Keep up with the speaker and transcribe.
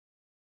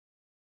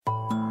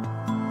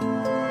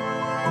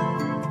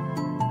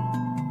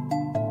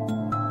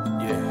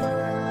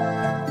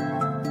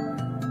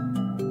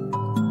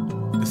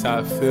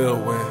That's how I feel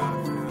when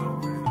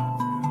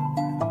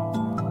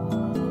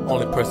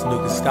only person who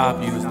can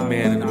stop you is the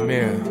man in the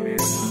mirror.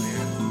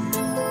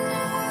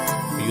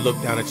 When you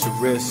look down at your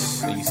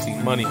wrists and you see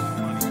money.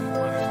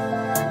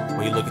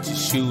 When you look at your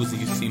shoes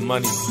and you see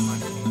money.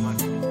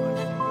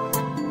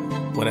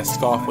 When that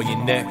scarf on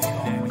your neck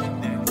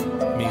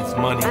means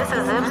money. This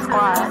is Zip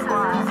Squad,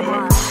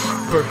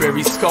 bitch.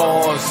 Burberry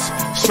scars,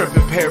 shrimp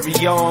and Perry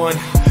on.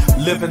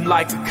 Living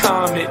like a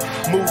comet,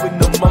 moving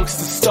amongst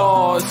the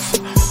stars.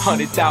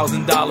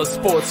 $100,000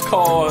 sports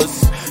cars,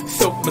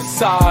 silk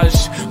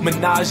massage,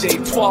 menage a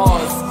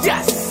trois.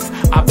 Yes,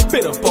 I've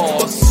been a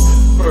boss.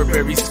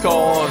 Burberry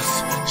scars,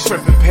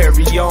 shrimp and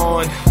Perry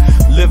on.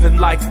 Living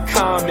like a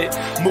comet,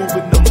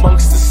 moving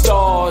amongst the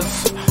stars.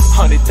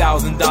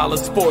 $100,000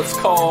 sports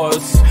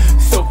cars,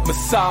 silk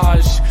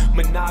massage,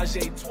 menage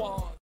a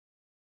trois.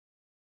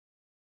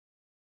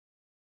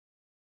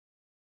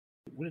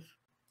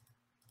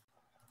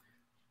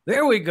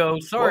 There we go.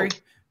 Sorry. Whoa.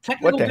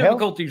 Technical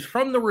difficulties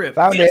from the rip.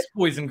 Found yes, it.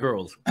 boys and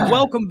girls.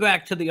 Welcome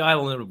back to the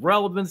Island of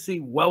Relevancy.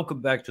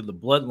 Welcome back to the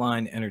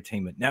Bloodline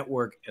Entertainment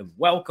Network. And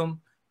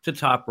welcome to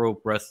Top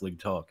Rope Wrestling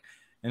Talk.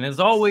 And as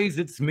always,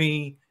 it's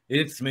me,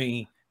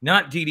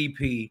 not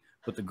DDP,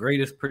 but the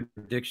greatest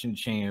prediction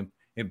champ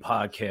in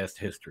podcast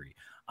history.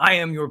 I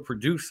am your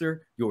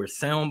producer, your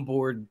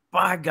soundboard,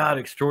 by God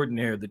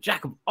extraordinaire, the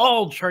jack of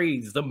all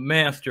trades, the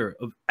master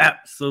of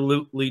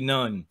absolutely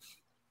none.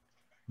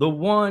 The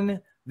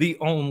one, the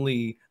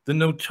only, the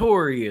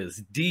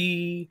notorious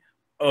D.O.S.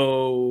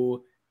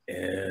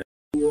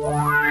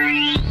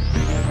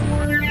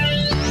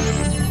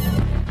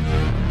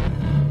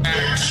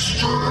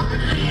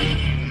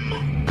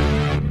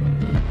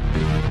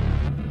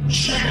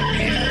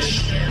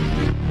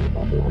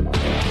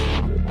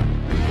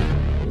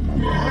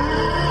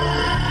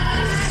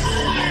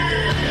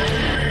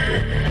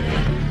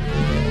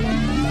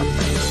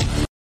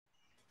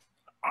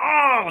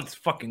 Let's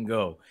fucking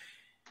go.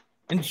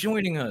 And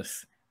joining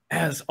us,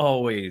 as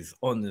always,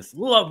 on this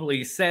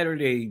lovely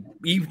Saturday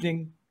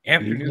evening,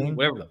 afternoon,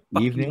 whatever the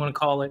fuck you want to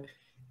call it,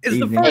 is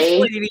the first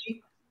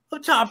lady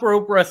of Top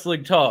Rope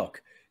Wrestling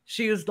Talk.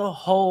 She is the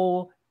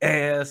whole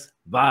ass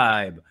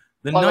vibe,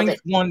 the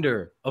ninth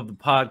wonder of the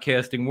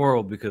podcasting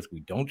world, because we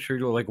don't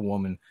treat her like a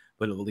woman,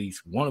 but at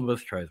least one of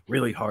us tries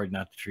really hard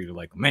not to treat her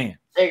like a man.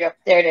 There you go.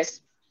 There it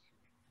is.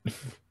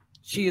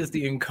 She is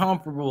the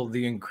incomparable,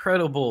 the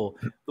incredible,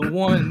 the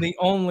one, the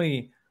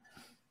only,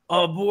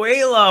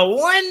 Abuela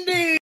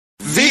Wendy.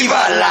 Viva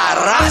la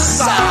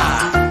raza!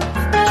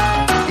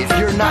 If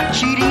you're not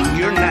cheating,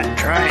 you're not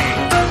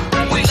trying.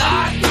 We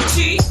lie, we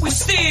cheat, we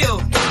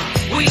steal.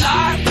 We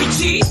lie, we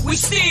cheat, we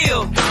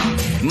steal.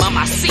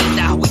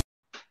 Mamacita, we...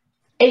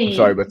 Hey. I'm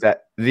sorry, but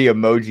the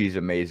emoji is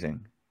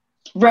amazing.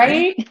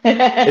 Right?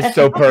 It's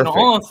so perfect.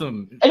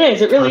 Awesome. It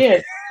is. It really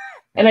is.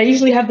 And I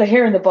usually have the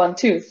hair in the bun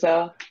too,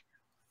 so...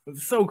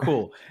 It's so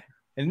cool.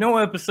 And no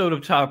episode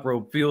of Top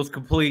Rope feels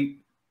complete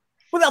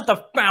without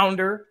the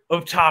founder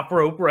of Top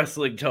Rope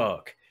Wrestling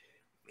Talk.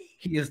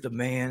 He is the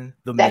man,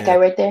 that guy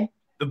right there,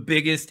 the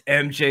biggest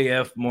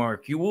MJF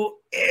mark you will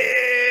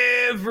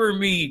ever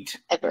meet.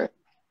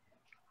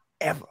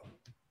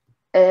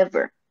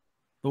 Ever.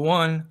 The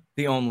one,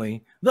 the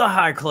only, the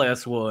high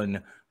class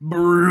one,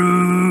 Bruce.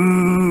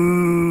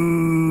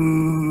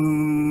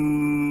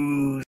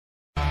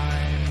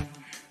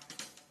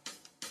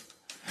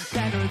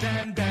 Better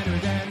than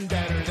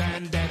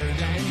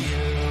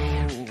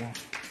you.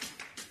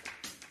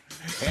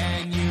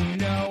 And you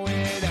know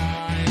it,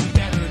 I'm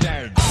better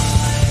than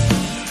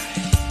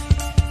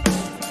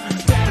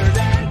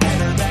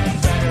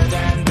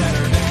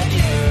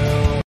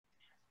you.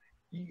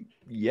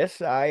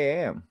 Yes, I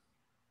am.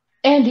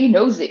 And he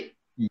knows it.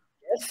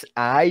 Yes,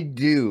 I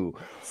do.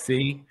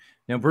 See?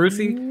 Now,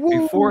 Brucey,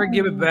 before I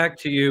give it back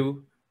to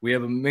you, we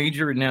have a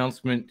major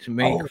announcement to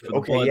make for the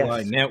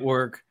Bloodline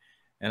Network,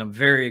 and I'm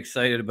very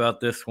excited about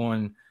this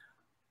one.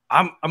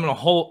 I'm going to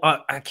hold,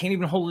 I can't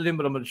even hold it in,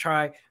 but I'm going to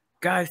try.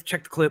 Guys,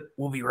 check the clip.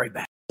 We'll be right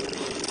back.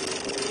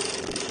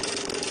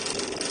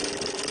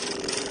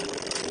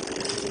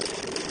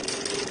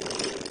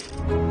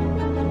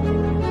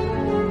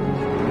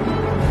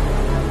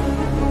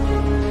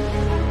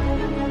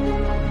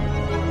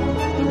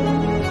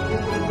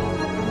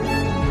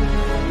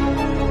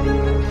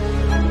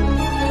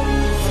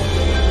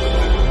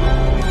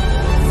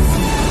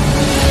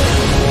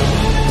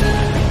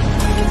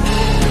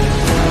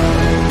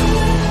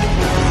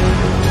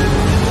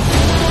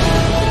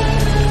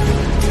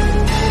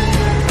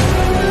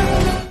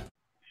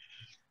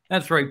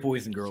 That's right,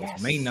 boys and girls.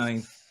 Yes. May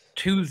 9th,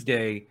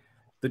 Tuesday,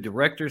 the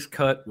director's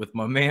cut with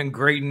my man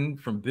Graydon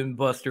from Bin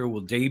Buster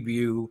will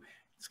debut.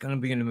 It's going to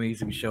be an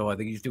amazing show. I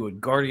think he's doing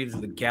Guardians of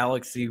the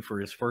Galaxy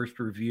for his first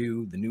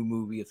review, the new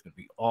movie. It's going to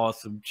be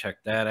awesome. Check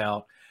that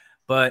out.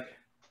 But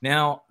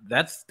now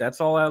that's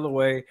all out of the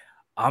way.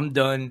 I'm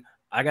done.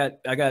 I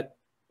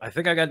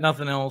think I got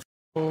nothing else.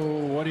 Oh,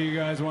 what do you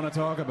guys want to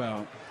talk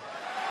about?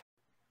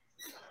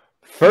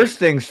 First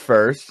things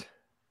first.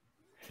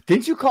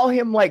 Didn't you call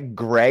him like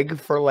Greg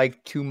for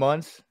like 2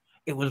 months?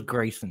 It was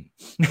Grayson.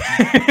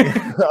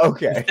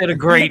 Okay. Instead of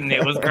Graydon,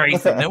 it was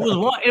Grayson. It was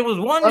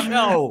one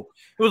show.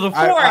 It was a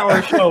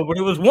 4-hour show, but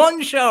it was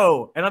one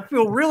show, and I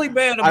feel really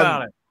bad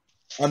about it.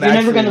 You're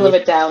never going to live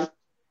it down.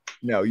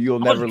 No, you'll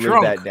never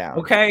live that down.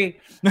 Okay.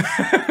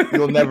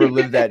 You'll never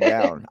live that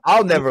down.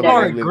 I'll never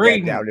live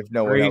that down if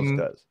no one else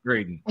does.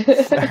 Graydon.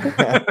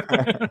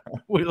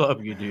 We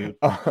love you, dude.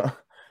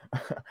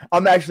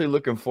 I'm actually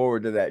looking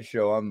forward to that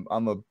show.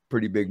 I'm a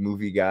pretty big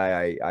movie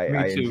guy.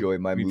 I enjoy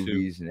my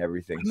movies and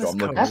everything. So I'm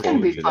looking That's forward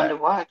gonna be to fun that.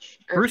 to watch.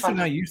 Bruce and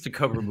I used to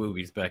cover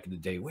movies back in the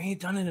day. We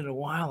ain't done it in a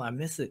while. I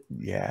miss it.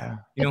 Yeah.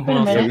 You know who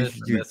else I miss?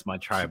 I miss my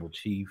tribal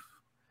chief.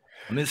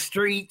 I miss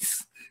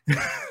Streets.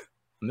 I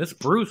miss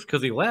Bruce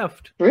because he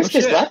left. Bruce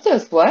just left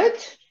us.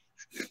 What?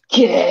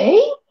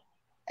 Okay.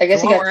 I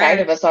guess he got tired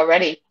of us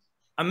already.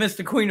 I miss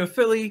the Queen of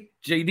Philly,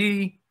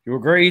 JD, Your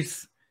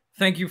Grace.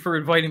 Thank you for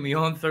inviting me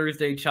on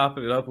Thursday,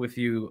 chopping it up with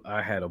you.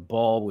 I had a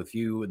ball with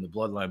you and the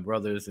Bloodline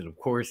Brothers. And, of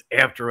course,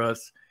 after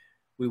us,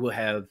 we will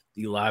have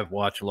the live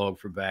watch log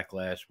for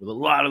Backlash with a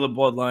lot of the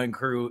Bloodline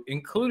crew,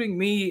 including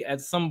me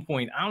at some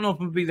point. I don't know if I'm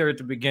going to be there at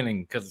the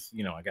beginning because,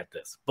 you know, I got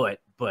this. But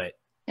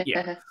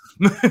yeah.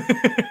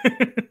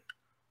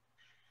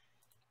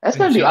 That's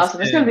going to be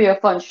awesome. It's going to be a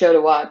fun show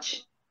to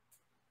watch.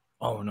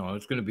 Oh, no,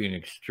 it's going to be an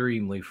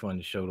extremely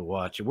fun show to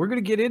watch. And we're going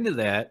to get into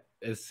that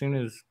as soon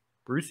as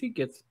Brucey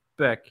gets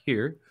back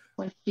here.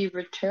 When he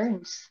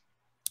returns.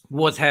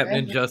 What's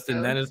happening,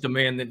 Justin? That is the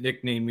man that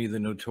nicknamed me the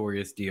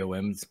Notorious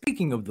DOM.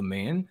 Speaking of the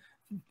man,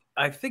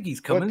 I think he's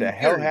coming. What the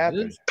hell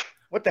happened?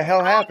 What the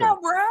hell happened? I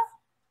don't know, bro.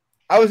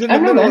 I was in the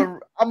middle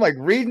of, I'm like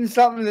reading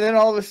something, and then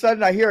all of a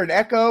sudden I hear an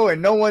echo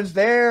and no one's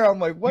there. I'm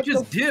like, what? You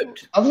just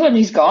dipped. All of a sudden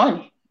he's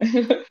gone.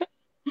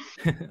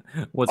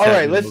 All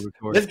right, let's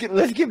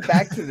get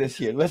back to this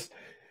here. Let's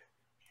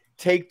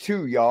take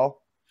two, y'all.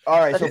 All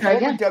right, so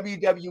former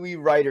WWE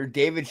writer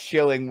David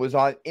Schilling was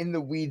on In the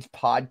Weeds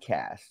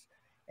podcast,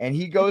 and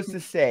he goes to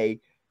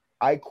say,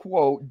 I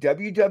quote,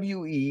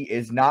 WWE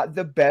is not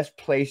the best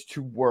place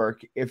to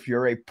work if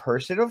you're a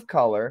person of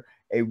color,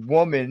 a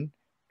woman,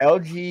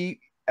 LGBTQ.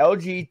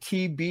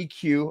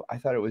 I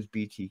thought it was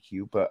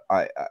BTQ, but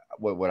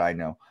what would I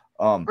know?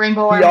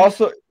 Rainbow Army. He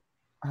also,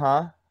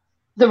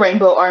 The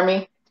Rainbow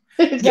Army.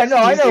 Yeah, no,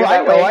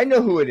 I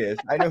know who it is.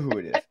 I know who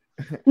it is.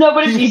 No,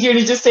 but it's easier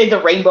to just say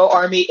the Rainbow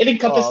Army. It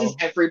encompasses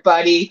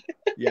everybody.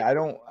 Yeah, I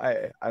don't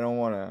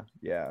want to.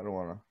 Yeah, I don't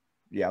want to.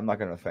 Yeah, I'm not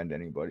going to offend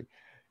anybody.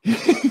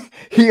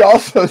 He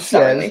also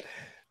says,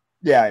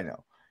 yeah, I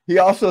know. He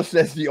also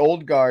says the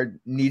old guard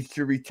needs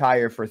to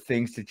retire for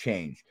things to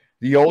change.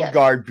 The old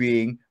guard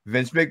being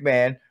Vince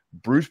McMahon,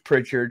 Bruce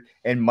Pritchard,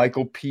 and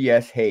Michael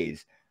P.S.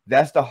 Hayes.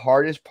 That's the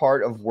hardest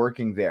part of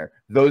working there.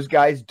 Those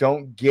guys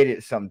don't get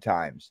it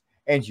sometimes,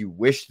 and you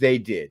wish they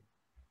did.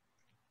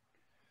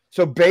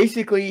 So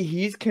basically,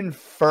 he's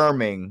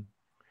confirming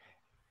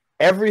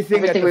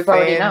everything that the we've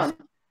already known.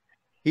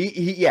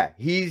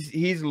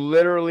 He's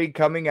literally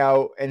coming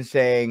out and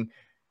saying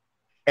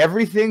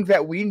everything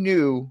that we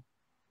knew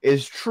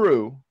is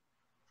true,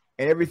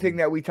 and everything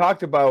that we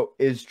talked about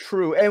is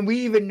true. And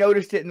we even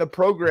noticed it in the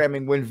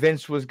programming when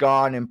Vince was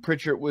gone and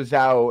Pritchard was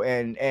out,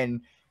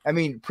 and I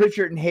mean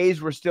Pritchard and Hayes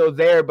were still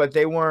there, but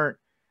they weren't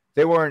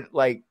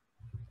like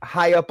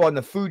high up on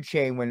the food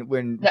chain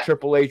when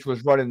Triple H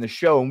was running the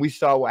show, and we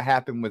saw what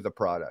happened with the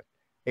product.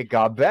 It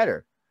got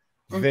better.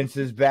 Mm-hmm. Vince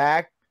is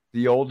back.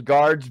 The old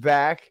guard's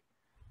back.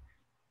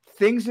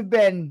 Things have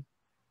been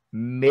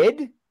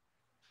mid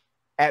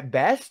at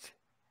best.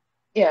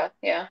 Yeah.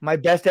 My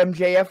best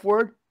MJF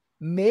word,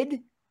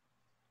 mid,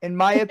 in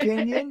my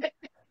opinion.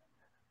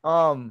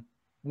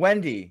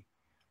 Wendy.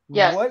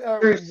 Yes.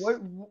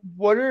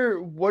 What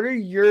are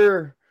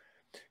your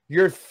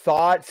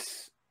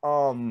thoughts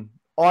on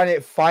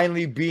it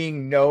finally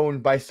being known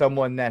by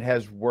someone that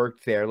has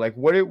worked there? Like,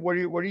 what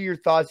are your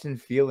thoughts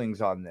and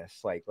feelings on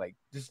this? Like,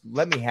 just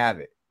let me have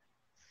it.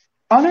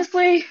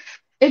 Honestly,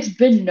 it's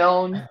been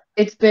known.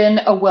 It's been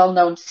a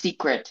well-known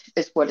secret,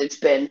 is what it's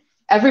been.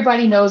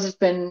 Everybody knows it's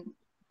been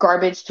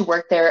garbage to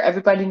work there.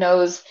 Everybody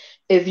knows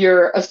if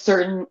you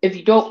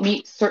don't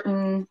meet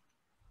certain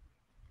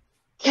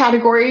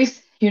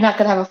categories, you're not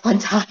gonna have a fun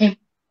time.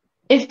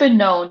 It's been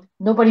known.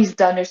 Nobody's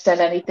done or said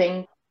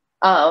anything.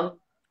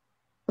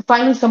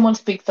 Finally, someone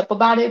speaks up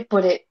about it,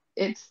 but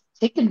it's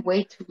taken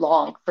way too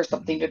long for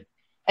something to.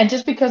 And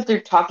just because they're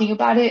talking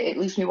about it, it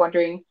leaves me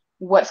wondering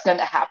what's going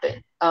to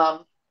happen.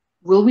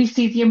 Will we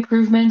see the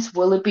improvements?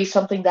 Will it be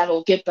something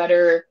that'll get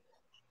better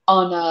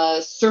on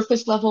a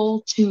surface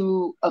level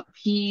to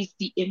appease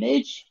the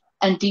image,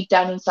 and deep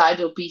down inside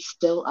it'll be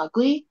still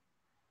ugly?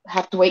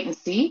 Have to wait and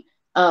see.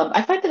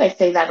 I find that I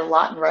say that a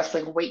lot in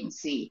wrestling. Wait and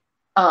see.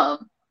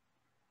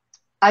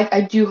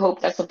 I do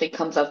hope that something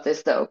comes of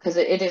this, though, because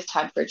it is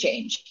time for a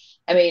change.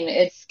 I mean,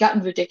 it's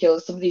gotten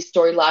ridiculous. Some of these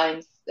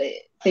storylines,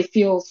 they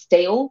feel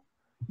stale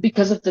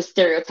because of the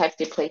stereotypes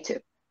they play to.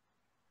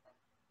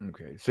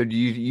 Okay. So do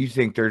you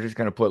think they're just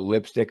going to put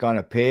lipstick on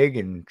a pig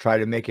and try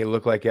to make it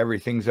look like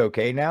everything's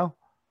okay now?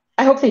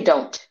 I hope they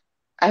don't.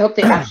 I hope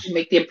they actually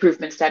make the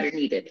improvements that are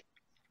needed.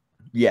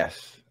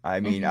 Yes. I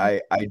mean,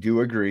 I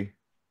do agree.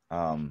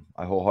 I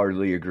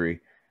wholeheartedly agree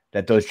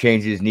that those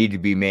changes need to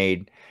be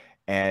made.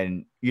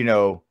 And,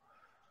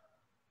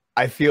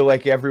 I feel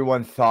like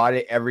everyone thought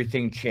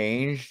everything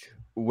changed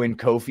when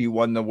Kofi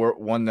won the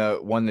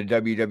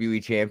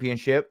WWE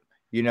championship.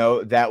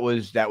 That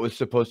was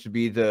supposed to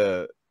be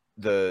the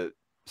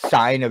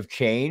sign of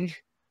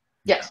change.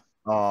 Yes.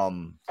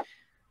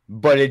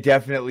 But it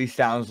definitely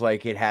sounds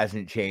like it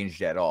hasn't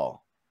changed at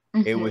all.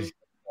 It was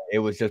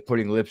just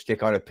putting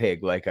lipstick on a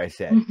pig, like I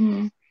said.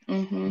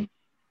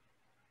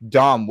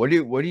 Dom, what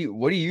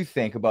do you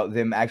think about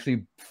them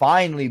actually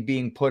finally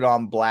being put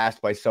on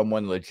blast by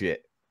someone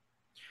legit?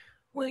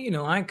 Well,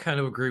 I kind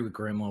of agree with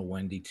Grandma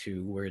Wendy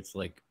too, where it's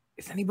like,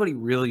 is anybody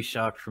really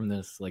shocked from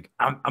this? Like,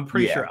 I'm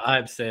pretty sure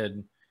I've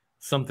said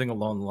something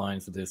along the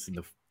lines of this in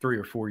the 3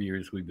 or 4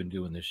 years we've been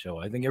doing this show.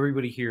 I think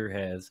everybody here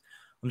has.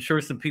 I'm sure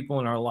some people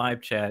in our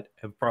live chat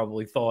have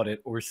probably thought it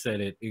or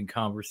said it in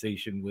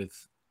conversation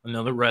with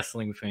another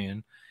wrestling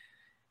fan.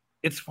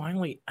 It's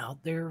finally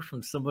out there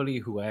from somebody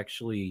who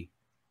actually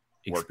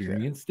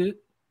experienced it.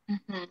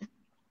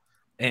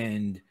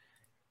 And,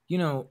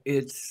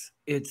 it's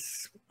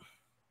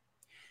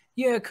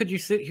yeah, could you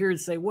sit here and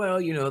say, well,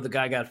 the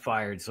guy got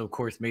fired, so of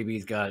course maybe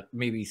he's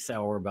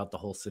sour about the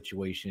whole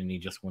situation and he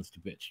just wants to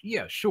bitch.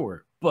 Yeah,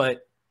 sure. But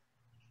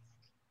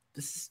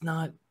this is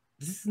not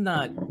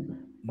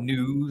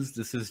news.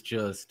 This is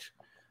just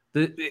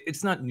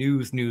it's not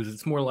news.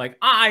 It's more like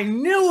I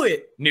knew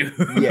it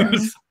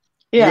news.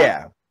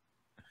 Yeah.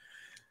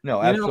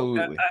 No,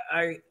 absolutely.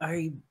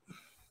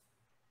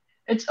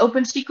 It's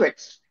open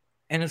secrets.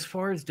 And as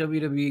far as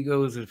WWE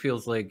goes, it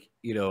feels like,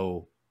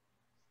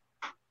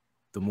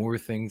 the more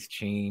things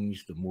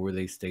change, the more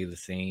they stay the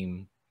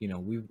same.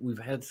 We've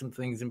had some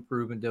things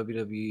improve in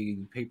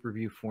WWE.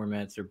 Pay-per-view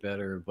formats are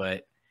better,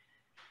 but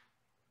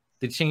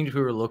the change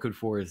we were looking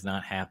for has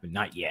not happened,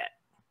 not yet.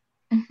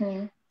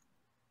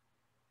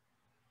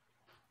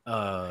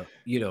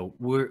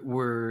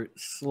 We're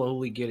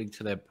slowly getting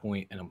to that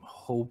point, and I'm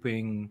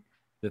hoping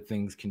that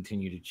things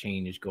continue to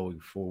change going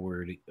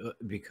forward,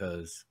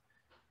 because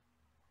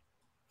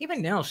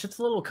even now, shit's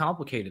a little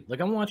complicated. Like,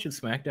 I'm watching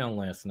SmackDown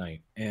last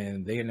night,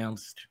 and they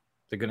announced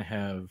they're going to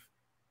have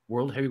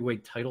World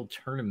Heavyweight title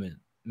tournament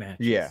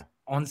matches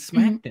on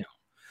SmackDown.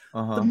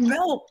 The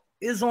belt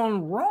is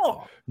on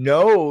Raw.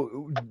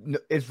 No,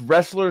 it's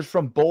wrestlers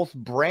from both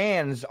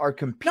brands are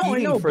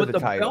competing for the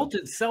title. The belt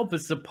itself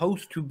is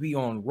supposed to be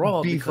on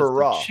Raw because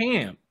the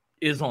champ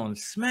is on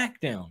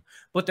SmackDown.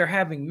 But they're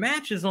having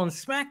matches on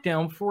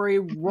SmackDown for a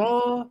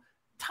Raw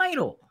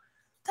title.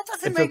 That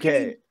doesn't make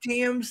any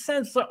damn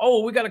sense. Like,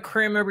 we got to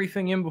cram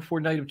everything in before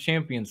Night of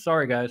Champions.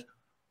 Sorry, guys.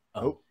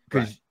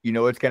 Because you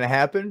know what's going to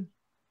happen?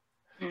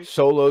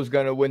 Solo's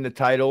going to win the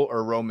title,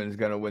 or Roman's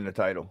going to win the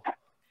title.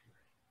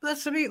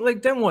 That's to be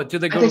like. Then what? Do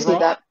they go to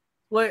Raw?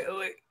 Like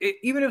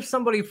even if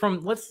somebody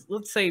from let's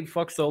say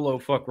fuck Solo,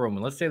 fuck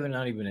Roman. Let's say they're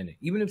not even in it.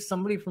 Even if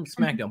somebody from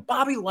SmackDown,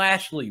 Bobby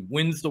Lashley,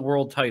 wins the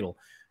world title,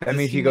 that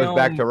means he goes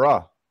back to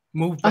Raw.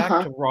 Move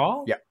back to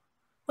Raw? Yeah.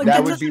 Like,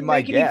 that would be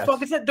my guess. What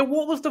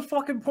was the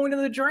fucking point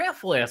of the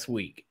draft last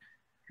week?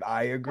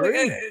 I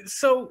agree.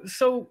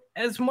 So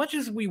as much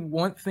as we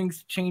want things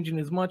to change, and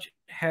as much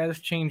has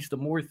changed, the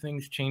more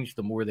things change,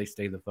 the more they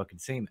stay the fucking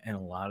same. And a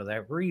lot of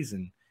that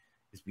reason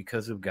is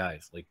because of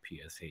guys like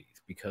P.S.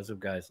 Hayes, because of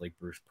guys like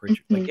Bruce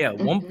Pritchard. At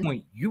one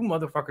point, you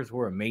motherfuckers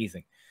were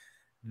amazing.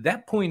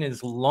 That point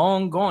is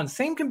long gone.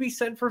 Same can be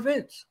said for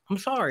Vince. I'm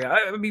sorry.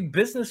 I mean,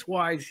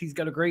 business-wise, he's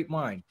got a great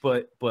mind.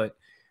 But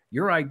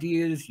your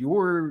ideas,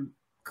 your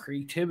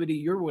creativity,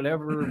 your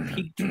whatever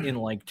peaked in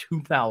like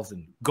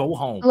 2000. Go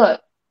home.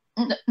 Look,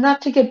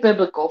 not to get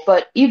biblical,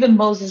 but even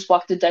Moses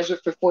walked the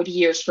desert for 40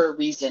 years for a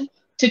reason,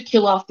 to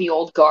kill off the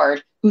old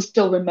guard who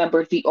still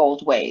remembered the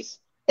old ways.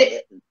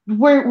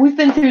 We've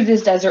been through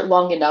this desert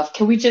long enough.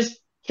 Can we just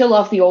kill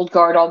off the old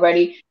guard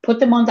already, put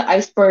them on the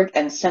iceberg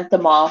and send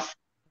them off,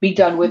 be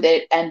done with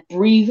it, and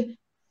breathe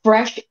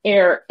fresh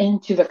air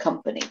into the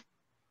company?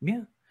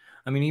 Yeah.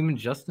 I mean, even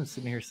Justin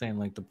sitting here saying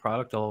like the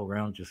product all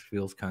around just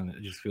feels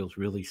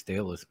really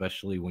stale,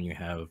 especially when you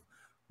have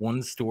one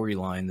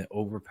storyline that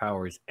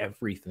overpowers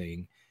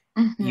everything.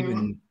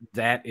 Even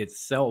that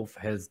itself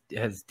has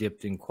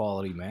dipped in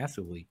quality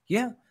massively.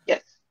 Yeah.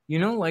 Yes.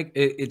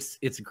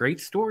 It's a great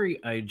story.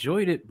 I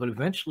enjoyed it, but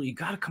eventually you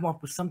got to come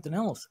up with something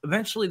else.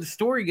 Eventually the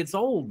story gets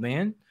old,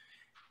 man.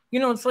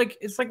 It's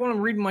like when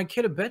I'm reading my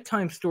kid a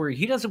bedtime story.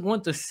 He doesn't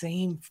want the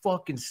same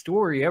fucking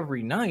story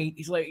every night.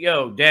 He's like,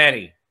 yo,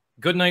 daddy,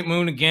 good night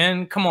moon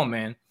again. Come on,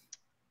 man.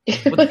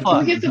 What the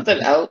fuck? Get something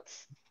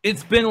else.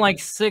 It's been like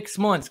 6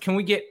 months. Can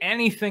we get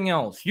anything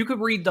else? You could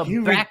read the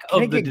back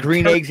of the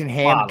green eggs and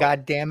ham.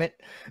 God damn it!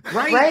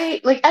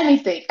 Right? Like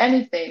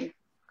anything.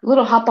 A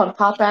little hop on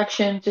pop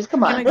action. Just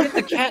come on. Can I get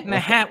the Cat in the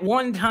Hat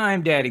one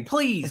time, Daddy?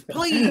 Please.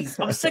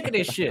 I'm sick of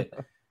this shit.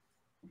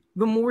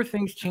 The more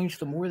things change,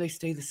 the more they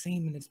stay the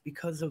same, and it's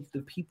because of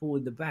the people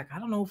in the back. I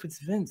don't know if it's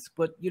Vince,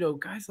 but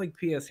guys like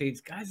P.S.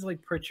 Hayes, guys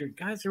like Pritchard,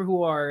 guys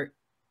who are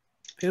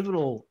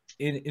pivotal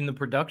in the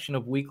production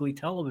of weekly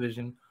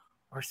television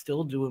are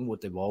still doing what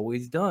they've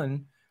always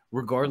done,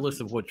 regardless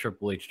of what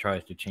Triple H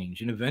tries to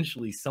change. And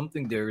eventually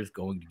something there is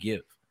going to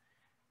give.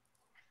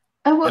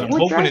 And And I'm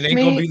hoping it ain't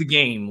going to be the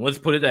game. Let's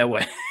put it that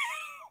way.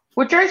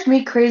 What drives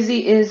me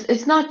crazy is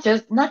it's not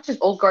just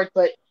old guard,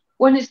 but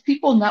when it's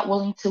people not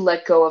willing to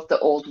let go of the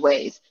old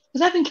ways.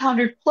 Because I've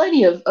encountered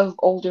plenty of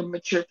older,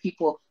 mature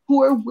people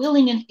who are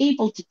willing and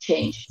able to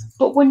change.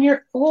 But when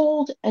you're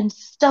old and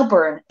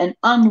stubborn and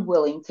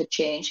unwilling to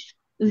change,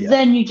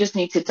 then you just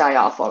need to die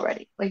off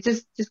already. Like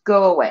just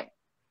go away.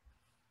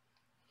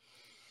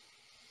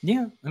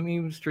 Yeah, I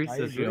mean, Street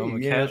says, I'm a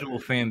casual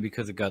fan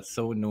because it got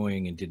so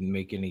annoying and didn't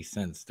make any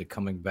sense that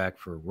coming back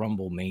for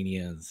Rumble,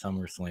 Mania, and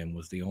SummerSlam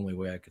was the only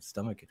way I could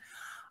stomach it.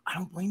 I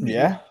don't blame you.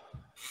 Yeah.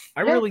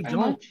 I really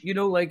don't. You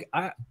know, like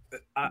I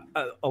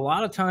a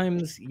lot of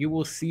times you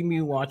will see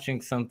me watching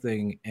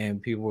something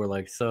and people are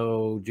like,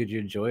 so did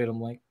you enjoy it?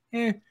 I'm like,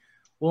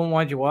 well,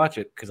 why'd you watch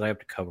it? Because I have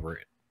to cover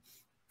it.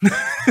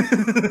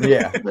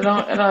 I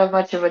don't have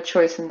much of a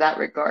choice in that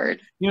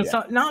regard. You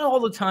know, not all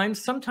the time.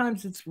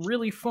 Sometimes it's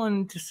really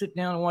fun to sit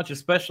down and watch,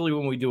 especially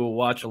when we do a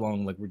watch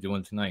along like we're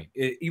doing tonight.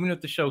 Even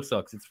if the show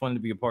sucks, it's fun to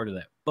be a part of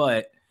that.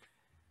 But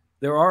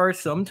there are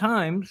some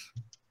times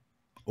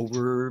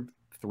over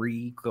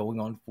 3 going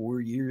on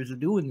 4 years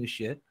of doing this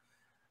shit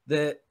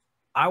that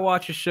I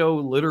watch a show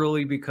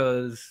literally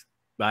because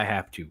I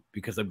have to,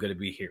 because I'm going to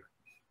be here.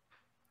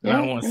 And I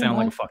don't want to sound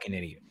like a fucking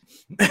idiot.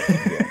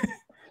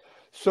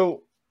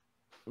 So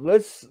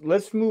let's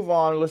move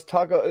on. Let's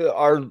talk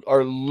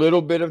our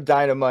little bit of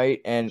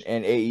Dynamite and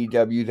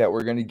AEW that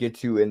we're going to get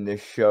to in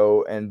this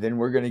show, and then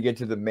we're going to get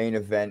to the main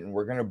event, and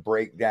we're going to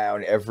break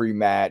down every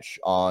match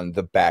on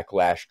the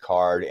Backlash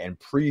card and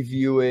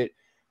preview it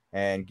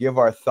and give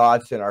our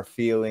thoughts and our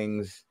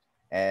feelings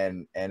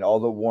and all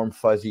the warm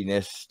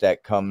fuzziness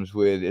that comes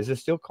with. Is it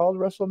still called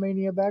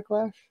WrestleMania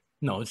Backlash?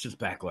 No, it's just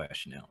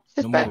Backlash now.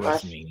 It's no more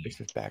Backlash. WrestleMania. It's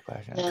just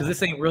Backlash now. Because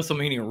this ain't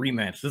WrestleMania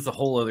rematch. This is a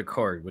whole other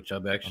card, which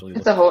I've actually.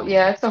 It's a whole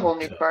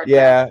new card.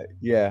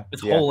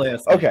 It's whole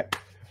ass. Okay,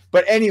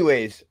 but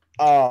anyways,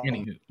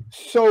 Anywho,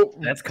 so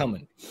that's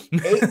coming.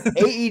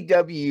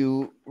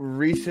 AEW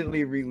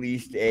recently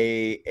released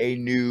a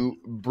new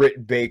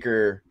Britt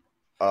Baker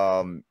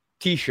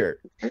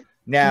T-shirt.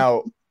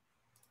 Now,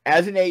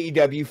 as an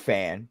AEW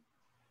fan.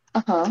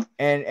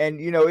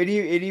 And you know it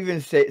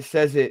even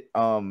says it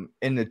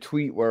in the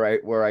tweet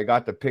where I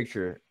got the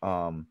picture.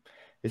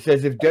 It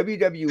says if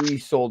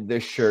WWE sold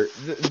this shirt,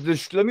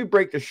 let me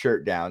break the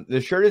shirt down.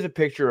 The shirt is a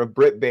picture of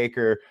Britt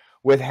Baker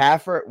with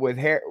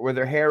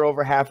her hair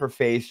over half her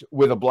face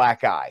with a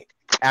black eye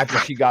after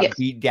she got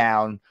beat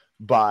down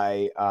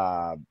by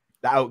the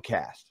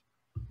Outcast.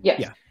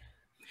 Yeah.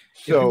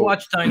 So, if you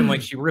watch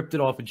Dynamite, she ripped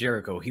it off of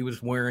Jericho. He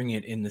was wearing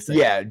it in the set.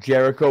 Yeah,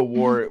 Jericho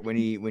wore it when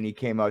he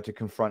came out to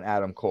confront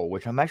Adam Cole,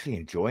 which I'm actually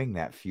enjoying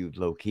that feud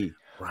low key.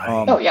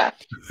 Right.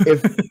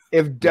 If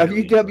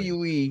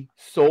WWE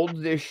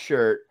sold this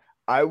shirt,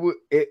 I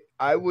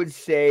would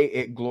say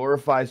it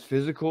glorifies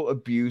physical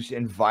abuse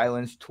and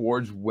violence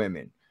towards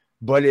women,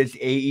 but it's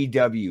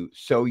AEW,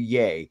 so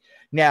yay.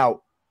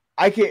 Now,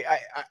 I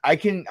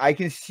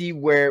can see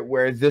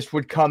where this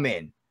would come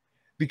in.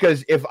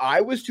 Because if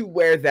I was to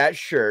wear that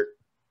shirt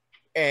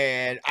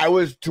and I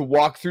was to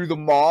walk through the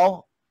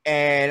mall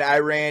and I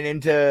ran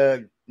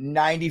into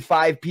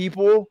 95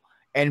 people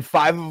and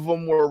 5 of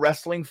them were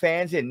wrestling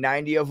fans and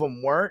 90 of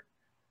them weren't,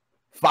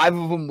 5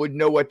 of them would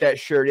know what that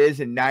shirt is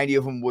and 90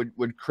 of them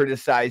would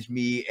criticize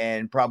me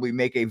and probably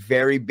make a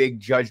very big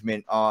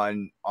judgment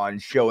on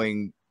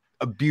showing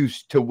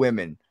abuse to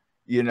women.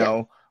 You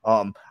know,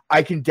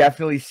 I can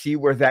definitely see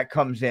where that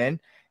comes in,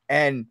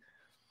 and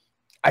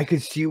I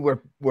could see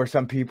where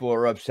some people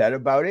are upset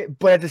about it.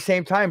 But at the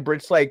same time,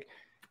 Britt's like,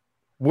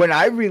 when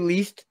I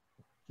released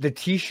the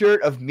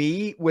T-shirt of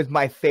me with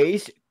my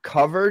face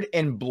covered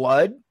in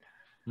blood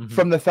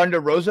from the Thunder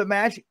Rosa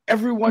match,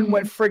 everyone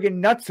went friggin'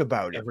 nuts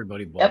about it.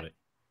 Everybody bought it.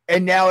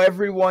 And now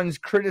everyone's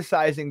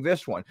criticizing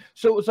this one.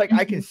 So it's like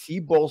I can see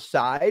both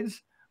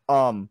sides.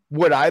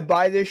 Would I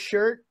buy this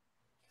shirt?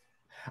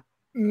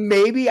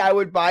 Maybe I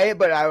would buy it,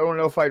 but I don't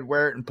know if I'd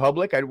wear it in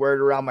public. I'd wear it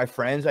around my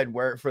friends. I'd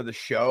wear it for the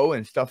show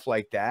and stuff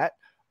like that.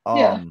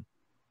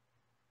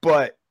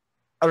 But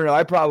I don't know.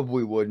 I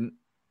probably wouldn't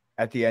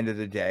at the end of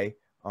the day.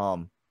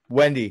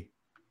 Wendy,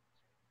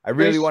 I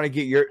really want to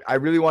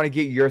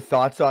get your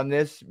thoughts on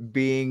this,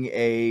 being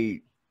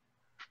a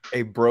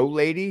bro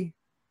lady.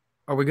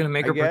 Are we going to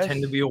make her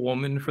pretend to be a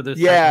woman for this?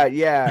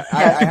 Yeah.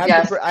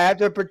 I have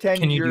to pretend.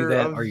 Can you do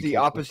that? Of the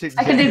opposite.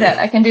 I can do that.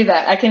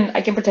 I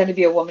can pretend to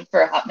be a woman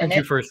for a hot minute.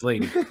 Thank you, First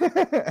Lady.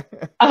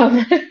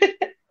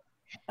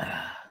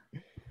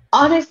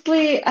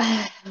 Honestly,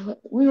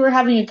 we were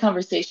having a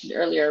conversation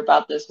earlier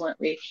about this, weren't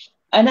we?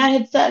 And I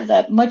had said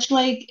that much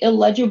like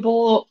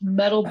illegible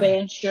metal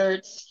band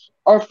shirts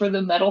are for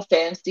the metal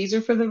fans, these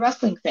are for the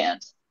wrestling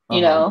fans,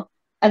 you know?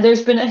 And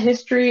there's been a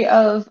history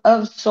of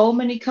so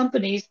many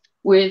companies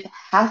with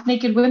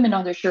half-naked women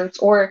on their shirts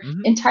or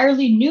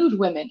entirely nude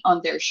women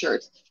on their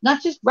shirts.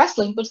 Not just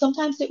wrestling, but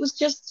sometimes it was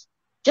just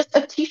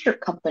a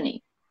T-shirt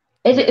company.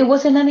 It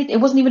wasn't anything.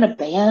 It wasn't even a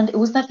band. It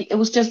was nothing. It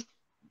was just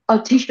a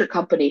T-shirt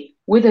company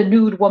with a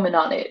nude woman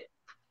on it.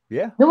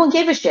 Yeah. No one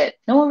gave a shit.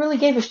 No one really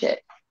gave a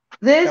shit.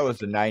 This That was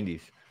the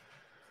 90s.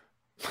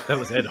 That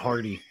was Ed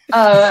Hardy.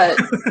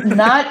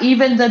 not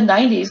even the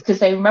 90s,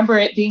 because I remember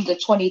it being the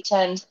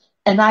 2010s,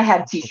 and I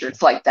had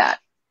T-shirts like that.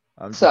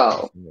 I'm just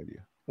So, messing with you.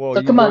 Well,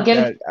 so you come on, worked get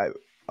at, it,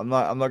 I'm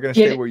not going to get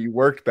say it- where you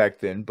worked back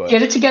then, but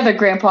get it together,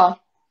 Grandpa.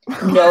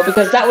 No,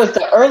 because that was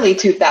the early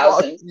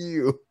fuck 2000s.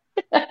 you.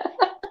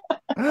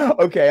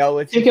 Okay, I'll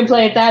let you. You can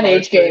play at that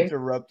age game.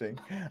 Interrupting.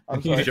 I'm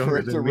He's sorry for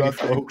younger than me,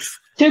 interrupting. folks.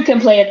 Two can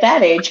play at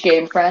that age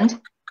game,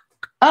 friend.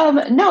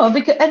 No,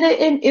 because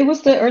it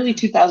was the early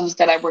 2000s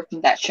that I worked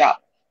in that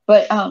shop.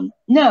 But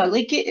no,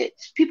 like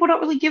people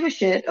don't really give a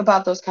shit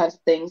about those kinds of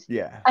things.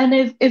 Yeah. And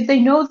if they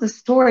know the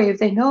story, if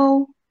they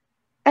know,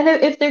 and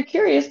if they're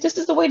curious, this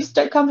is the way to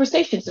start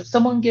conversations. If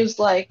someone gives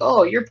like,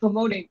 oh, you're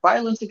promoting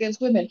violence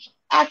against women,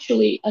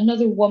 actually,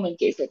 another woman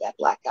gave her that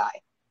black eye.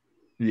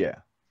 Yeah.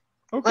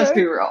 Let's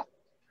be Okay. real.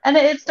 And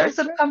it starts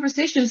up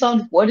conversations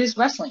on what is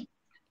wrestling,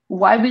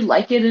 why we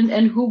like it,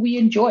 and who we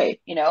enjoy,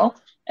 you know?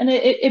 And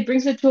it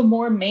brings it to a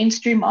more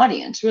mainstream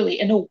audience,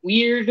 really, in a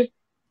weird,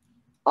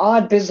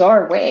 odd,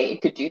 bizarre way.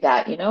 It could do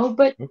that, you know?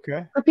 But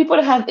Okay. for people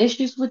to have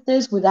issues with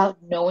this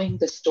without knowing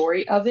the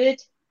story of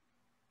it,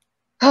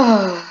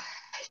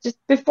 just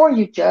before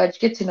you judge,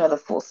 get to know the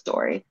full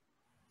story.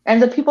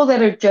 And the people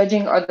that are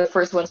judging are the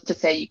first ones to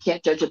say you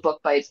can't judge a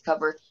book by its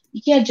cover.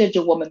 You can't judge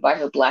a woman by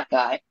her black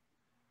eye.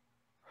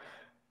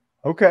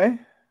 Okay.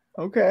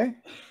 Okay.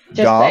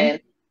 Just saying.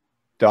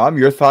 Dom,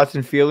 your thoughts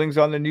and feelings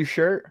on the new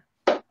shirt?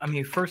 I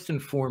mean, first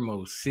and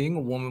foremost, seeing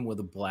a woman with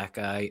a black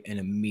eye and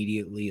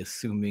immediately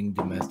assuming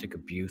domestic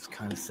abuse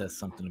kind of says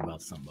something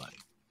about somebody.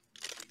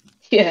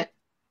 Yeah.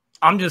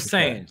 I'm just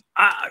saying.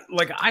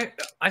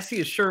 I see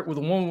a shirt with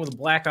a woman with a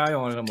black eye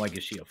on it. I'm like,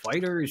 is she a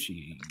fighter? Is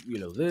she,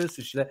 this?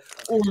 Is she that?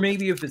 Or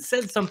maybe if it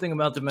said something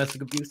about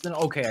domestic abuse, then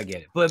okay, I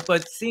get it.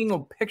 But seeing a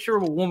picture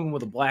of a woman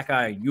with a black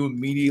eye, you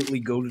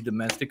immediately go to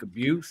domestic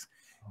abuse.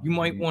 You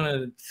might want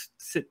to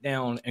sit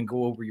down and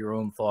go over your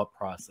own thought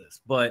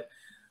process. But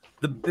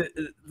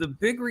the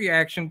big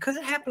reaction, because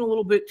it happened a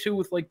little bit too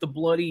with like the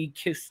bloody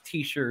kiss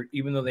T-shirt,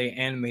 even though they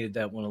animated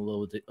that one a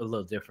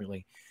little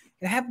differently.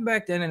 It happened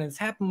back then, and it's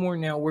happened more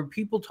now, where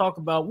people talk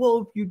about,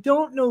 well, if you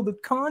don't know the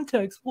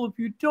context, then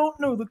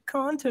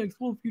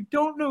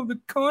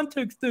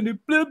it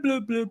blah, blah,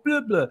 blah,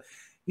 blah, blah.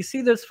 You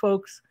see this,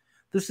 folks?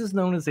 This is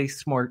known as a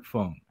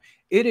smartphone.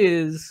 It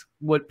is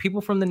what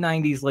people from the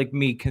 90s like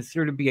me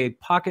consider to be a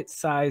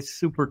pocket-sized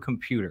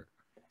supercomputer.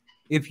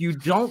 If you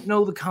don't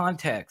know the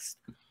context,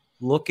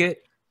 look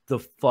it the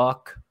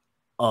fuck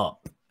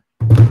up.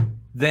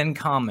 Then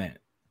comment.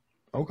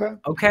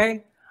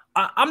 Okay?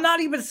 I'm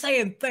not even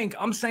saying think.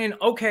 I'm saying,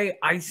 okay,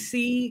 I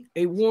see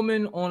a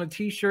woman on a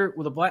T-shirt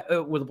with a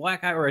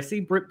black eye, or I see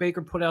Britt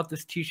Baker put out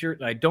this T-shirt,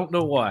 and I don't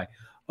know why.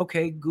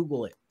 Okay,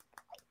 Google it.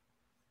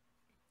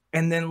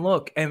 And then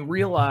look and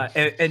realize,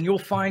 and you'll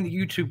find a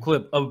YouTube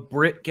clip of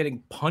Britt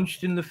getting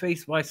punched in the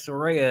face by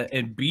Saraya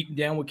and beaten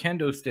down with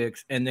kendo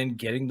sticks and then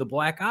getting the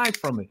black eye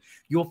from it.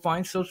 You'll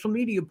find social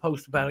media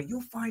posts about it.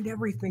 You'll find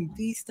everything.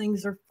 These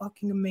things are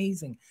fucking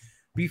amazing.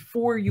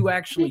 Before you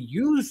actually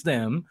use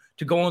them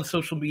to go on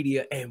social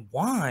media and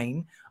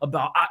whine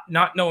about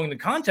not knowing the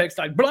context,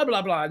 like blah,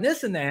 blah, blah, and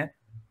this and that,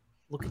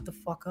 look it the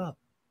fuck up.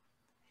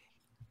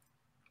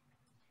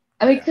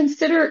 I mean,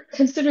 consider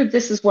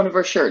this is one of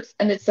her shirts,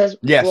 and it says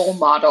role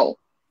model.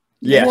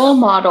 Yes. Role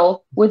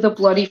model with a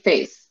bloody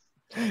face.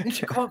 And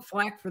she caught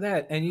flack for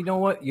that. And you know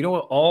what? You know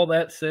what all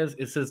that says?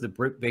 It says that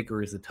Britt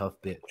Baker is a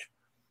tough bitch.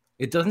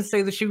 It doesn't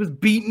say that she was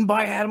beaten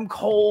by Adam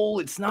Cole.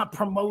 It's not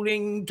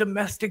promoting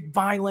domestic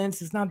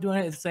violence. It's not doing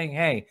it. It's saying,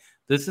 hey,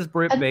 this is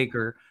Britt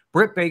Baker.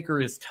 Britt Baker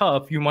is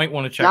tough. You might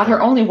want to check Not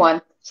her only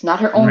one. It's not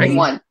her only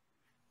one.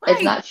 Right.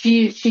 It's not.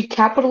 She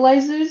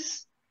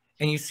capitalizes.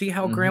 And you see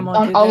how Grandma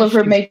on did all that? of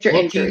her She's major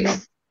looking,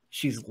 injuries.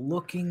 She's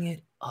looking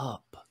it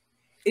up.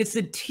 It's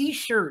a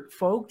T-shirt,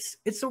 folks.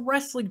 It's a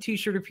wrestling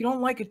T-shirt. If you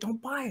don't like it, don't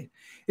buy it.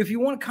 If you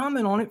want to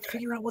comment on it,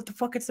 figure out what the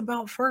fuck it's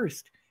about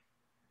first.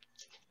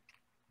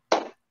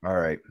 All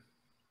right.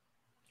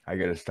 I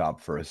got to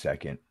stop for a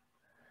second.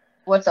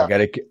 What's up?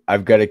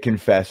 I've got to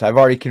confess. I've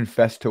already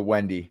confessed to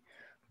Wendy,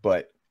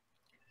 but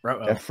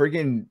Uh-oh. that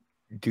friggin'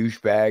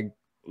 douchebag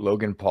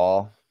Logan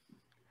Paul,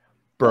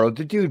 bro,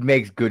 the dude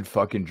makes good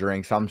fucking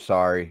drinks. I'm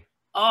sorry.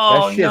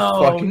 Oh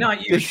no,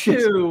 not you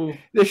too.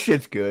 This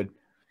shit's good.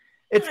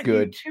 It's Not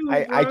good. you too,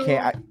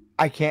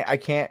 I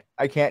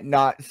can't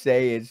not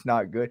say it's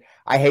not good.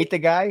 I hate the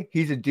guy.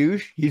 He's a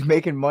douche. He's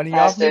making money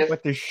off me,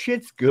 but the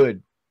shit's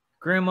good.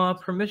 Grandma,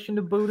 permission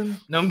to boot him?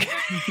 No, I'm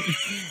kidding.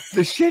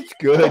 The shit's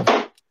good.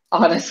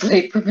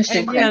 Honestly,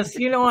 permission. Yes,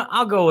 you know what?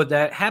 I'll go with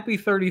that. Happy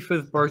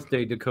 35th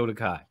birthday, Dakota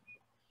Kai.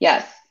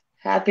 Yes.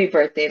 Happy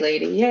birthday,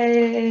 lady.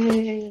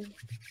 Yay.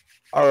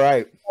 All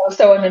right. I was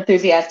so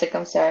unenthusiastic.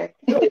 I'm sorry.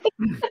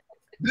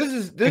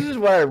 This is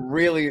what I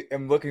really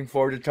am looking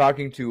forward to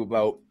talking to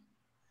about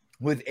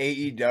with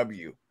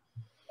AEW.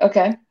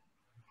 Okay.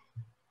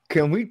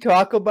 Can we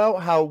talk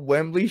about how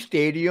Wembley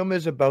Stadium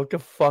is about to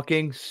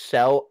fucking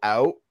sell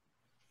out?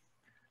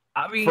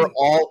 I mean, for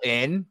All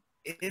In?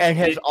 and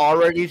has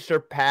already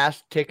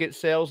surpassed ticket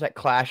sales at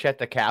Clash at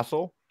the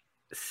Castle.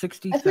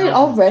 60,000 Isn't it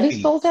already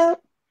seats. sold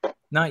out?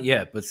 Not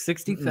yet, but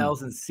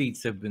 60,000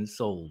 seats have been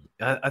sold.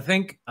 I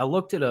think I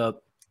looked it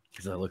up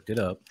because I looked it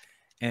up,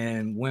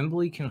 and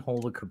Wembley can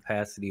hold a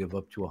capacity of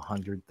up to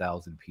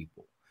 100,000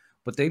 people.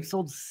 But they've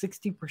sold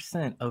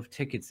 60% of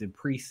tickets in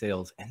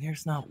pre-sales, and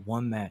there's not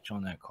one match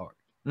on that card.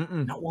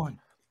 Not one.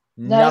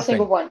 Not a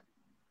single one.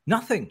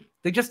 Nothing.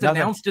 They just Nothing.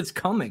 announced it's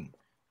coming.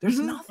 There's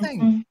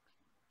nothing.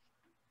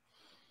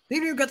 They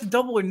didn't even got the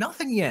double or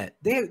nothing yet.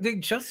 They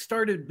just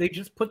started. They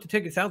just put the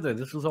tickets out there.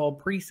 This was all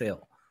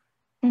pre-sale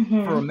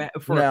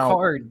for a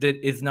card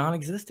that is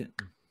non-existent.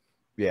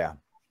 Yeah.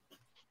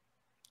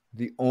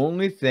 The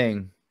only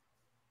thing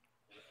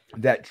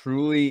that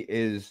truly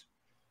is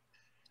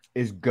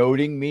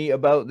goading me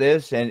about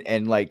this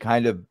and like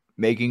kind of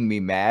making me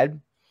mad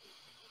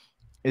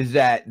is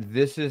that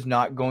this is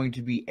not going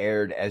to be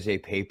aired as a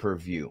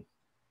pay-per-view.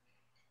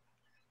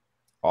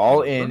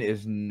 All In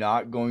is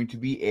not going to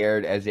be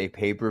aired as a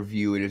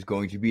pay-per-view. It is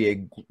going to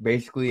be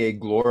basically a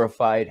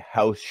glorified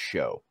house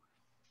show.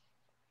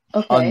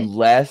 Okay.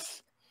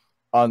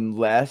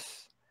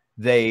 Unless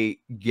they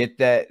get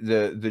that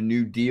the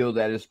new deal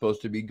that is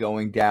supposed to be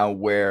going down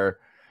where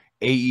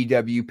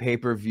AEW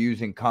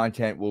pay-per-views and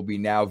content will be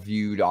now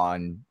viewed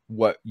on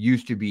what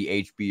used to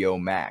be HBO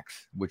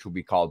Max, which will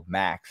be called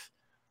Max.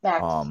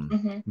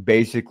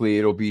 Basically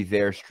it'll be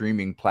their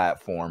streaming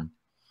platform.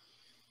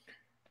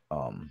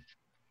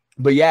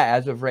 But yeah,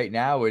 as of right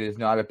now, it is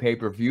not a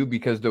pay-per-view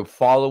because the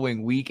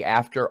following week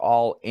after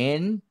All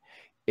In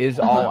is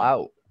All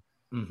Out.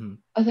 Oh,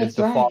 that's it's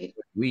the right. following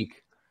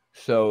week.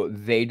 So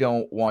they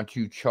don't want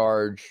to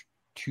charge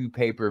 2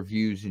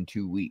 pay-per-views in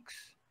 2 weeks.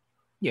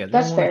 Yeah, they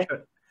That's don't want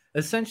to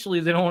essentially,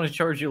 they don't want to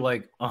charge you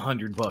like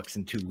 $100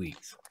 in 2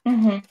 weeks.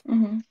 And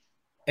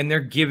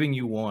they're giving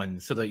you one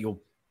so that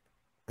you'll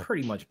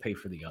pretty much pay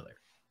for the other.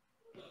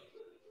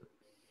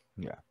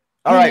 Yeah.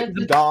 All right,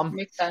 Dom.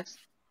 Makes sense.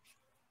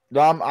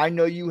 Dom, I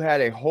know you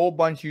had a whole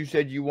bunch you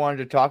said you wanted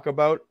to talk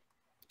about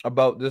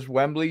this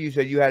Wembley. You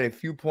said you had a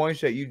few points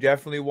that you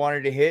definitely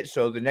wanted to hit.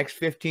 So the next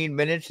 15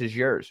 minutes is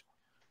yours.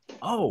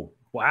 Oh,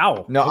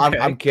 wow. No, okay.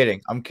 I'm kidding.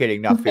 I'm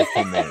kidding. Not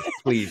 15 minutes.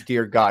 Please,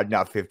 dear God,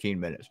 not 15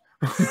 minutes.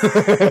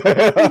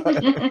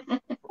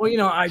 Well, you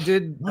know, I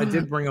did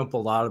bring up a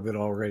lot of it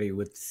already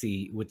with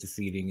the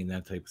seating and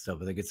that type of stuff.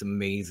 I think it's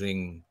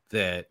amazing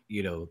that,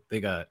 you know,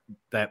 they got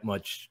that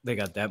much of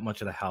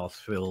the house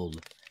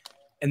filled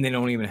and they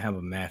don't even have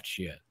a match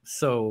yet.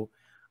 So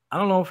I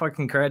don't know if I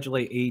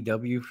congratulate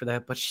AEW for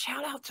that, but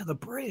shout out to the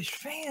British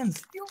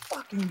fans. You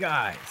fucking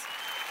guys.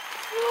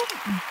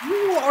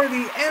 You are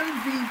the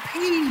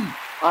MVP.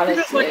 Honestly.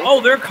 You're just like,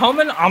 oh, they're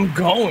coming, I'm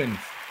going.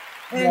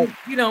 And,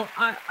 you know,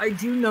 I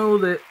do know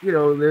that, you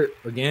know, that,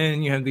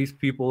 again, you have these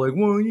people like,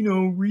 well, you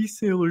know,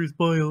 resellers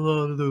buy a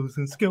lot of those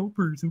and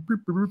scalpers. And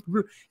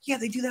yeah,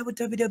 they do that with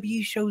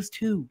WWE shows,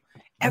 too.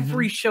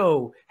 Every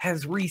show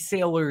has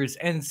resellers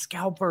and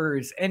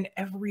scalpers and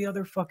every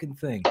other fucking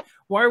thing.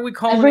 Why are we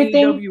calling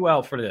AEW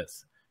out for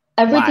this?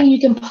 Everything you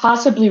can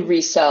possibly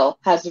resell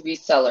has a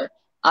reseller.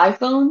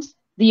 iPhones,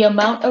 the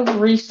amount of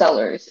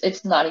resellers,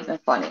 it's not even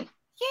funny.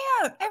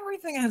 Yeah,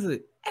 everything has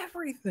it.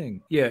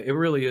 Everything. Yeah, it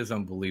really is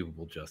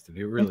unbelievable, Justin.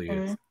 It really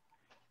is.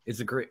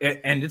 It's a great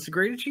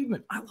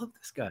achievement. I love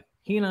this guy.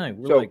 He and I,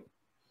 we're like.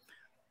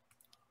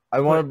 I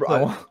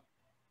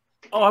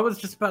was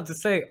just about to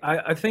say,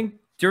 I think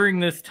during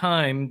this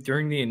time,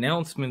 during the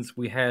announcements,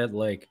 we had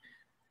like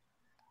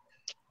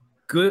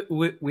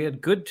we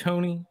had good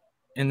Tony,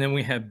 and then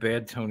we had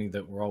bad Tony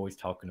that we're always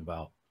talking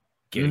about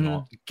getting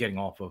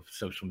off of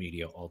social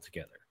media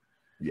altogether.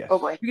 Yes. Oh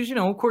boy. Because, you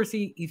know, of course,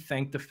 he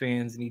thanked the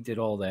fans and he did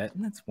all that,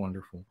 and that's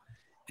wonderful.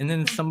 And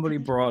then somebody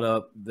brought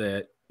up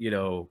that,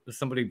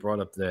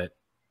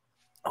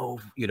 oh,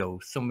 you know,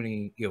 so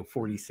many, you know,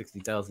 40,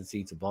 60,000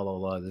 seats, blah, blah,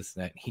 blah, this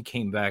and that. He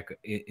came back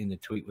in the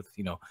tweet with,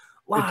 you know,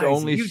 lies. It's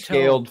only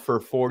scaled for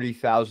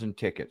 40,000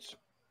 tickets.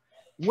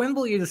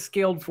 Wembley is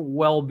scaled for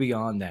well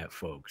beyond that,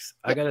 folks.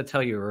 I got to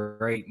tell you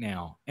right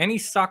now, any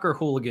soccer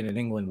hooligan in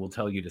England will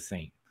tell you the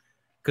same,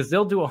 because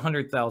they'll do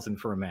 100,000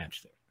 for a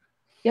match there.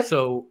 Yep.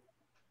 So,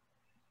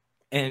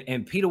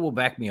 and Peter will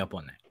back me up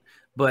on that.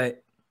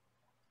 But,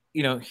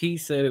 you know, he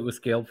said it was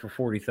scaled for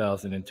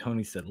 40,000, and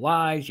Tony said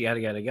lies, yada,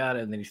 yada, yada.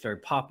 And then he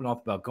started popping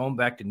off about going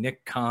back to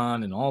Nick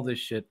Khan and all this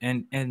shit.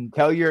 And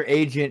tell your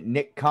agent,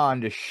 Nick Khan,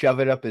 to shove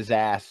it up his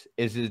ass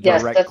is his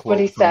Yes, direct that's quote what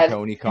he from said.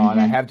 Tony Khan.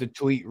 I have the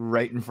tweet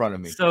right in front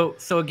of me. So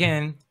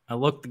again, I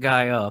looked the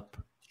guy up.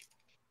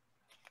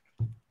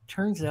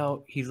 Turns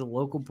out he's a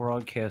local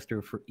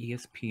broadcaster for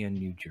ESPN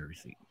New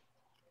Jersey.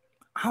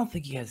 I don't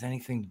think he has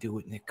anything to do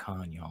with Nick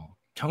Khan, y'all.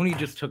 Tony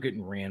just took it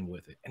and ran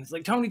with it, and it's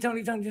like Tony.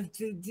 That's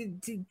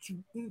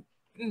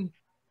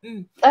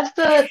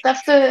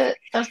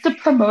the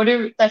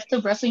promoter. That's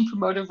the wrestling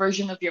promoter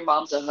version of your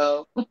mom's a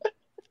hoe.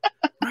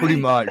 Pretty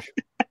much.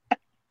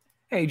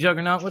 Hey,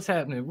 Juggernaut, what's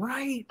happening?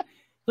 Right?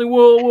 Like,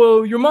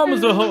 whoa, your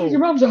mama's a hoe. Your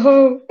mom's a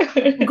hoe.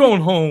 We're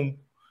going home.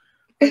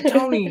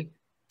 Tony,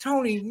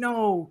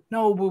 no,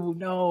 boo,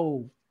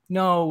 no.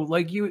 No,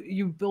 like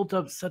you built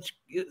up such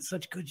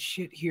good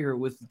shit here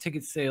with the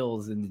ticket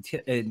sales and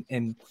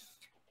and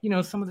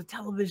some of the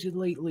television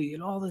lately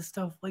and all this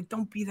stuff. Like,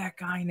 don't be that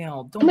guy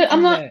now. I Don't mean,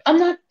 do that.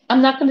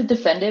 I'm not going to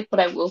defend it, but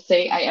I will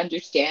say I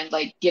understand,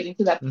 like, getting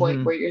to that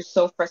point where you're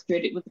so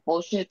frustrated with the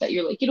bullshit that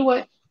you're like, you know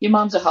what, your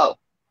mom's a hoe.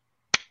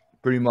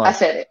 Pretty much. I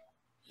said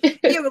it.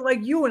 Yeah, but like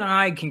you and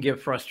I can get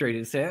frustrated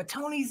and say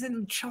Tony's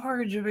in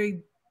charge of a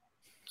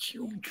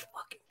huge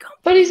fucking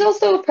company. But he's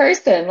also a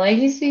person. Like,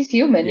 he's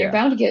human. Yeah. You're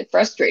bound to get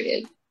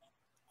frustrated.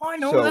 Oh, I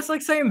know. That's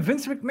like saying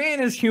Vince McMahon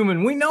is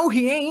human. We know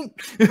he ain't.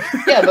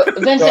 Yeah, but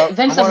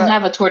Vince doesn't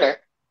have a Twitter.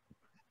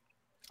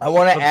 I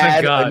want to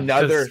add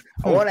another.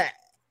 I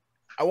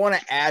want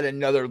to add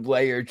another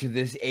layer to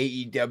this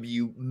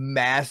AEW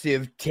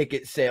massive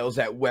ticket sales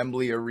at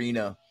Wembley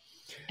Arena.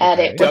 Add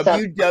it. What's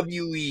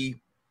WWE,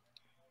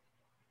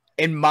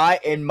 in my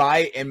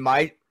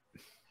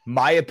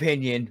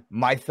opinion,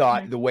 my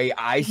thought, the way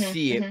I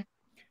see it,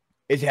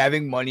 is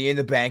having Money in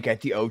the Bank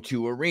at the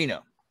O2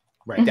 Arena.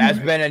 Right. That's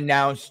been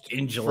announced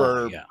in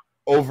July, for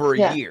over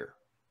a year.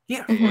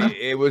 Yeah.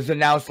 It was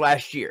announced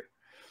last year.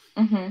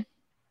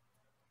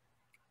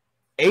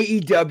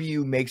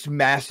 AEW makes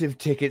massive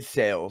ticket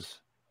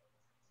sales,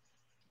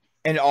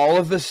 and all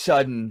of a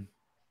sudden,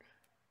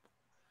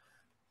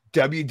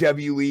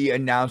 WWE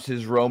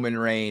announces Roman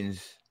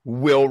Reigns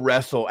will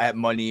wrestle at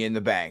Money in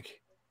the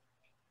Bank.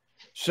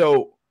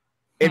 So,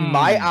 in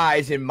my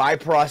eyes, in my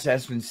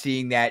process when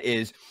seeing that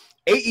is,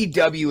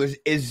 AEW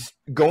is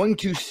going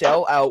to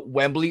sell out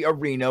Wembley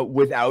Arena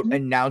without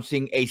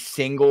announcing a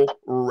single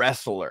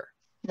wrestler.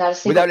 Not a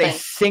single thing. A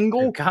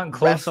single gotten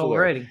close wrestler.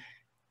 Already.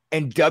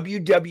 And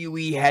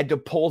WWE had to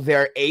pull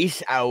their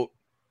ace out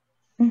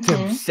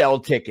to sell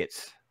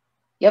tickets.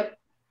 Yep.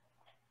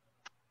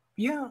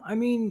 Yeah, I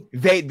mean,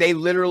 they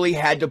literally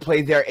had to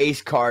play their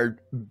ace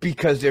card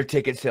because their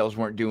ticket sales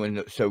weren't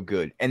doing so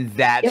good, and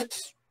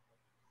that's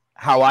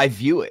how I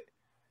view it.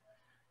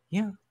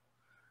 Yeah,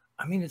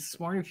 I mean, it's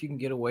smart if you can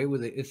get away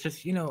with it. It's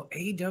just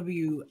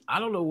AEW. I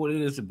don't know what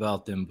it is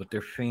about them, but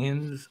their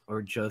fans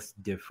are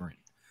just different.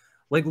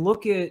 Like,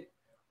 look at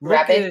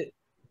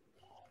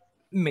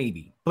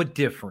maybe, but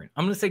different.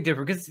 I'm gonna say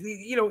different because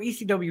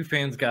ECW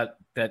fans got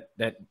that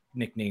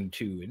nickname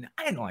too, and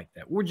I didn't like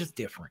that. We're just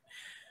different.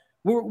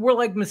 We're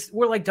like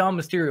Dom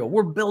Mysterio.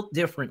 We're built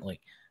differently,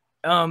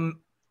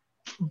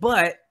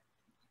 but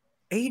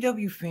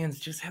AEW fans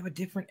just have a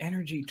different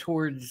energy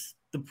towards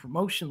the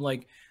promotion.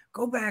 Like,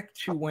 go back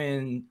to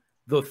when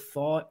the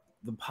thought,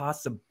 the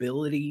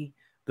possibility,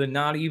 the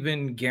not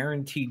even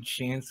guaranteed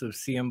chance of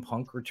CM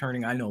Punk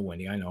returning. I know,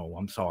 Wendy. I know.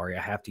 I'm sorry.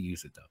 I have to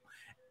use it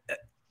though.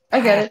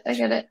 I get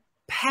it.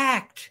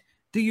 Packed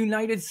the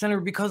United Center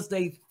because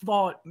they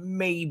thought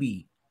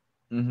maybe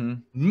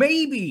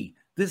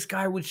this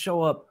guy would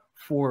show up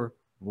for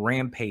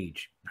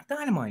Rampage. Not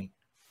Dynamite.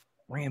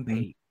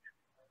 Rampage.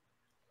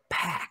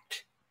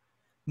 Packed.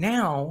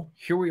 Now,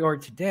 here we are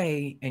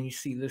today, and you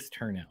see this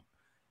turnout.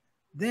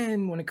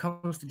 Then, when it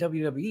comes to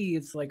WWE,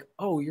 it's like,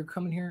 oh, you're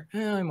coming here?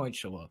 I might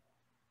show up.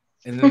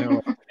 And then they're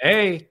like,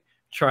 hey,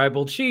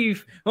 Tribal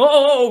Chief.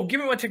 Oh, give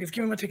me my tickets.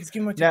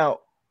 Now,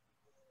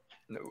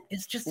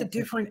 it's just a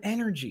different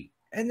energy,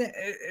 and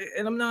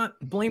I'm not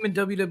blaming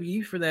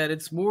WWE for that.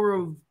 It's more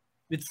of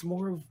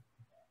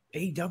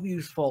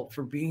AEW's fault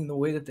for being the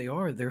way that they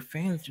are. Their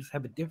fans just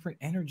have a different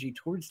energy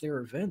towards their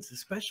events,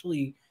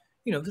 especially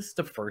this is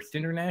the first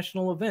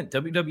international event.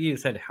 WWE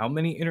has had how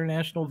many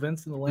international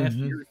events in the last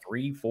year?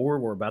 3, 4.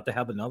 We're about to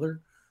have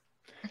another.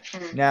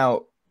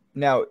 Now,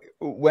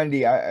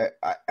 Wendy, I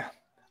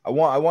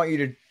want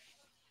you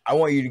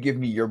to give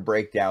me your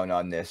breakdown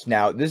on this.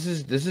 Now, this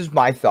is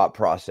my thought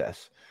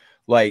process.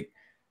 Like,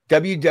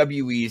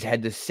 WWE's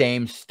had the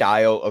same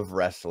style of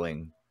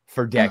wrestling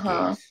for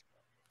decades.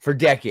 For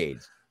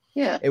decades.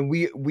 Yeah. And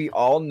we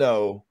all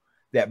know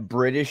that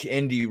British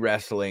indie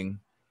wrestling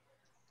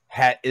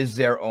is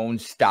their own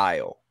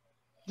style.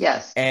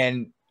 Yes.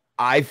 And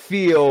I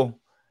feel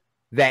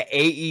that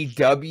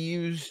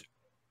AEW's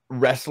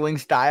wrestling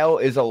style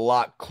is a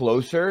lot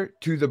closer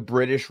to the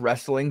British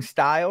wrestling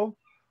style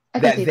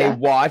that they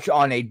watch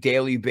on a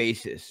daily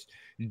basis.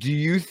 Do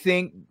you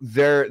think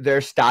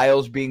their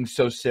styles being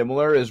so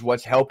similar is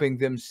what's helping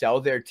them sell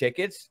their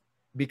tickets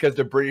because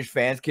the British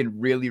fans can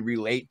really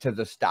relate to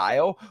the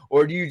style?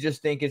 Or do you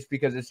just think it's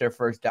because it's their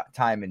first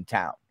time in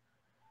town?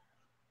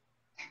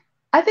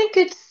 I think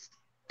it's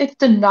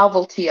the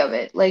novelty of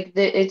it. Like,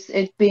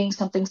 it's being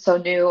something so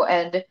new.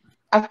 And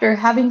after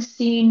having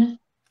seen,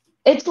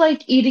 it's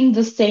like eating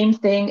the same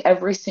thing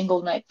every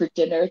single night for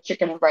dinner,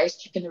 chicken and rice.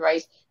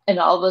 And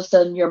all of a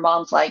sudden your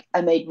mom's like,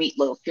 I made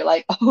meatloaf. You're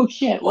like, oh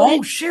shit, what?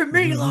 Oh shit,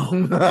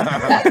 meatloaf.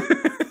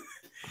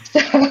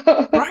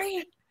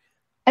 Right?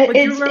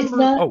 It's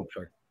not. Oh,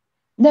 sorry.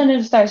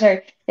 No,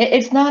 sorry.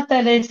 It's not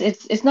that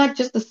it's not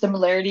just the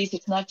similarities.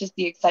 It's not just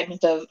the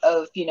excitement of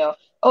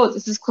oh,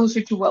 this is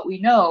closer to what we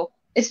know.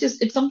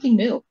 It's something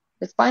new.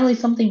 It's finally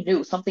something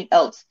new, something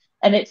else.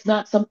 And it's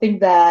not something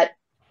that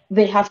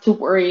they have to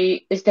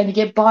worry is going to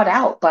get bought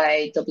out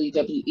by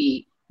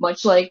WWE.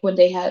 Much like when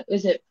they had,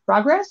 is it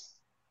Progress?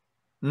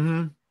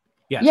 Mm-hmm.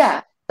 Yes.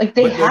 Yeah, like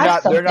they But had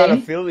they're not something,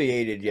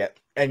 affiliated yet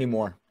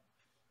anymore.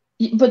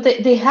 but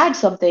they had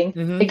something.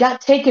 Mhm. It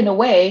got taken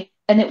away,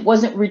 and it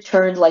wasn't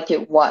returned like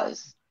it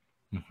was.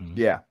 Mhm.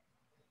 Yeah.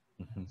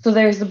 Mhm. So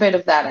there's a bit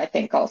of that, I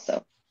think,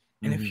 also.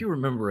 And if you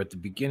remember at the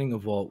beginning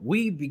of all,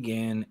 we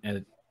began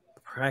at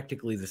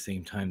practically the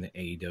same time that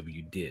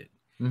AEW did.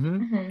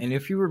 Mm-hmm. Mhm. And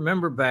if you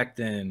remember back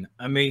then,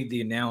 I made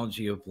the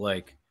analogy of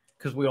like,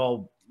 because we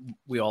all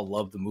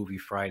love the movie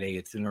Friday.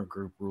 It's in our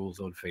group rules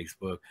on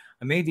Facebook.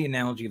 I made the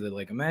analogy that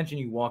like, imagine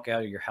you walk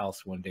out of your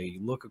house one day,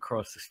 you look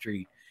across the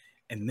street,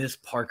 and Miss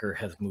Parker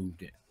has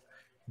moved in.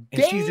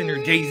 And she's in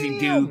her Daisy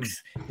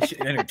Dukes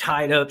and her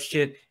tied up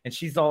shit, and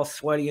she's all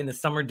sweaty in the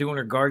summer doing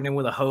her gardening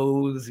with a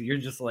hose. You're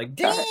just like,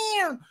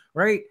 damn,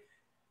 right?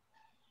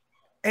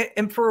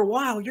 And for a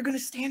while, you're gonna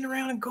stand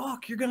around and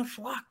gawk. You're gonna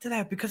flock to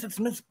that because it's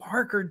Miss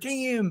Parker,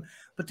 damn.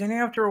 But then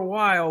after a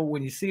while,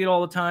 when you see it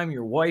all the time,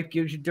 your wife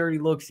gives you dirty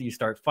looks, and you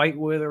start fighting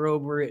with her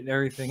over it and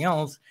everything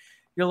else.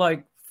 You're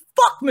like,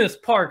 fuck Miss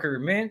Parker,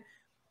 man.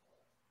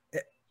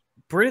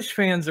 British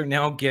fans are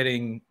now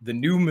getting the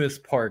new Miss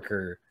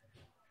Parker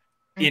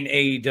in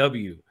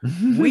AEW.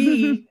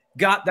 We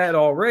got that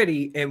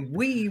already, and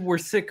we were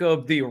sick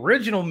of the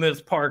original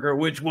Miss Parker,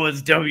 which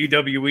was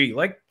WWE.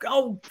 Like,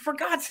 oh, for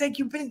God's sake,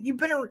 you've been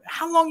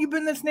how long you been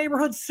in this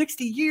neighborhood?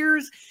 60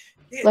 years?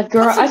 Like,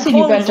 girl, I seen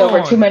you bent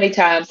over too many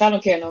times. I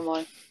don't care no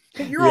more.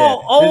 You're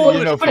all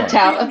old. no Put a fun.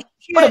 towel,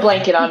 put a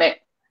blanket on it.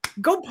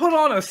 Go put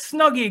on a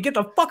snuggie and get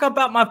the fuck up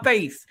out my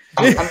face.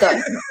 I'm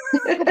done.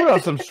 Put on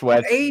some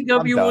sweats.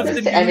 AEW was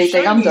the new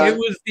Anything, I'm shiny.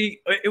 done.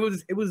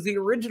 It was the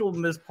original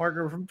Miss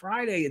Parker from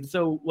Friday, and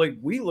so like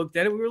we looked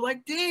at it, we were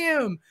like,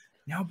 damn.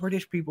 Now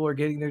British people are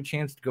getting their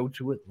chance to go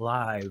to it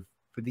live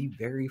for the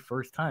very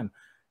first time.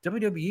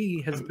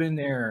 WWE has been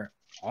there.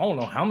 I don't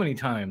know how many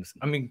times.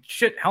 I mean,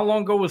 shit. How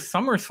long ago was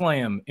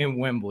SummerSlam in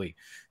Wembley?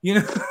 You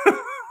know.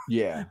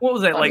 Yeah. What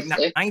was that,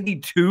 Honestly. like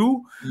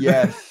 92?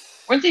 Yes.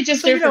 Weren't they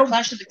just So, there you for know-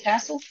 Clash of the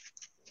Castle?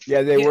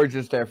 Yeah, they Yeah. were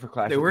just there for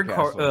Clash. They of were the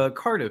Castle.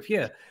 Cardiff,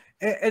 yeah.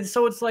 And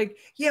so it's like,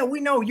 yeah, we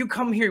know you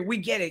come here. We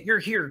get it. You're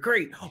here.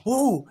 Great.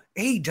 Oh,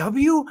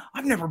 AEW?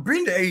 I've never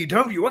been to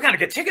AEW. I got to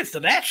get tickets to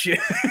that shit.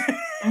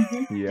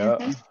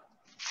 Yeah.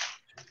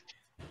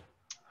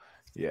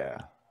 Yeah.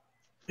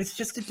 It's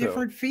just a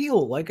different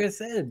feel, like I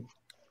said.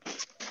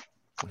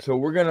 So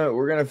we're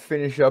gonna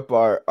finish up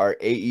our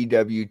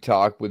AEW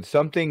talk with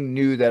something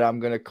new that I'm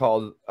gonna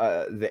call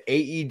the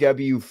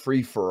AEW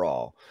free for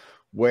all,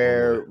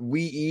 where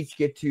we each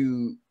get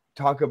to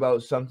talk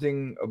about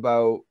something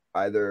about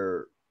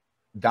either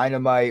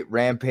Dynamite,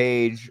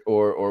 Rampage,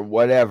 or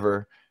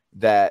whatever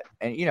that,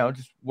 and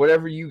just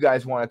whatever you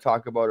guys want to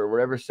talk about or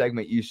whatever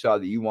segment you saw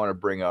that you want to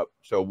bring up.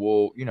 So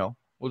we'll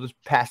just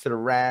pass it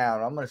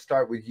around. I'm gonna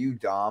start with you,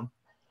 Dom.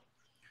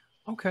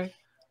 Okay.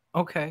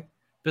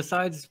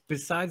 Besides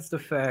the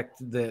fact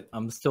that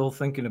I'm still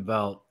thinking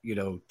about,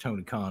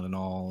 Tony Khan and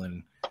all,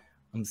 and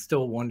I'm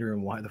still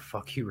wondering why the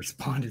fuck he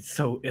responded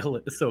so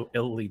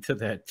illy to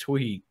that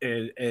tweet.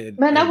 And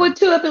Man, I would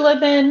too. I'd be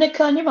like, man, Nick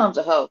Khan, your mom's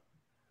a hoe.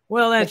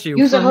 Well, that's you.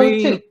 Use a hoe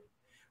too.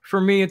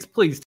 For me, it's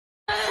please.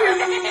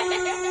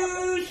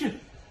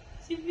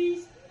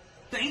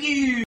 Thank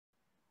you.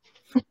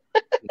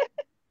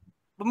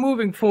 But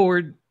moving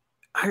forward,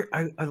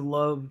 I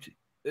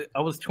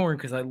was torn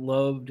because I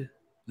loved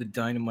the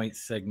Dynamite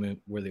segment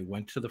where they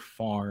went to the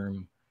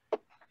farm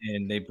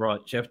and they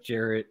brought Jeff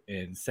Jarrett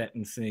and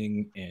Satin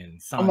Singh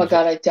and Sanjay Oh my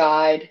God, I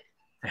died.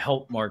 to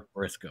help Mark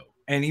Briscoe.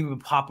 And even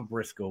Papa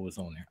Briscoe was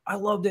on there. I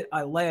loved it.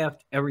 I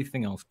laughed,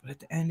 everything else. But at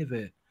the end of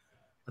it,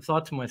 I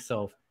thought to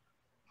myself,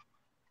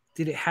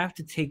 did it have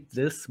to take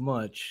this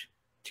much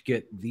to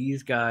get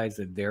these guys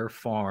at their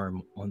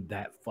farm on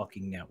that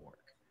fucking network?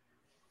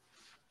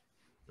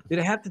 Did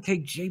it have to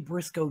take Jay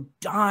Briscoe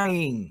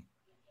dying?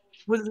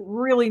 Was it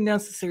really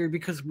necessary?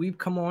 Because we've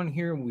come on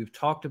here and we've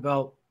talked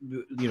about,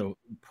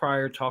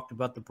 prior talked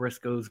about the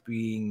Briscoes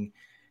being,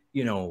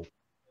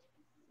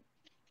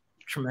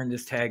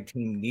 tremendous tag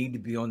team, need to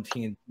be on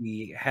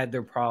TNT, had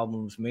their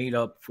problems, made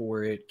up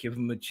for it, give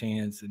them a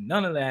chance, and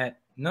none of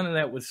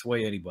that would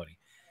sway anybody.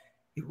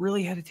 It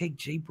really had to take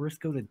Jay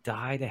Briscoe to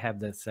die to have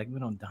that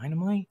segment on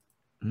Dynamite?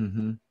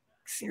 Mm-hmm.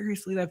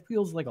 Seriously, that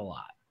feels like a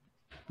lot.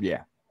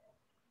 Yeah.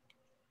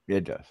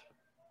 It does.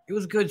 It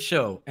was a good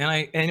show,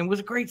 and it was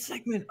a great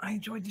segment. I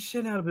enjoyed the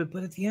shit out of it,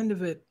 but at the end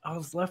of it, I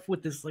was left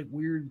with this like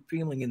weird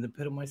feeling in the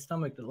pit of my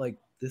stomach that like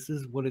this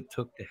is what it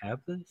took to have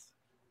this.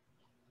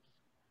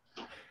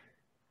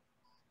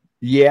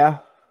 Yeah.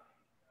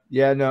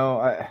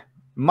 No.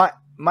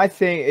 My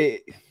thing,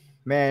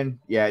 man.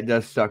 Yeah, it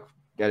does suck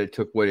that it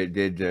took what it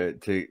did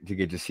to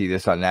get to see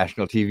this on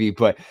national TV,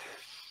 but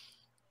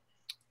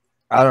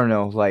I don't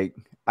know. Like,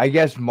 I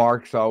guess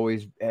Mark's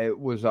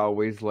was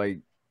always like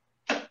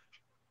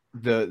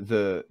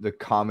the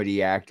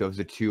comedy act of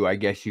the two, I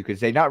guess you could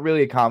say. Not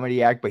really a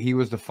comedy act, but he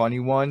was the funny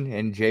one,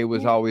 and Jay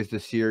was always the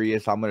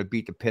serious, I'm gonna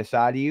beat the piss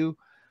out of you.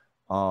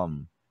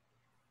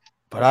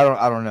 But I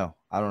don't know.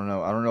 I don't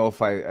know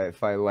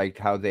if I liked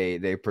how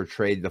they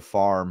portrayed the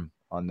farm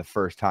on the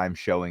first time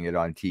showing it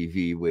on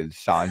TV with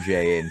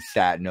Sanjay and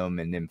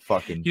Satnam and them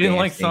fucking. You didn't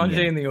like dancing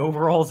Sanjay in the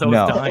overalls? I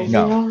No, was dying.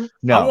 no.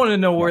 I want to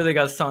know where they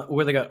got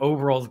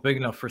overalls big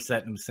enough for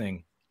Satnam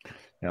Singh.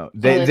 No,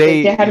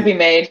 they had to be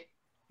made.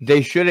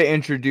 They should have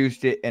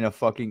introduced it in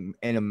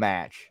a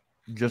match,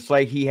 just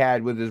like he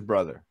had with his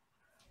brother.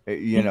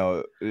 You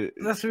know,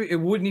 it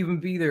wouldn't even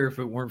be there if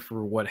it weren't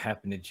for what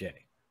happened to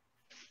Jay.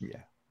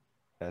 Yeah,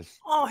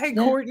 hey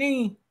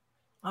Courtney,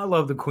 I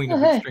love the queen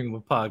of extreme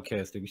of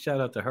podcasting. Shout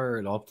out to her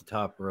and Off the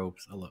Top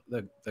Ropes. I love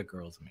that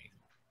girl's amazing.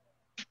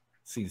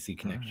 CC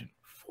Connection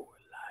for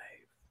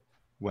life.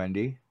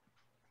 Wendy,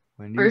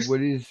 First,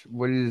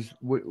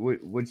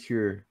 what's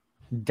your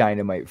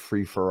dynamite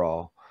free for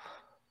all?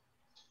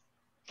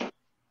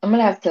 I'm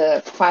gonna have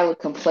to file a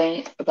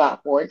complaint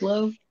about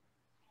Wardlow.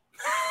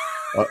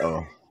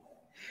 Uh-oh.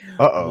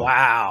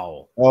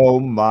 Wow. Oh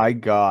my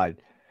God.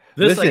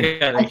 Listen,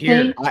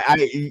 your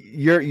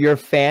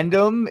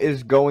fandom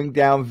is going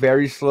down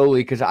very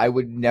slowly because I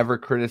would never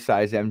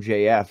criticize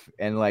MJF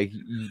and like,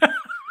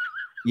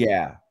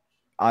 yeah.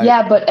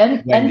 But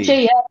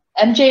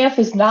MJF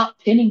is not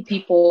pinning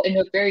people in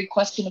a very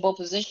questionable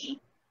position.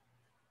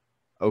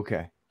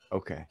 Okay.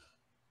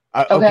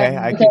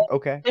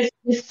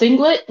 This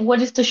singlet. What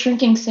is the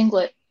shrinking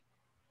singlet?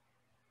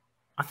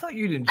 I thought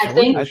you'd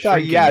enjoy.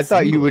 I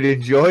thought you would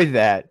enjoy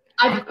that.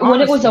 When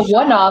it was a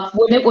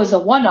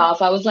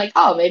one-off, I was like,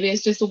 oh, maybe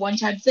it's just a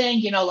one-time thing,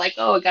 you know, like,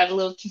 oh, it got a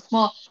little too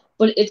small.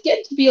 But it's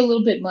getting to be a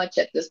little bit much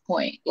at this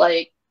point.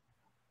 Like,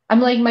 I'm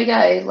like, my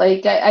guy,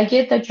 like, I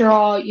get that you're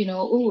all, you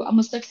know, ooh, I'm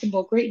a sex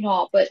symbol, great and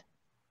all, but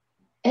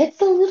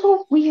it's a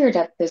little weird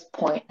at this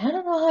point. I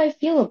don't know how I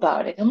feel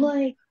about it. I'm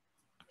like,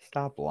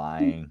 stop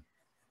lying.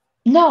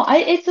 No,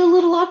 it's a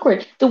little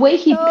awkward. The way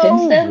he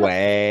pins them.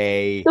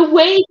 The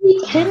way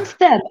he pins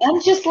them.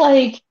 I'm just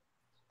like,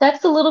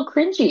 that's a little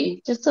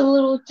cringy. Just a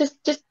little, just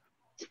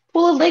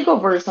pull a leg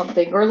over or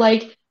something. Or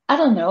like, I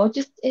don't know.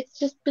 It's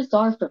just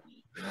bizarre for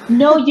me.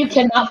 No, you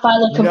cannot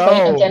file a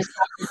complaint against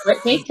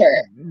Britt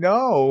Baker.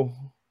 No.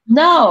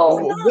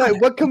 Actually,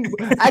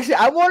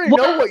 I want to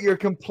know what your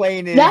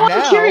complaint is. Now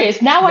I'm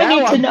curious. Now I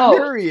need to know.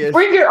 Curious.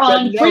 Bring her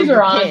on. Bring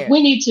her on.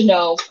 We need to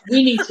know.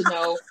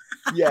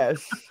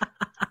 Yes.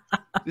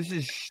 This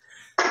is.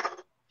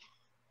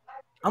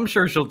 I'm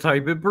sure she'll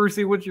type it.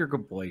 Brucey, what's your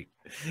complaint?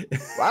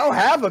 I don't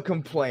have a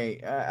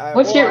complaint. I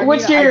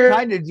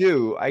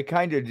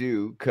kind of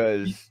do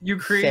because you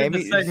created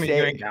the segment. You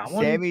ain't got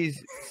one.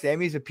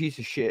 Sammy's a piece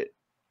of shit.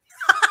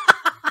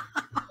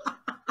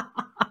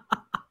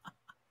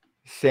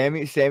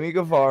 Sammy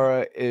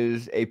Guevara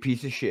is a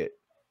piece of shit.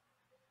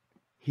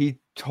 He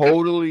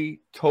totally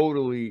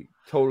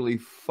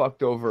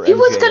fucked over. He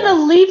was gonna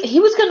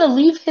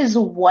leave his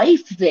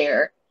wife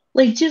there,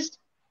 like just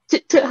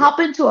to hop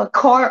into a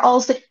car.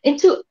 He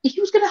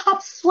was gonna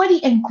hop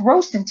sweaty and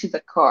gross into the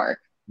car.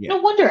 Yeah. No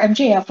wonder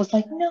MJF was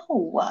like,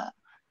 no.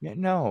 Yeah,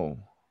 no.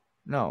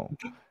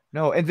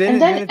 And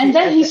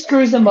then he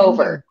screws him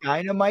over.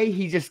 Dynamite.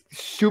 He just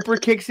super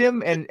kicks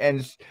him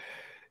and.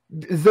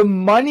 The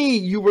money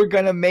you were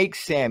going to make,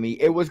 Sammy,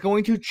 it was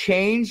going to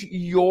change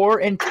your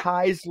and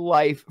Ty's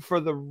life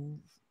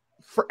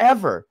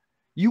forever.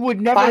 You would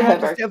never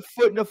have to step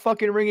foot in a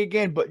fucking ring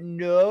again, but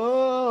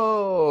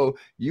no.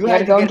 You had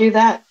to go and do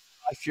that.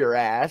 Bust your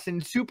ass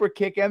and super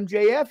kick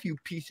MJF, you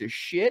piece of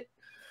shit.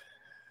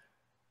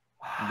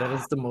 That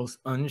is the most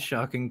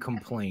unshocking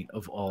complaint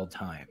of all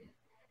time.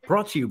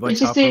 Brought to you by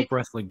Top Rope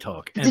Wrestling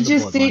Talk and the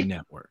Bloodline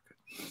Network.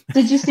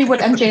 Did you see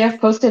what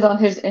MJF posted on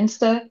his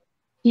Insta?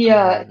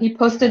 He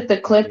posted the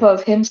clip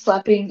of him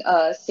slapping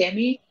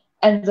Sammy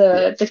and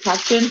the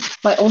caption,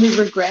 "My only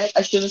regret,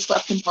 I should have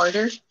slapped him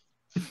harder."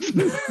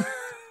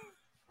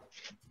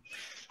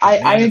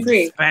 I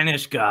agree.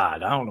 Spanish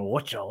God. I don't know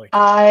what y'all like.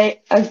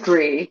 I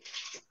agree.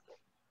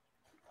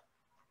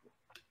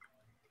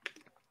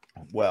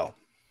 Well,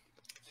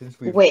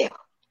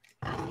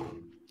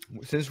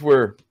 since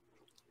we're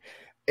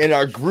in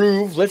our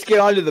groove, let's get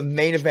on to the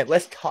main event.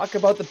 Let's talk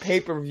about the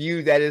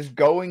pay-per-view that is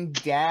going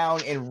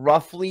down in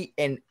roughly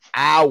an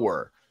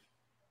hour.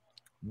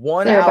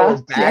 1 hour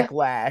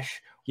Backlash.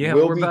 Yeah,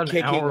 we're about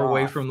an hour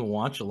away from the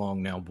watch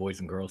along now, boys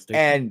and girls.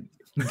 And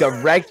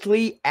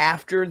directly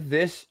after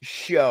this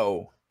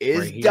show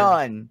is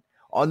done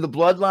on the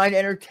Bloodline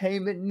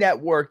Entertainment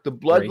Network, the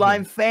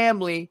Bloodline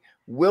family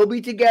will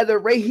be together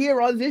right here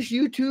on this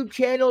YouTube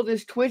channel,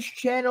 this Twitch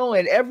channel,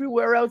 and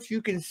everywhere else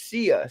you can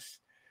see us.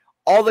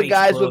 All the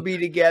guys will be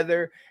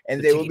together,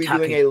 and they will be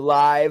doing a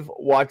live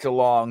watch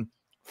along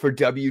for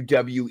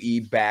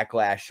WWE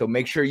Backlash. So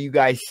make sure you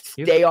guys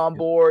stay on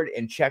board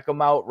and check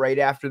them out right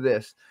after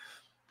this.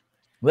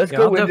 Let's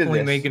go I'll into definitely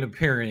this. make an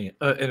appearance.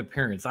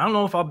 I don't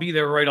know if I'll be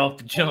there right off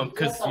the jump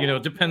because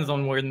it depends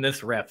on when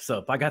this wraps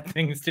up. I got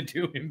things to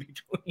do in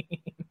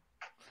between.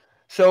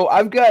 So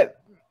I've got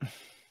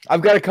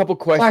a couple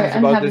questions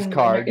about this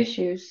card.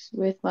 Issues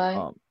with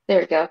my. There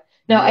we go.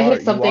 No, I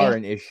hit something. You are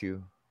an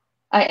issue.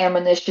 I am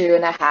an issue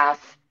and a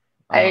half.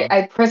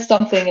 I pressed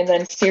something and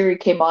then Siri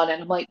came on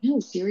and I'm like, no,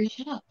 Siri,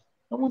 shut up.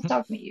 No one's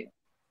talking to you.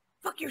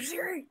 Fuck you,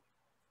 Siri.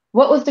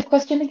 What was the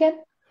question again?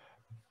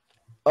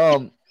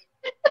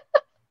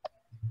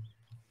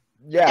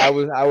 Yeah,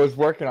 I was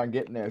working on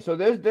getting there. So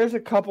there's a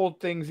couple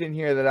things in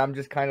here that I'm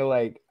just kind of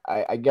like,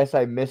 I guess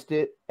I missed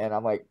it, and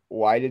I'm like,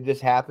 why did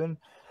this happen?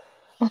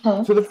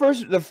 Uh-huh. So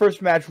the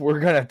first match we're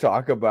gonna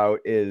talk about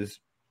is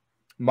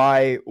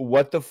my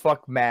what the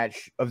fuck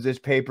match of this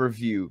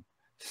pay-per-view.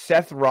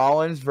 Seth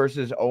Rollins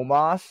versus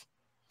Omos.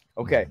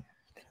 Okay,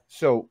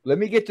 so let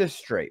me get this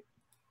straight.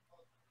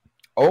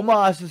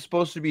 Omos is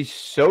supposed to be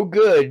so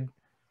good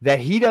that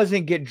he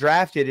doesn't get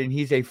drafted and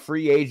he's a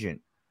free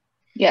agent.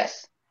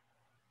 Yes.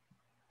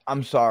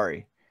 I'm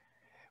sorry.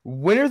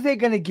 When are they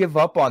going to give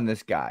up on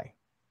this guy?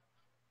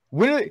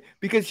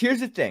 Because here's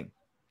the thing.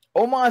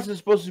 Omos is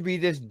supposed to be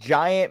this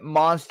giant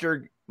monster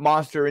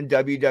in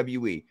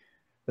WWE.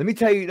 Let me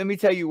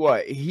tell you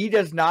what. He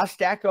does not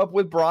stack up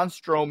with Braun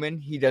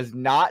Strowman. He does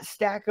not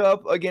stack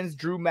up against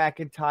Drew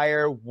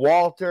McIntyre,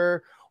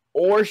 Walter,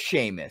 or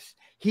Sheamus.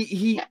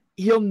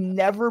 He'll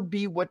never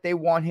be what they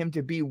want him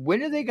to be.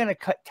 When are they going to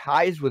cut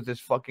ties with this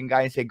fucking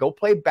guy and say, go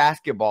play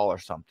basketball or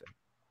something?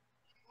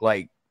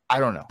 Like, I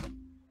don't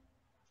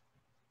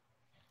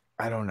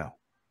know.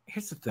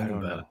 Here's the thing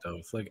about it, though.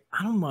 It's like,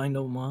 I don't mind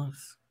Omos,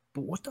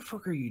 but what the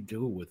fuck are you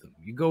doing with him?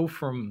 You go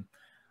from,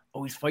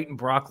 oh, he's fighting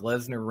Brock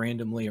Lesnar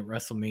randomly at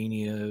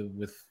WrestleMania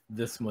with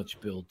this much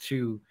build,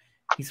 to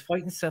he's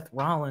fighting Seth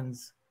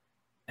Rollins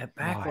at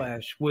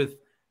Backlash with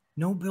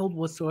no build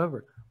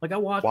whatsoever. Like, I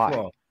watched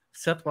Raw.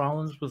 Seth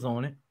Rollins was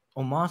on it.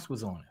 Omos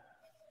was on it.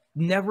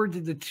 Never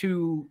did the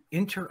two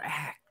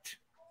interact.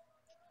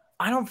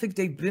 I don't think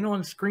they've been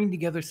on screen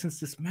together since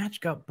this match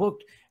got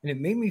booked, and it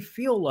made me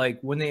feel like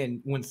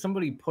when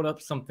somebody put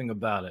up something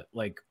about it,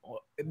 like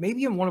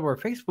maybe in one of our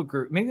Facebook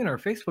group, maybe in our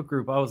Facebook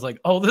group, I was like,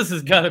 "Oh, this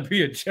has got to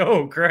be a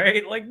joke,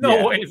 right? Like,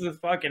 no way is this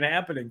fucking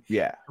happening."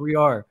 Yeah, we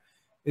are.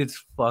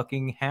 It's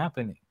fucking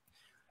happening,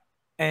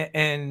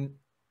 and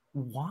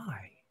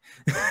why?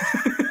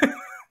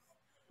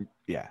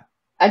 Yeah,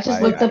 I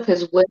just looked up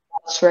his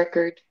win-loss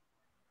record.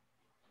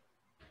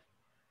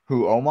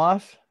 Who,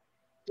 Omos?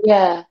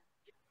 Yeah.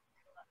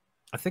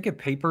 I think at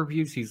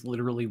pay-per-views, he's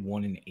literally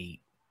 1-8.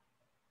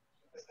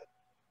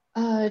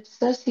 It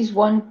says he's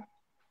won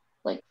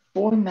like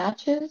 4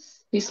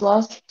 matches. He's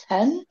lost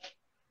 10.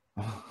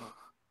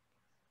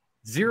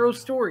 Zero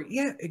story.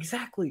 Yeah,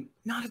 exactly.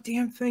 Not a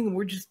damn thing.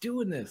 We're just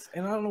doing this.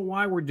 And I don't know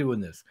why we're doing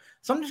this.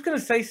 So I'm just going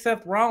to say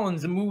Seth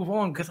Rollins and move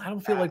on because I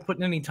don't feel like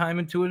putting any time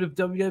into it if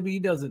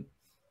WWE doesn't.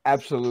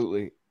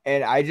 Absolutely.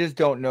 And I just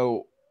don't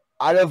know.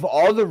 Out of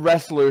all the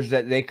wrestlers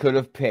that they could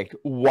have picked,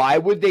 why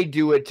would they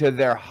do it to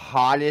their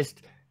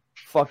hottest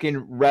fucking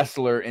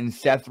wrestler in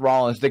Seth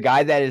Rollins, the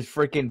guy that has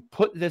freaking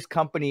put this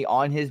company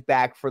on his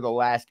back for the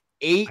last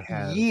 8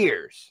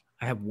 years?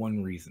 I have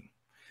one reason.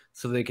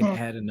 So they can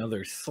add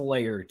another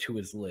Slayer to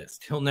his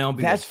list. He'll now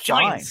be That's a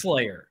Giant fine.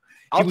 Slayer.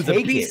 I'll He was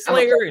take a Beast it.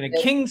 Slayer and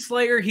a King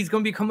Slayer. He's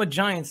going to become a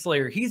Giant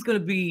Slayer. He's going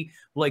to be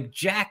like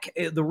Jack,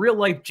 the real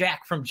life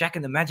Jack from Jack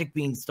and the Magic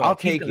Beanstalk. I'll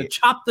He's take going to it.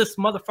 chop this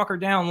motherfucker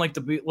down like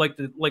the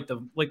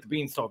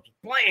Beanstalk.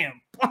 Blam,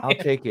 blam. I'll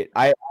take it.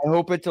 I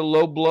hope it's a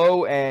low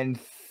blow and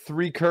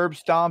 3 curb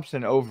stomps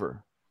and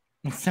over.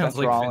 It sounds Seth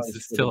like Rollins Vince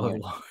is still sitting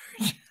at large.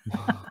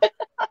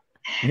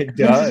 It Vince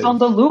is does. on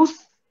the loose.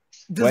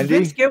 Does Wendy?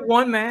 Vince get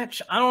one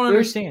match? I don't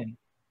understand.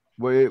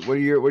 What are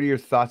your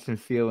thoughts and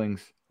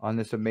feelings on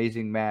this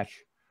amazing match?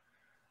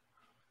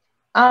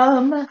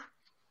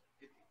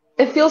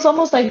 It feels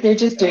almost like they're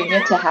just doing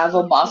it to have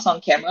a boss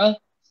on camera.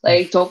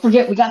 Like, don't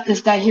forget, we got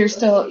this guy here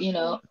still,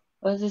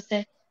 what does it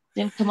say?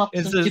 Didn't come up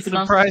with It's some a stupid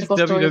surprise nonsensical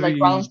story like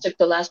WWE. Rollins took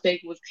the last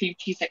bagel with cream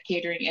cheese at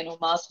catering and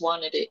Omos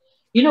wanted it.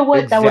 You know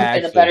what? That would have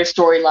been a Exactly. better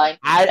storyline.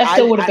 That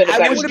still would have been a I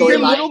better would have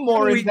been a little storyline.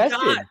 more We invested.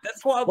 got.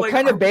 That's why I'm What like,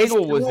 kind are of we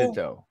bagel was still- it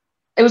though?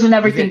 It was an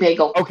everything Was it-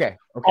 bagel. Okay.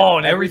 Oh,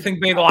 and everything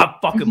bagel, I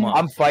fuck him up.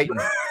 I'm fighting.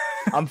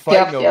 I'm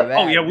fighting over Yep. that.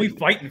 Oh yeah, we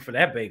fighting for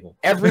that bagel.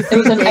 Everything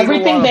It was an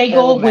everything on a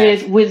bagel pole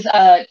match. with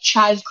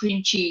Chaz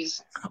cream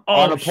cheese. Oh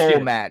On a pole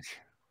shit. match.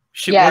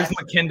 Shit, Yes.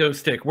 where's my kendo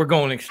stick? We're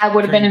going. I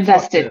would have been extreme.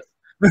 Fuck invested.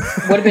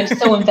 this. Would have been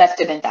so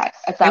invested in that.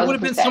 It would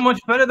have been so 1,000%. much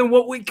better than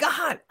what we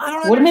got. I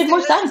don't. Would have made more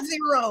understand. sense.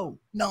 Zero,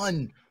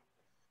 none.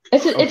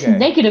 It's Okay.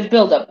 negative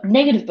buildup.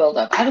 Negative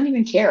buildup. I don't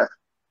even care.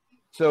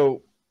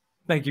 So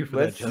Thank you for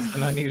Let's- that,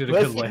 Justin. I needed a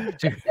let's- good laugh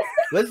too.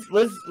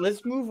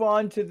 let's move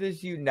on to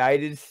this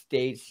United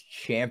States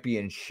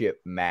Championship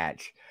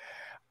match.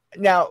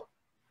 Now,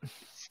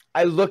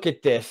 I look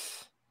at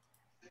this.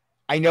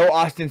 I know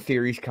Austin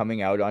Theory's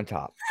coming out on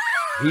top.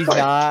 He's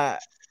not.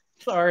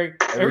 Sorry,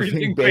 Everything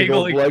everything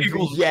bagel bagel blood.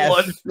 equals Yes.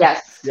 blood.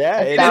 Yes.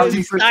 Yeah, it I'm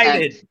is.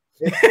 1,000%.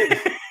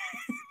 excited.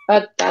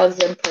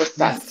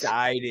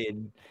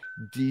 1,000%.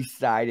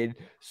 Decided.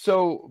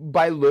 So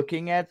by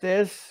looking at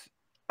this,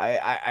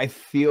 I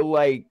feel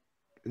like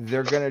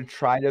they're gonna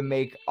try to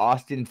make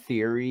Austin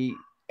Theory,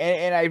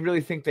 and I really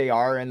think they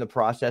are in the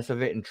process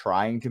of it and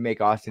trying to make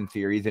Austin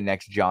Theory the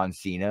next John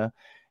Cena.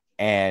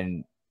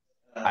 And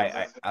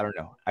I don't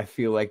know. I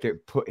feel like they're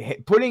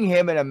putting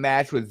him in a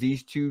match with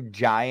these two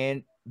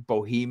giant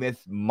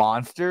behemoth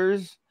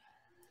monsters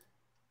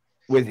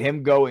with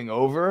him going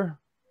over.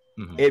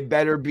 Mhm. It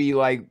better be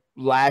like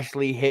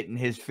Lashley hitting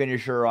his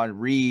finisher on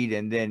Reed,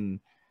 and then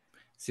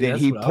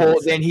he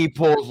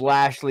pulls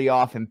Lashley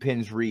off and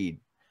pins Reed.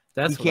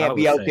 He can't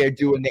be out there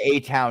doing the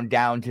A-Town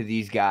down to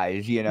these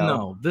guys, you know.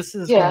 No, this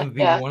is going to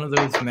be one of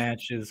those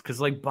matches because,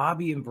 like,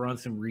 Bobby and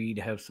Bronson Reed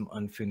have some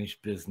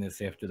unfinished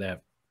business after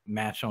that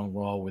match on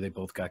Raw where they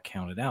both got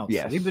counted out.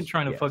 Yes. So they've been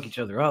trying to fuck each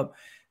other up.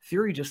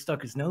 Fury just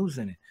stuck his nose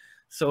in it.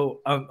 So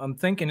I'm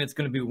thinking it's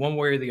going to be one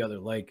way or the other.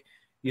 Like,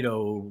 you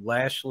know,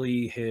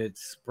 Lashley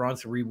hits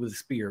Bronson Reed with a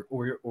spear,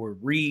 or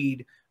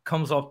Reed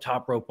comes off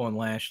top rope on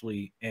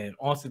Lashley, and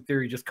Austin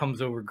Theory just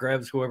comes over,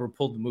 grabs whoever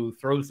pulled the move,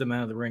 throws them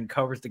out of the ring,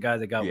 covers the guy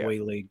that got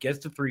waylaid, gets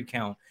the 3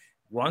 count,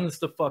 runs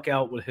the fuck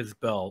out with his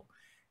belt,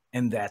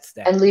 and that's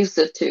that. And leaves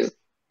it too.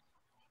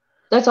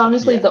 That's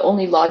honestly the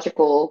only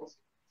logical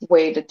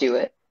way to do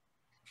it.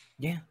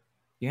 Yeah.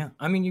 Yeah.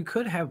 I mean, you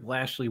could have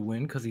Lashley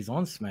win because he's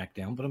on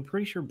SmackDown, but I'm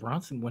pretty sure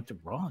Bronson went to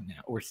Raw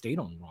now, or stayed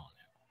on Raw now.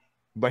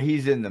 But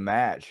he's in the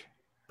match.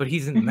 But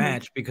he's in the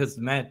match because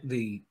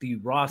the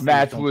roster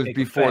match was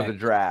before the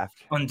draft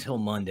until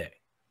Monday.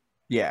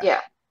 Yeah.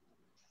 Yeah.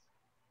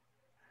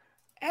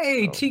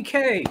 Hey,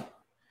 TK.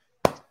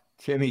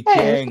 Timmy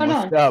King,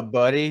 what's up,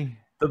 buddy?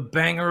 The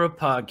banger of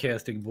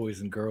podcasting,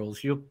 boys and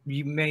girls. You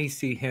may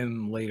see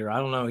him later. I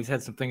don't know. He's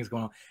had some things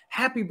going on.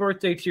 Happy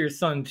birthday to your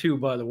son, too,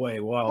 by the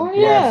way. Wow.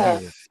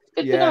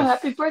 Good to know.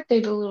 Happy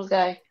birthday to the little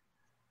guy.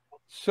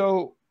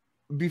 So,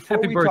 before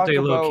Happy we birthday,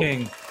 talk little about,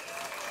 king.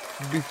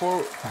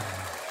 Before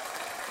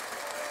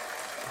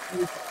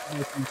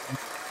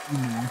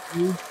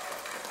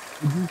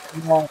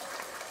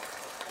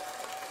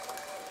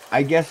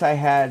I guess I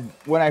had,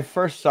 when I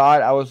first saw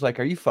it, I was like,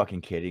 are you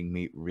fucking kidding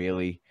me?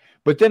 Really?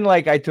 But then,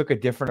 like, I took a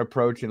different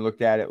approach and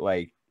looked at it,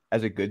 like,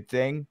 as a good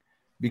thing,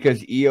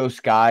 because Io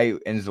Sky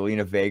and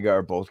Zelina Vega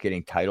are both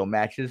getting title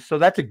matches. So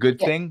that's a good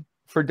thing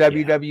for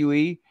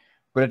WWE.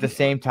 But at the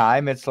same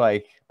time, it's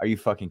like, are you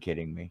fucking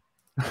kidding me?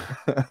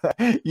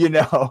 You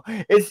know,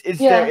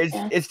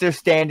 it's their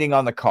standing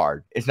on the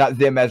card. It's not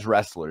them as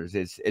wrestlers.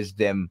 It's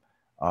them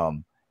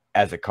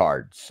as a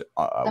card,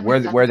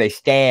 where they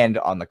stand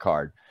on the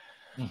card.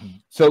 Mm-hmm.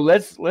 So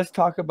let's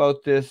talk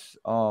about this.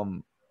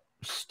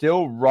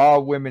 Still Raw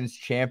Women's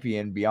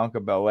Champion Bianca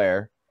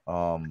Belair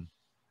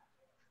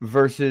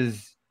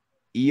versus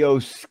Io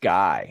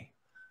Sky.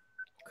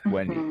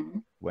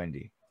 Wendy,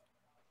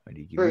 give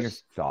me your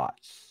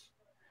thoughts.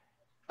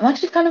 I'm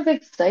actually kind of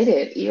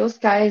excited. Io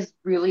Sky is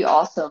really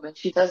awesome, and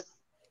she does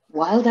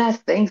wild ass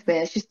things,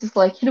 man. She's just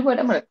like, you know what?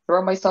 I'm gonna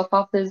throw myself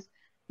off the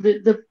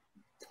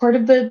part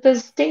of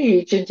the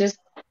stage, and just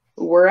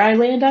where I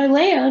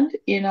land.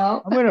 You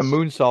know, I'm gonna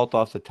moonsault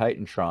off the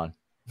Titantron.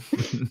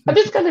 I'm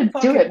just gonna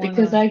do it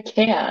because I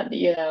can.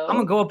 You know, I'm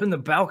gonna go up in the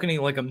balcony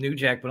like I'm New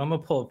Jack, but I'm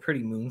gonna pull a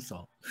pretty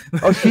moonsault.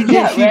 Oh, she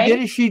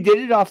did. She did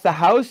it off the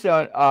house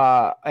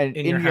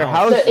in your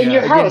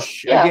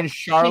house against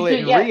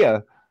Charlotte and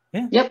Rhea.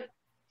 Yeah. Yep.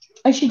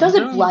 And she does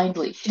it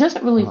blindly. She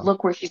doesn't really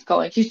look where she's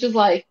going. She's just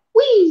like,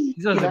 wee!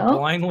 She does it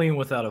blindly and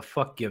without a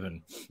fuck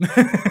given.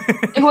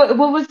 What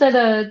was that,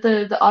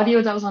 the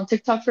audio that was on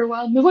TikTok for a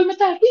while? Me voy a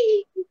matar,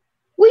 wee!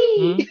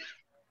 Wee!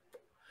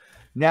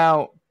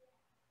 Now,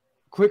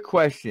 quick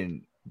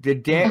question.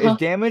 Is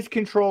Damage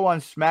Control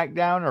on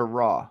SmackDown or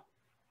Raw?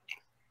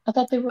 I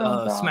thought they were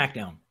on Raw.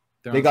 SmackDown.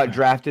 They got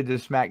drafted to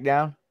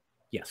SmackDown?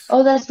 Yes.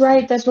 Oh, that's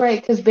right.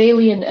 Because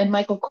Bayley and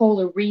Michael Cole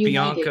are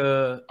reunited.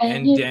 Bianca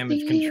and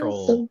Damage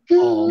Control.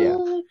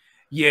 So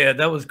yeah,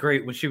 that was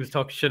great when she was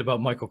talking shit about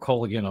Michael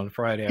Cole again on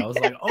Friday. I was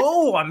like,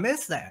 oh, I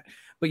missed that.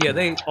 But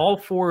yeah, all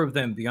 4 of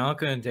them,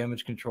 Bianca and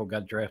Damage Control,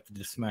 got drafted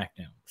to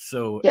SmackDown.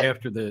 So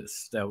after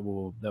this, that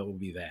will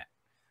be that.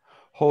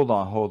 Hold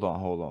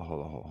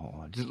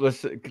on. Just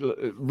listen.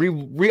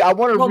 I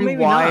want to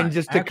rewind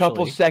just a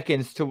couple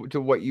seconds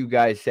to what you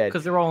guys said,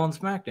 because they're all on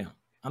SmackDown.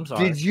 I'm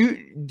sorry.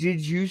 Did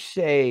you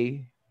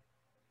say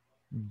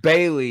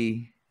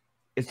Bayley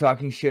is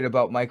talking shit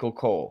about Michael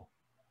Cole?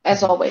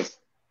 As always.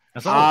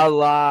 A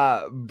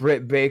la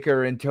Britt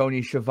Baker and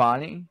Tony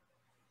Schiavone?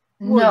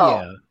 No. Well,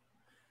 yeah.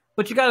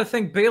 But you got to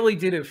think Bayley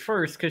did it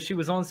first because she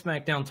was on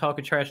SmackDown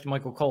talking trash to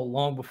Michael Cole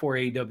long before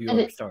AEW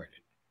ever started.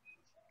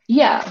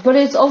 Yeah, but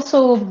it's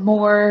also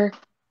more,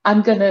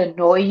 I'm going to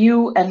annoy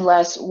you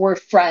unless we're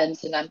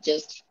friends and I'm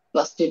just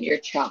busting your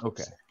chops.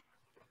 Okay.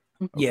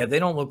 Yeah, they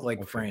don't look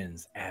like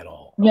friends at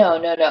all. No.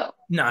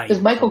 Nah,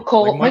 because Michael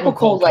Cole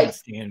like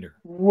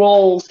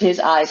rolls his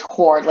eyes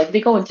hard. Like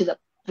they go into the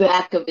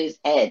back of his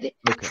head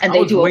and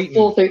they do a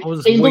full thing.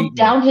 They look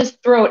down his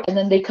throat and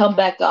then they come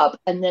back up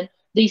and then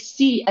they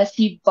see as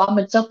he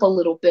vomits up a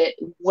little bit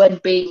when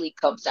Bayley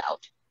comes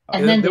out.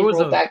 And then they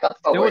roll back up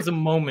forward. There was a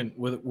moment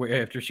where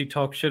after she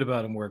talked shit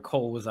about him where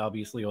Cole was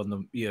obviously on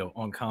the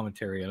on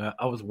commentary, and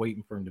I was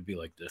waiting for him to be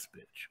like, this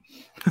bitch.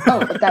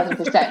 Oh,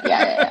 1,000%.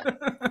 Yeah.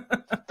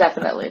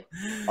 Definitely.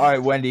 All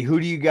right, Wendy,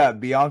 who do you got,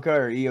 Bianca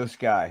or Io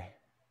Sky?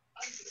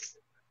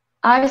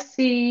 I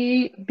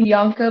see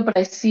Bianca, but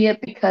I see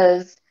it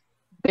because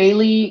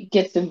Bayley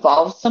gets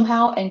involved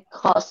somehow and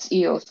costs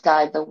Io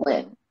Sky the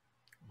win.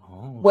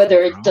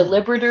 Whether it's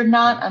deliberate or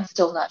not, I'm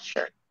still not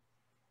sure.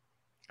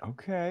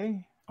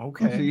 Okay.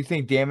 Okay. So you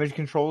think Damage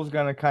Control is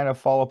going to kind of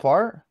fall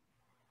apart?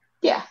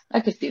 Yeah, I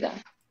could see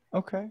that.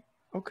 Okay.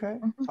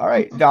 All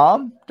right,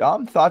 Dom,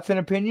 thoughts and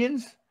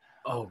opinions?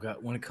 Oh God,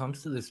 when it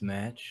comes to this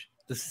match,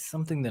 this is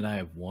something that I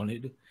have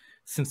wanted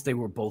since they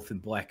were both in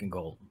black and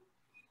gold.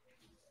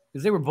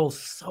 Because they were both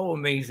so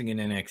amazing in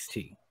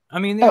NXT. I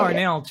mean, they are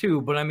now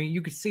too, but I mean,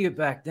 you could see it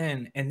back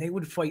then, and they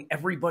would fight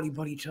everybody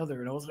but each other.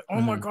 And I was like,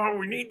 oh my God,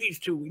 we need these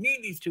two.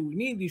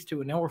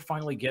 And now we're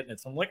finally getting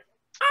it. So I'm like,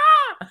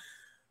 ah!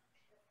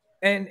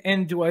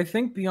 And do I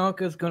think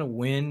Bianca's gonna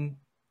win?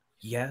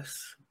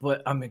 Yes,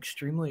 but I'm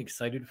extremely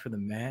excited for the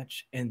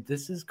match, and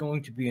this is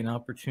going to be an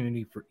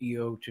opportunity for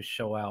Io to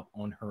show out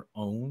on her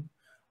own,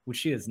 which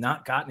she has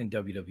not gotten in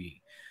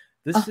WWE.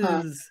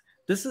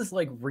 This is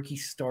like Ricky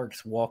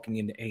Starks walking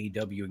into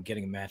AEW and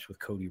getting a match with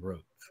Cody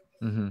Rhodes.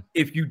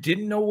 If you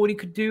didn't know what he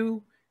could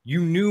do,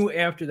 you knew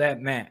after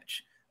that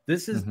match.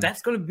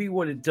 That's going to be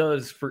what it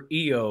does for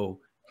Io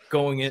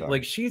going in.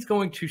 Like, she's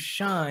going to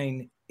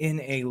shine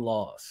in a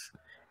loss,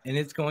 and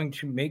it's going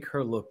to make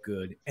her look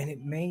good, and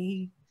it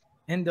may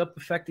end up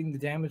affecting the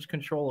Damage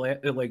Control,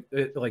 like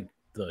the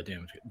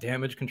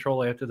damage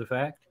control after the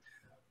fact.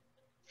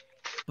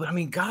 But I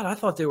mean, God, I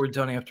thought they were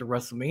done after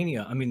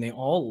WrestleMania. I mean, they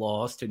all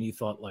lost, and you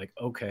thought, like,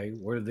 okay,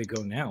 where do they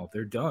go now?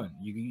 They're done.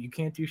 You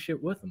can't do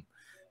shit with them.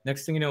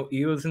 Next thing you know,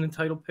 Io's in the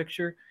title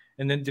picture,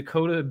 and then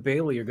Dakota and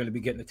Bayley are going to be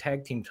getting a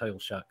tag team title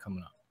shot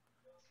coming up.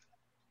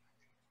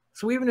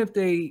 So even if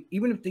they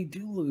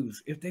do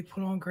lose, if they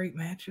put on great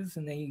matches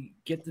and they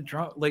get the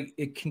draw, like,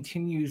 it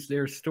continues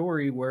their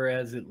story.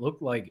 Whereas it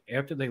looked like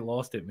after they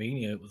lost at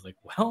Mania, it was like,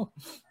 well,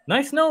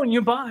 nice knowing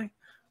you. Bye.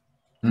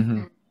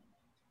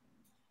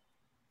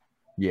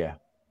 Yeah,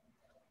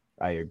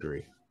 I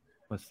agree.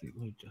 Let's see.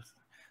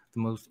 The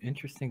most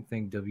interesting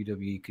thing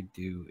WWE could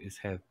do is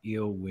have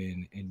Io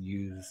win and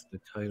use the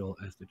title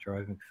as the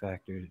driving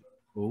factor.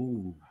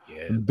 Oh,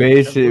 yeah.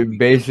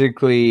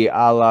 Basically,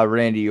 a la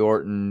Randy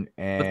Orton,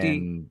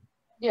 and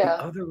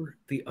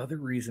the other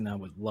reason I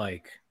would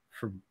like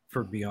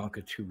for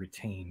Bianca to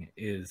retain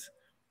is,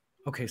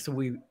 okay, so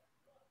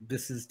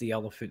this is the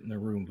elephant in the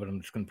room, but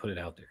I'm just going to put it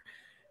out there.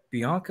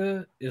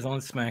 Bianca is on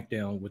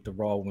SmackDown with the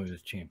Raw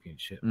Women's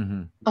Championship.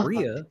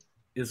 Rhea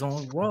is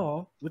on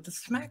Raw with the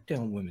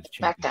SmackDown Women's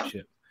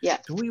Championship. Yeah.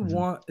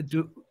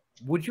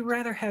 Would you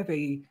rather have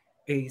a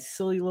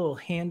silly little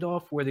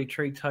handoff where they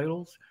trade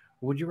titles,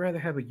 or would you rather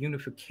have a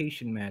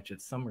unification match at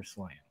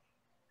SummerSlam?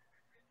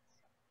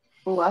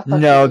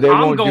 No,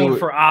 I'm going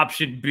for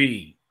option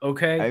B.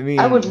 Okay. I mean,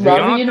 I would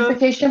love a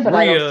unification, but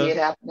Rhea, I don't see it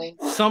happening.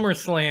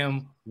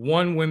 SummerSlam,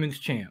 one women's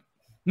champ.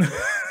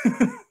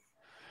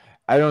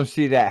 I don't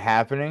see that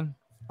happening.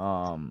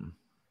 I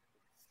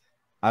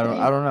don't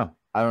know.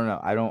 I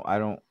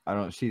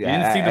don't see that. You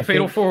didn't see the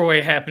Fatal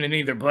 4-Way happening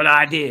either, but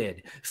I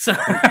did. So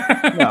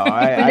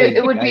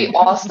it would be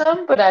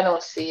awesome, but I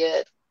don't see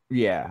it.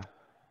 Yeah,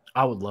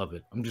 I would love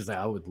it. I'm just saying,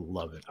 I would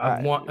love it.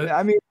 I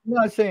mean, I'm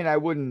not saying I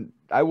wouldn't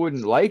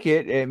like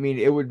it. I mean,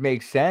 it would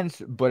make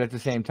sense, but at the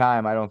same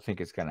time, I don't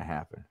think it's going to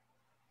happen.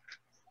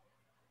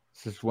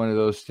 It's just one of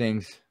those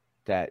things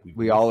that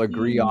we all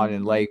agree on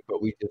and like,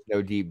 but we just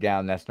know deep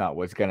down that's not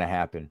what's going to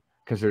happen,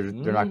 because they're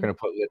not going to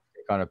put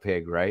lipstick on a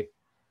pig, right?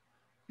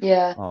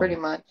 Yeah, pretty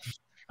much.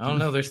 I don't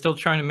know. They're still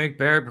trying to make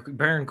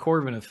Baron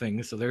Corbin a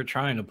thing, so they're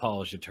trying to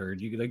polish a turd.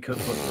 They could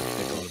put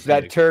lipstick on a pig.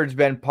 That turd's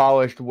been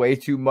polished way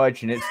too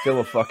much, and it's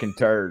still a fucking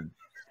turd.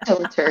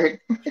 Still a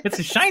turd. It's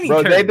a shiny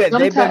turd.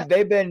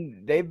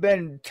 They've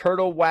been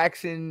turtle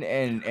waxing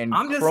and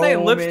I'm just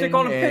saying, lipstick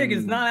on a pig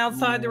is not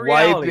outside the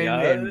reality. Wiping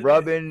and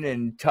rubbing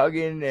and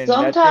tugging, and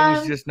that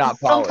thing's just not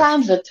polished.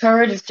 Sometimes a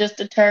turd is just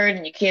a turd,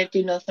 and you can't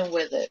do nothing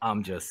with it.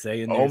 I'm just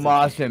saying.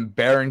 Omos and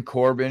Baron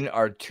Corbin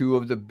are two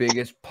of the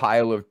biggest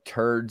pile of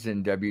turds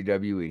in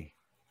WWE.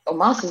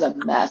 Omos is a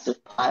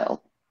massive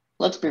pile.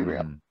 Let's be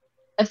real.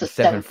 That's a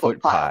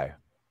 7-foot pile.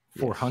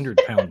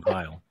 400-pound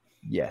pile.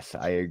 Yes,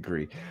 I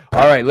agree.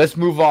 All right, let's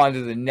move on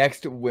to the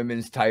next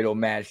women's title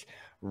match.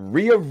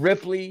 Rhea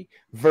Ripley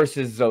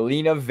versus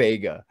Zelina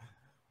Vega.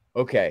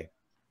 Okay,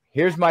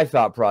 here's my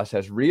thought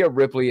process. Rhea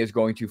Ripley is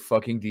going to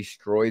fucking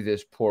destroy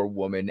this poor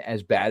woman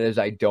as bad as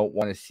I don't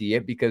want to see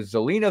it, because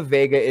Zelina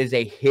Vega is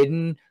a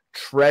hidden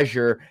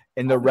treasure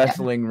in the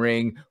wrestling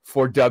ring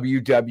for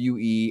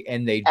WWE,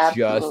 and they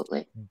just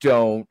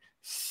don't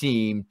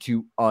seem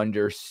to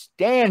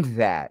understand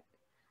that.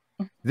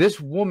 This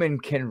woman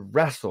can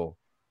wrestle.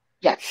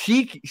 Yeah,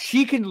 she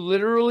can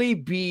literally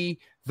be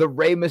the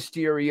Rey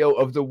Mysterio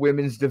of the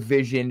women's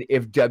division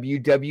if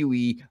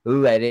WWE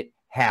let it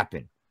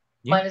happen.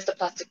 Minus the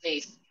plastic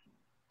knees.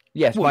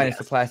 Yes, minus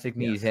the plastic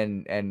knees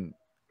and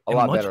a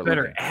lot much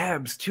better looking.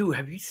 Abs too.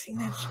 Have you seen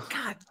that?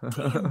 God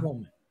damn,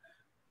 woman!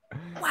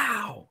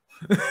 Wow.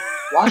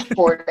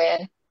 Washboard,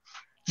 man.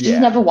 She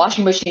doesn't have a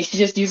washing machine. She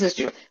just uses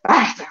you.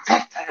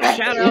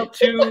 Shout out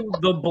to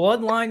the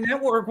Bloodline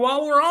Network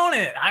while we're on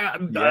it.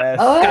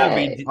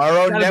 Our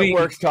own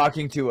network's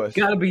talking to us.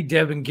 Gotta be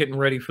Devin getting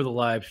ready for the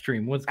live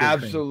stream. What's good?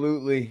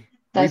 Absolutely.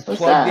 We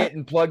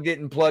plugged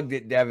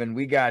it, Devin.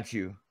 We got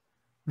you.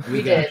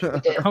 We did.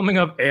 Coming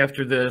up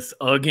after this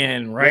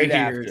again, right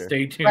here. After.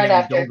 Stay tuned. Right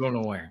after. Don't go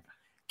nowhere.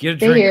 Get a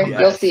Stay drink. here. come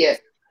You'll back. see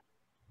it.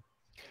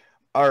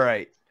 All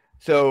right.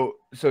 So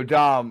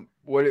Dom,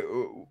 what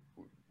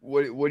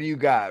do you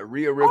got?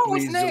 Rhea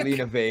Ripley, it's Nick.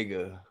 Zelina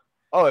Vega.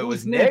 Oh, it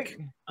was Nick.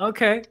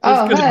 Okay.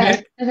 Oh, Good, hi.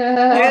 Nick.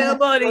 Yeah,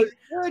 buddy.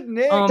 Good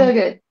Nick. So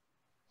good.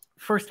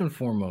 First and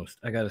foremost,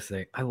 I gotta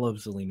say, I love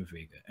Zelina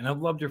Vega, and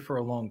I've loved her for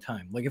a long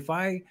time. Like if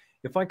I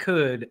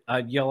could,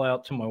 I'd yell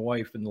out to my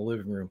wife in the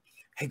living room,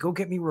 "Hey, go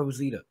get me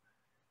Rosita."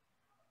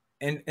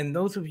 And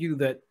those of you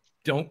that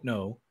don't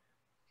know,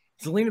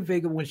 Zelina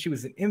Vega, when she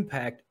was in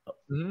Impact a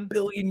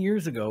billion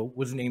years ago,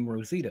 was named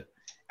Rosita.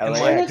 And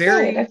LAX.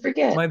 I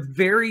forget. my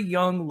very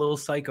young little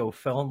psycho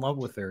fell in love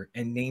with her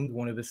and named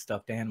one of his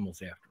stuffed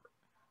animals after her.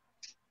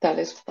 That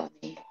is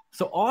funny.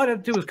 So all I'd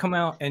have to do is come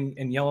out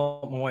and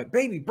yell at my wife,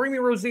 "Baby, bring me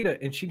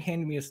Rosita," and she'd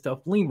hand me a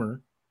stuffed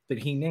lemur that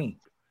he named.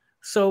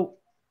 So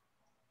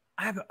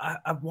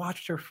I've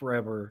watched her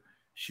forever.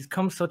 She's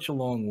come such a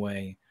long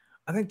way.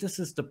 I think this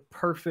is the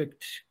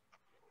perfect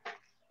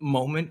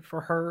moment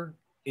for her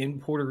in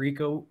Puerto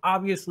Rico,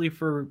 obviously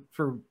for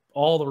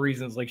all the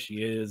reasons like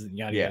she is and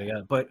yada yada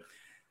yada. But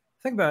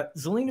think about it,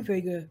 Zelina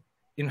Vega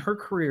in her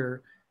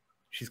career.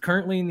 She's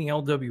currently in the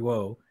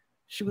LWO.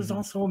 She was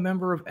also a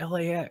member of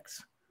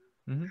LAX.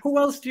 Who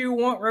else do you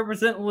want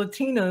representing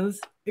Latinas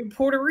in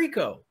Puerto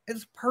Rico?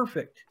 It's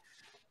perfect.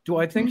 Do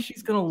I think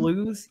she's going to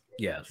lose?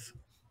 Yes.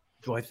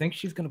 Do I think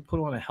she's going to put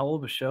on a hell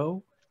of a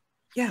show?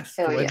 Yes.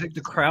 Do I think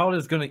the crowd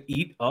is going to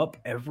eat up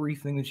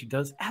everything that she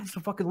does?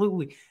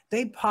 Absolutely.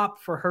 They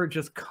popped for her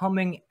just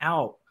coming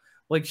out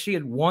like she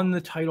had won the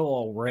title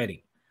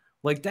already.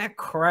 Like that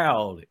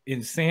crowd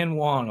in San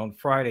Juan on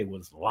Friday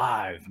was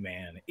live,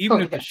 man. Even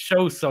if the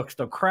show sucks,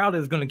 the crowd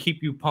is going to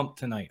keep you pumped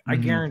tonight. I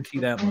guarantee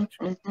that much.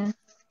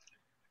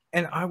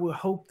 And I would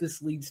hope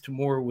this leads to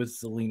more with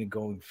Zelina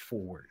going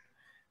forward.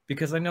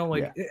 Because I know,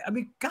 I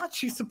mean, God,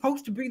 she's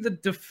supposed to be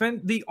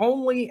the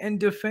only and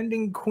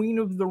defending queen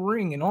of the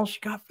ring, and all she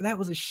got for that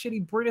was a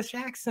shitty British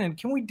accent.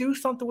 Can we do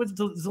something with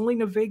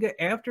Zelina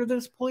Vega after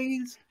this,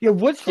 please? Yeah,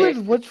 what's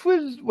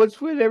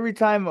with every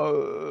time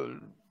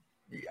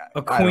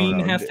a queen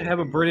has to have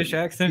a British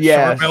accent?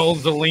 Yes. Charmel,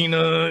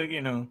 Zelina,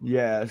 you know.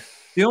 Yes.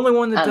 The only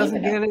one that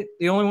doesn't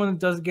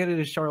get it,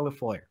 is Charlotte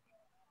Flair.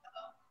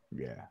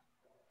 Yeah.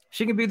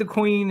 She can be the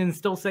queen and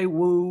still say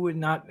woo and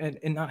not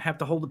have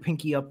to hold the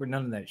pinky up or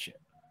none of that shit.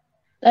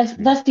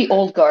 That's the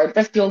old guard.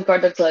 That's the old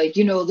guard that's like,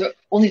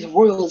 only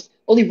royals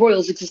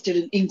existed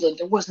in England.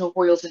 There was no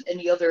royals in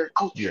any other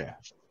culture. Yeah.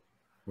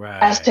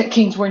 Right. Aztec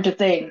kings weren't a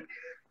thing.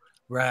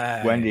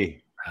 Right.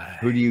 Wendy, right.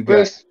 Who do you got?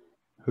 Bruce.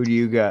 Who do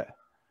you got?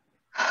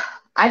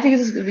 I think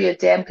this is going to be a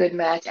damn good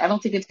match. I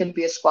don't think it's going to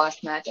be a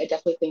squash match. I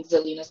definitely think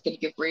Zelina's going to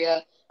give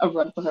Rhea a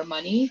run for her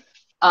money.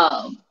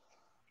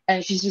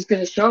 And she's just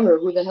going to show her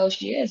who the hell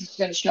she is. She's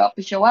going to show up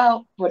and show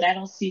out, but I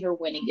don't see her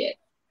winning it.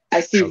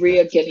 I see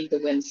Rhea getting the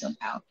win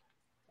somehow.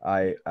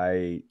 I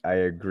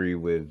agree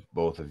with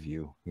both of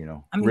you. You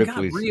know, I mean,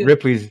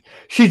 Ripley's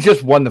she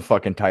just won the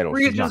fucking title.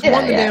 Rhea just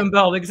won the damn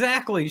belt.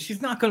 Exactly.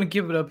 She's not going to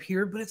give it up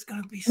here, but it's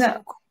going to be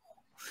so cool.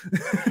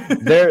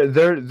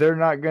 they're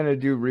not going to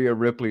do Rhea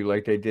Ripley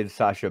like they did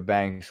Sasha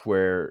Banks,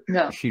 where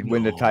she'd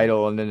win the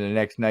title and then the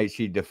next night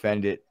she'd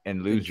defend it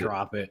and lose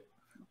drop it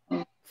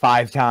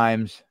 5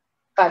 times.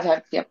 5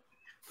 times, yep.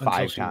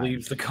 Until she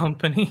leaves the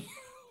company.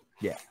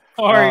 Yeah.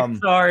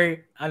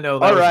 Sorry. I know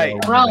that. All right.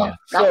 Wrong.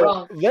 Not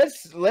wrong.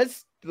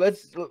 Let's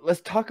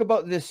talk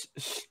about this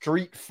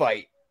street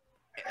fight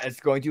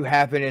that's going to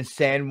happen in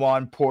San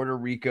Juan, Puerto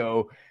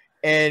Rico,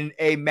 and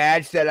a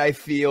match that I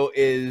feel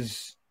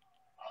is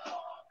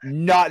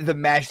not the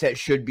match that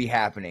should be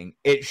happening.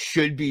 It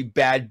should be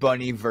Bad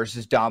Bunny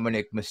versus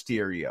Dominic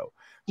Mysterio.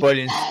 But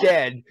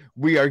instead,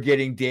 we are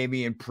getting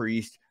Damian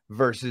Priest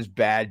versus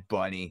Bad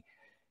Bunny.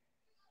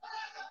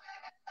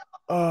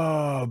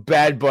 Oh,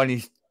 Bad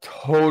Bunny's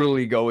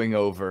totally going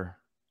over.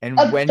 And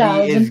Wendy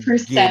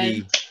is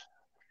giddy.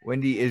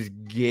 Wendy is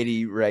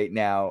giddy right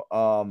now.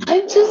 I'm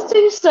just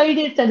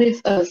excited that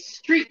it's a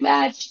street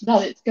match,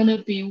 that it's going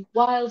to be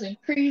wild and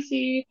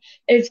crazy.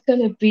 It's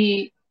going to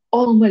be,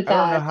 oh my God.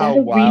 I don't know how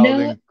wild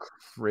and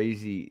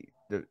crazy.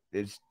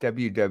 It's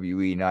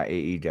WWE, not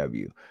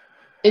AEW.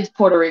 It's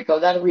Puerto Rico.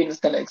 That arena's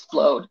going to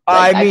explode.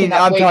 I'm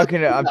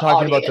talking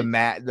about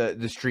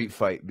the street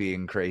fight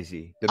being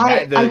crazy. The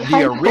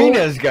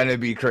arena's going to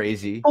be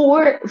crazy.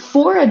 For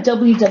a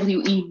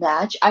WWE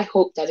match, I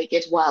hope that it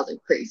gets wild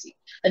and crazy.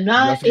 And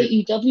not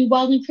AEW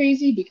wild and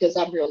crazy, because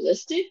I'm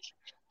realistic.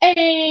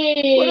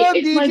 Hey, what up,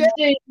 it's DJ? my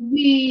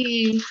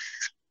baby.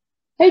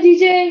 Hey,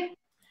 DJ.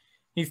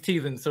 He's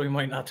teething, so he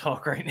might not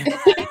talk right now.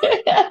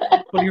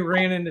 But he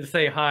ran in to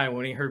say hi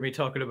when he heard me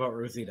talking about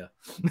Rosita.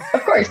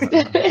 Of course.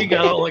 He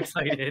got all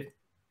excited.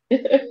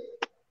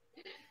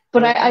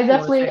 But I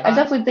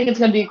definitely think it's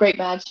going to be a great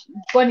match.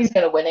 Bunny's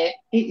going to win it.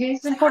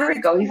 He's in Puerto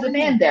Rico. He's a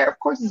man there. Of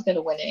course he's going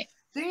to win it.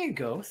 There you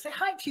go. Say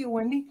hi to you,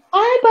 Wendy.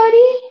 Hi,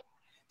 buddy.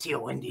 To you,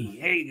 Wendy.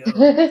 There you go.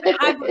 Say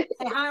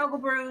hi, Uncle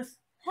Bruce.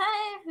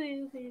 Hi,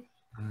 Bruce.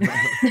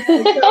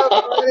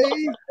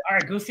 All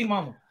right, go see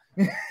Mama.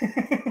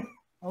 I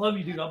love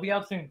you, dude. I'll be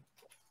out soon.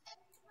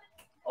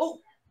 Oh,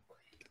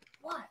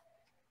 what?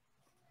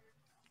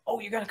 Oh,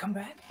 you gotta come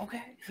back?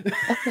 Okay.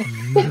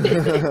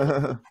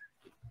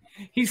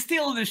 He's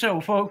stealing the show,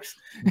 folks.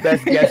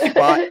 Best guest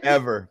spot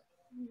ever.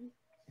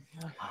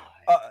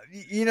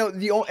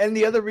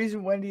 The other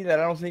reason, Wendy, that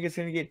I don't think it's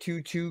going to get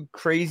too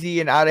crazy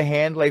and out of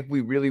hand like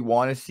we really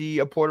want to see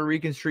a Puerto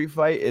Rican street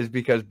fight is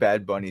because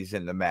Bad Bunny's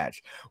in the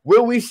match.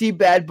 Will we see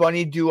Bad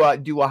Bunny do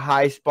a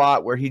high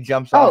spot where he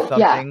jumps off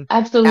something? Yeah,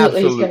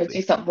 absolutely. He's going to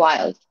do something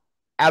wild.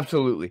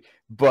 Absolutely.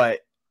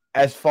 But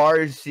as far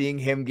as seeing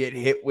him get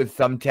hit with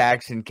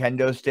thumbtacks and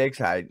kendo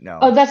sticks, I know.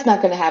 Oh, that's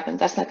not going to happen.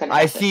 That's not going to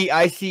happen.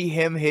 I see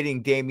him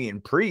hitting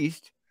Damian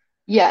Priest.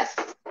 Yes.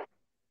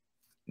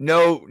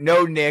 No,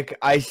 Nick.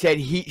 I said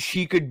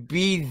she could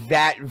be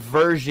that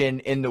version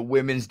in the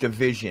women's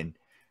division.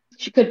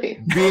 She could be.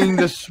 Being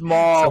the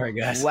small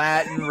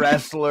Latin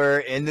wrestler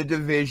in the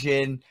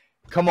division.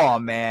 Come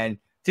on, man.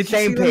 Did you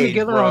see them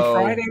together on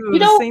Friday?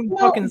 Same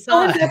fucking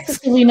size. Going back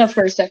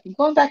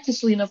to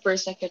Selena for a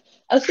second.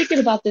 I was thinking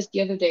about this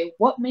the other day.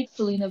 What makes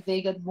Selena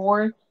Vega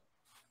more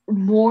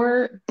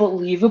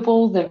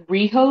believable than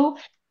Riho?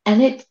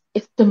 And it's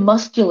the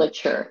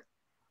musculature.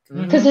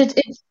 Because it's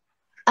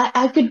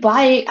I could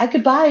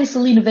buy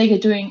Selena Vega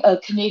doing a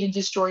Canadian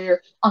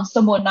Destroyer on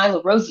someone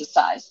Nyla Rose's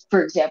size,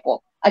 for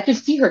example. I could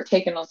see her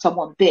taking on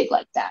someone big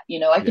like that.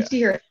 I could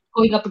see her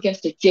going up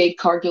against the Jade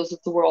Cargills of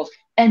the world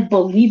and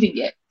believing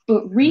it.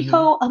 But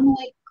Riho, I'm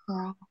like,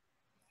 girl,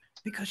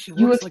 because she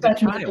looks like a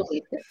child.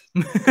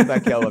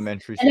 Back to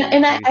elementary school.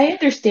 And I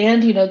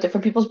understand,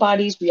 different people's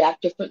bodies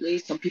react differently.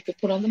 Some people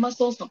put on the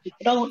muscles, some people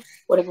don't.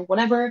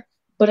 Whatever.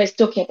 But I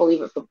still can't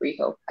believe it for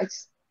Riho. I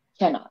just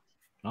cannot.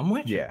 I'm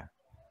with you. Yeah.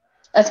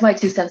 That's my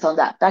 2 cents on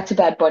that. Back to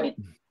Bad Bunny.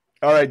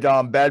 All right,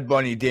 Dom. Bad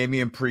Bunny,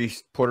 Damian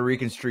Priest, Puerto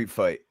Rican street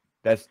fight.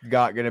 That's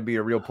not going to be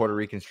a real Puerto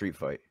Rican street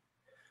fight.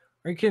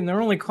 Are you kidding? They're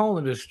only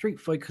calling it a street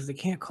fight because they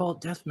can't call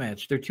it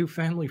deathmatch. They're too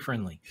family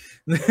friendly.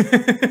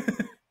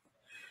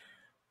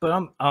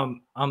 But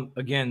I'm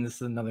again. This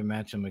is another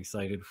match I'm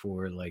excited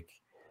for. Like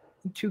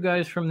 2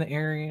 guys from the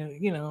area.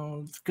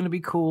 It's gonna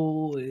be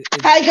cool.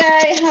 Hi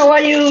guys, how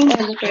are you?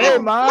 Hey,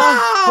 Mom!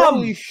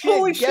 Holy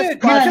shit! Guest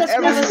spots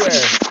everywhere.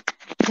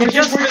 You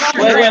just missed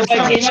your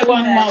grandson.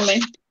 One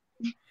moment.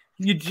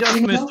 You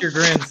just missed your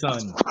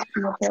grandson.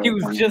 He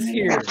was just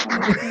here.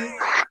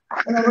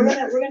 We're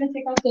gonna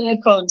take off the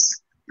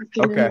headphones.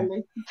 Okay.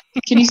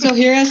 Can you still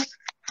hear us?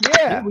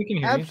 Yeah, we can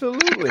hear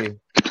absolutely. You.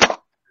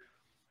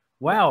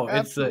 Wow,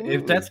 Absolutely.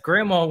 If that's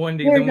Grandma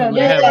Wendy, Here then we we would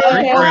go. have Yeah,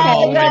 great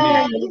Grandma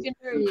yeah, Wendy.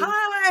 yeah.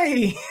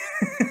 Hi.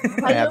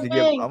 I have to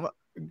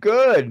give.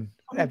 Good.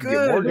 I have to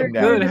get Morgan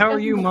down. Good. How are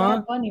you,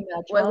 Ma?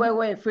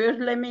 Wait. First,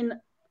 let me.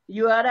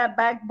 You are a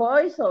bad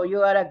boy, or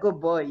you are a good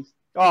boy?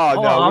 Oh,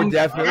 no,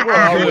 we're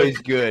always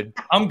good.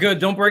 I'm good.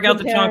 Don't break out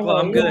the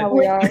chocolate. I'm good.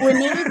 We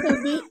need to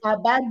be a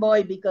bad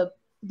boy because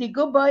the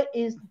good boy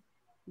is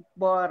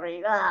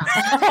boring.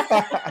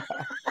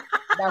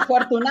 But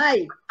for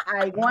tonight,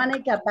 I want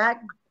a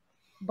bad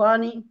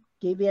bunny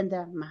giving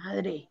the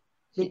madre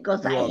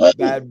because I hate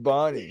Bad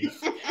Bunny.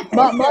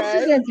 Mom's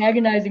just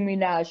antagonizing me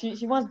now.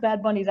 She wants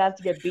Bad Bunny's ass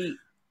to get beat.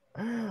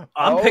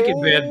 I'm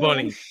picking Bad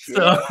Bunny. Shit.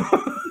 So.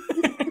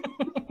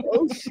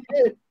 Oh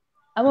shit.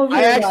 I'm over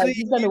here.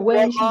 She's gonna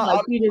win. She's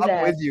like, beat his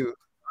ass.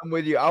 I'm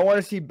with you. I want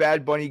to see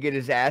Bad Bunny get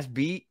his ass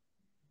beat,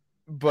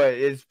 but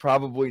it's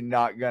probably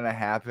not gonna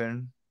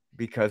happen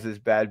because it's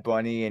Bad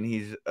Bunny and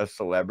he's a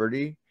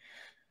celebrity.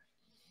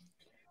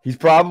 He's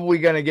probably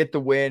gonna get the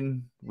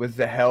win with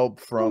the help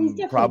from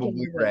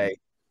probably Ray,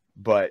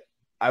 but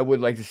I would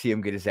like to see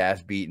him get his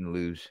ass beat and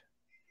lose,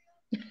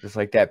 just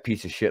like that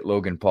piece of shit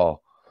Logan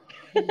Paul.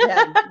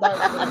 Yeah,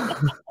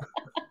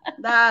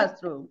 that's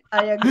true.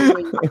 I agree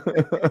with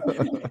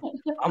you.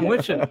 I'm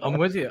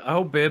with you. I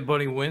hope Bad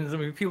Bunny wins. I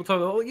mean, people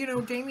talk,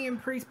 Damian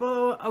Priest,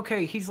 blah.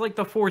 Okay, he's like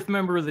the 4th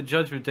member of the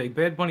Judgment Day.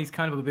 Bad Bunny's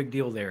kind of a big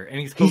deal there,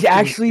 and he's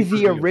actually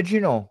the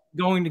original.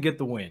 Going to get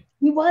the win.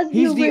 He was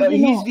the original.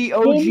 He's the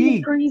OG.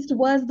 Damian Priest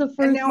was the first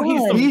and now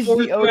one. He's the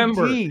 4th OG.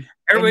 member.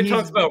 Everybody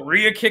talks about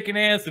Rhea kicking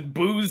ass and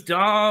Boo's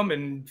Dom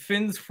and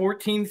Finn's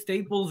 14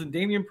 staples and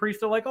Damian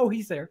Priest are like, oh,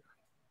 he's there.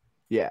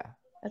 Yeah.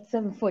 That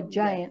 7-foot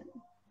giant.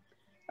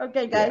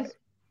 Okay, guys.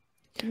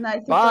 Yeah.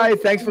 Nice. Bye.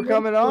 Thanks for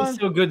coming on. It's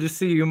so good to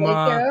see you,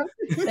 Mom.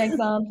 Thanks,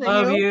 Mom.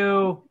 Love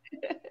you.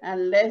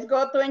 And let's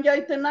go to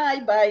enjoy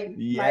tonight by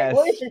my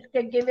voice is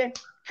giving.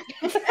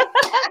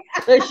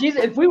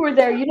 If we were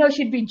there,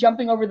 she'd be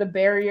jumping over the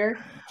barrier.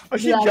 Oh,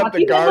 she'd jump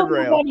the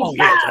guardrail. Oh,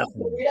 yeah,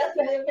 definitely.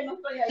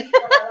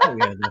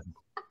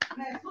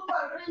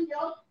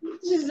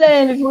 She's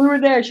saying if we were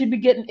there, she'd be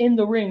getting in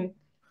the ring,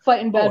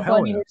 fighting Bad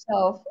Bunny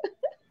herself.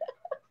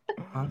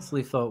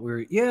 Honestly thought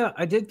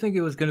I did think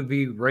it was going to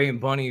be Ray and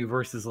Bunny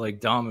versus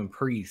like Dom and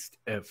Priest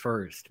at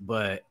first,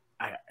 but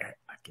I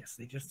guess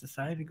they just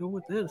decided to go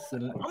with this,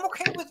 and I'm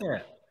okay with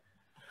that.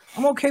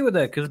 I'm okay with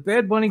that because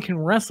Bad Bunny can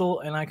wrestle,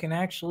 and I can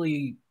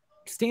actually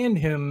stand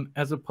him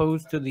as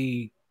opposed to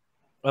the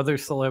other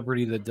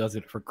celebrity that does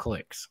it for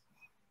clicks.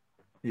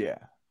 Yeah.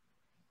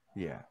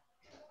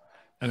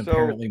 And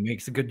apparently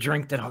makes a good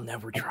drink that I'll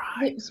never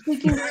try.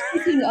 Speaking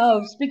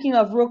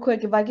of, real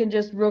quick, if I can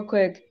just real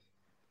quick.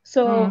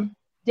 So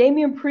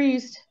Damian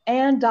Priest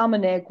and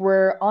Dominic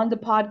were on the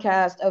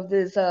podcast of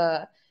this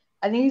I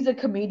think he's a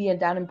comedian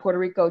down in Puerto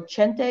Rico,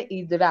 Chente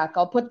y Drac.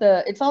 I'll put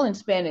it's all in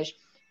Spanish.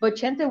 But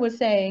Chente was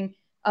saying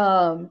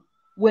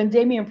when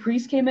Damian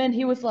Priest came in,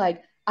 he was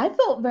like, I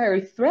felt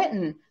very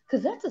threatened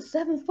because that's a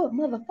 7-foot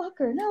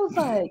motherfucker. And I was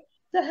like,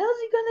 the hell's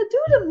he gonna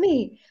do to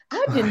me?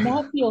 I did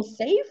not feel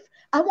safe.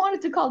 I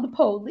wanted to call the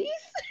police.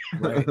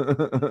 Right.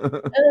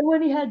 And then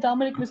when he had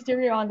Dominic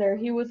Mysterio on there,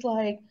 he was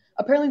like,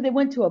 apparently they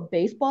went to a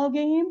baseball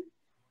game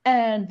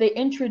and they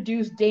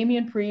introduced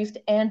Damian Priest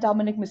and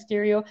Dominic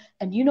Mysterio.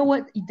 And you know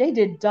what? They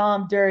did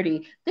Dom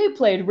dirty. They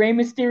played Rey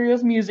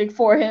Mysterio's music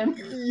for him.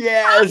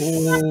 Yes.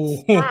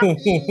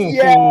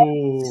 Yes.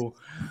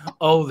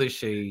 Oh, the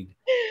shade.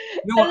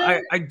 No,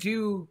 I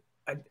do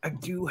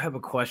have a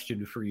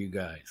question for you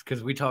guys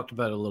because we talked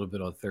about it a little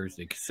bit on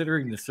Thursday.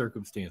 Considering the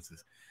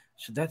circumstances,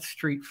 should that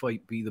street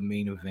fight be the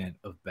main event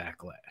of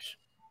Backlash?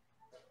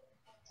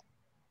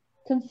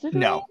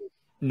 No.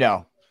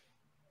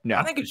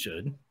 I think it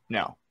should.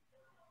 No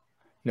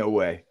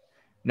way.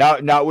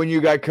 Not when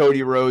you got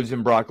Cody Rhodes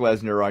and Brock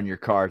Lesnar on your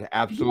card.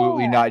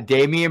 Absolutely not.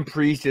 Damian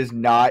Priest is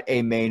not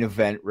a main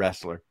event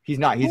wrestler. He's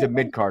not. He's a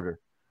mid-carder.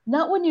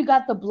 Not when you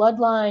got the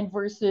Bloodline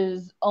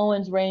versus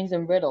Owens, Reigns,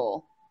 and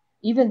Riddle.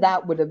 Even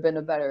that would have been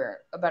a better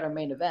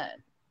main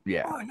event.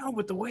 Yeah. Oh, I know,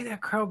 but the way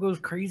that crowd goes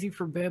crazy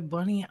for Bad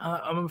Bunny,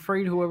 I'm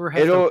afraid whoever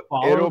has it'll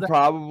that,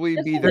 probably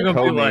be the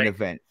co-main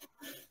event.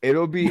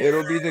 It'll be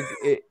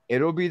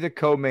the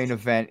co-main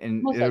event,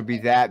 and it'll be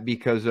that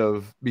because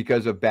of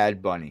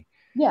Bad Bunny.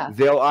 Yeah.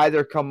 They'll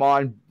either come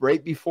on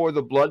right before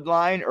the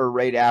Bloodline or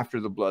right after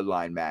the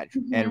Bloodline match,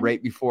 and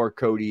right before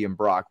Cody and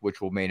Brock,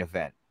 which will main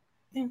event.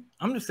 Yeah,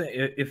 I'm just saying,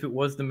 if it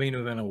was the main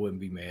event, I wouldn't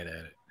be mad at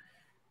it.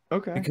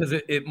 Okay. Because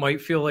it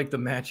might feel like the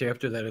match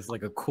after that is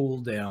like a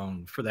cool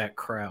down for that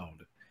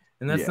crowd.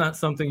 And that's not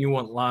something you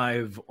want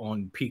live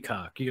on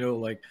Peacock. You know,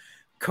 like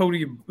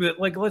Cody,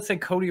 like let's say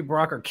Cody and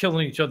Brock are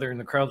killing each other and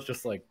the crowd's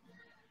just like...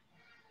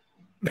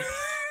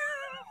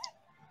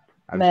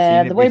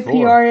 Man, the way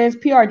PR is,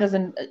 PR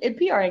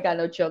ain't got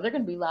no chill. They're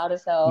gonna be loud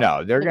as hell.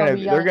 No, they're gonna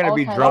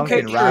be drunk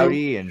and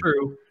rowdy and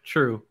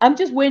true. I'm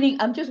just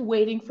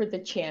waiting for the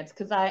chance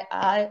because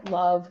I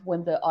love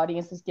when the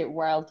audiences get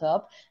riled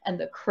up and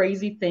the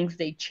crazy things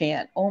they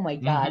chant. Oh my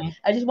god.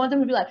 I just want them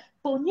to be like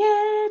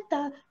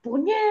puñeta,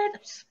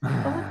 puñeta.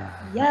 Oh,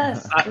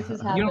 yes, this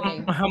is happening. You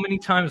don't know how many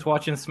times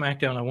watching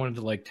SmackDown I wanted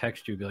to like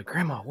text you, be like,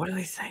 Grandma, what are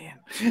they saying?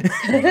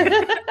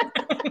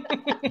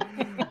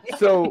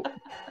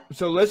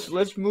 So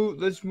let's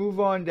move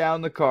on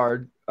down the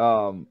card,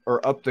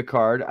 or up the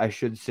card, I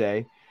should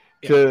say,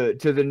 to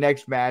the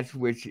next match,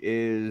 which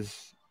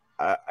is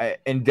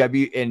in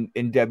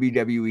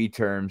WWE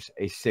terms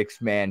a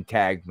 6-man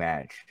tag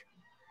match.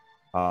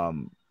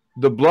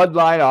 The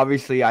Bloodline,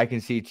 obviously, I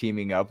can see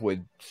teaming up with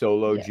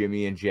Solo,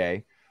 Jimmy, and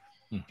Jay.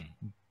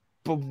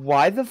 But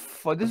why the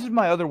fuck? This is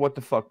my other what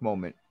the fuck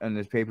moment on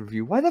this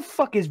pay-per-view. Why the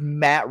fuck is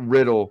Matt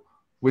Riddle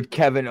with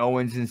Kevin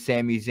Owens and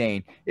Sami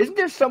Zayn? Isn't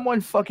there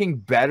someone fucking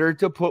better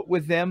to put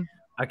with them?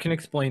 I can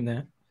explain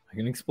that.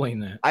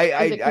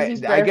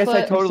 I guess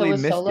I totally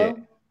missed it.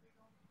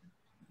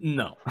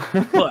 No,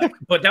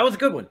 but that was a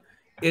good one.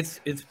 It's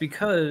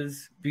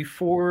because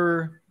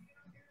before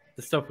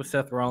the stuff with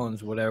Seth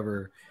Rollins,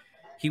 whatever,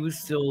 he was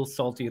still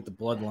salty at the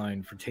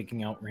Bloodline for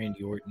taking out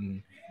Randy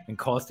Orton and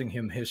costing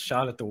him his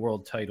shot at the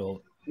world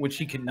title, which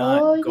he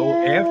cannot go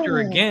after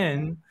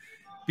again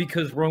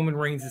because Roman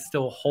Reigns is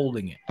still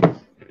holding it.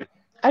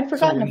 I'd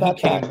forgotten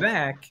about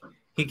that.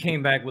 He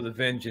came back with a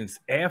vengeance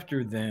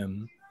after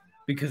them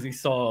because he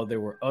saw there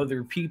were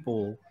other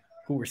people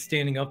who were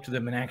standing up to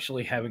them and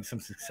actually having some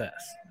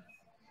success.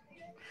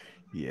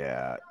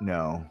 Yeah,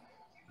 no,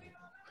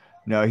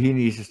 he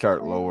needs to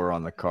start lower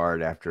on the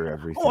card after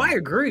everything. Oh, I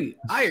agree.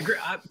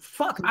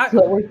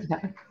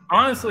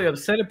 Honestly, I've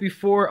said it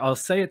before. I'll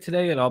say it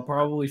today, and I'll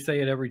probably say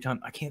it every time.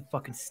 I can't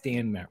fucking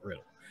stand Matt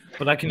Riddle,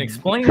 but I can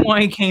explain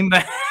why he came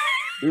back.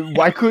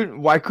 Why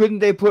couldn't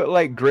they put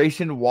like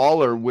Grayson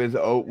Waller with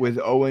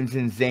Owens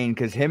and Zayn?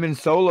 Because him and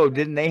Solo,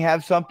 didn't they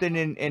have something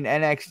in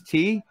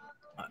NXT?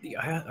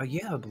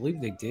 Yeah, I believe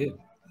they did.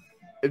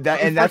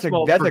 That's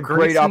a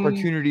great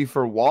opportunity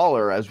for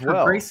Waller as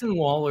well. For Grayson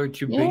Waller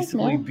to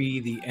basically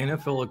be the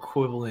NFL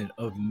equivalent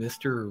of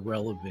Mr.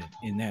 Irrelevant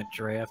in that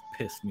draft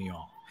pissed me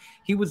off.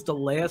 He was the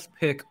last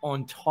pick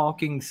on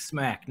Talking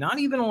Smack, not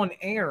even on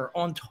air,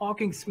 on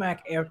Talking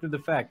Smack after the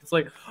fact. It's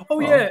like,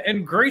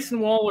 and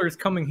Grayson Waller is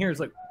coming here. It's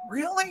like,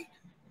 really?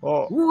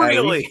 Well,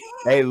 really?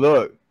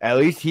 Look, at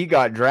least he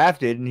got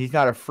drafted and he's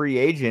not a free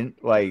agent.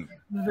 Like,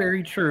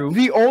 very true.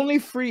 The only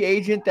free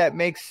agent that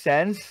makes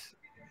sense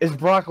is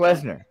Brock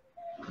Lesnar.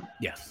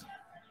 Yes.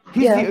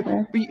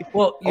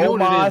 Well, you know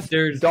what it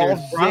is? Dolph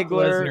Brock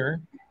Ziggler.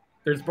 Lesnar.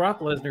 There's Brock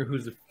Lesnar,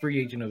 who's a free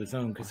agent of his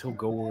own because he'll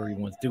go where he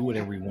wants, do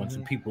whatever he wants,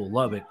 and people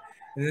love it.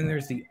 And then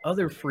there's the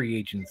other free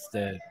agents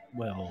that,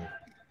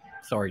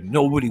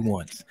 nobody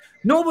wants.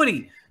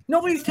 Nobody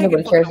Nobody's taking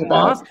Nobody cares fucking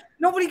about Moss.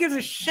 Nobody gives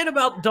a shit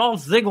about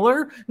Dolph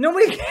Ziggler.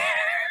 Nobody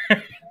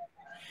cares.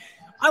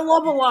 I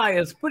love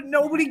Elias, but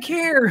nobody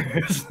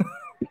cares.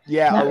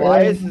 Yeah, Not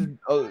Elias really.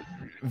 is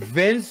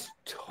Vince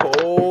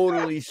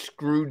totally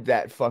screwed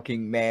that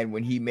fucking man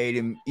when he made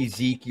him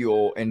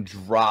Ezekiel and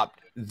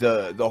dropped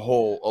the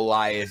whole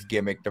Elias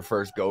gimmick the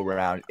first go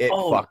round. It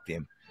fucked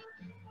him.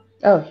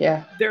 Oh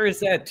yeah. There is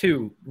that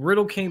too.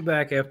 Riddle came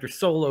back after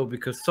Solo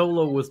because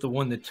Solo was the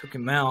one that took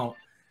him out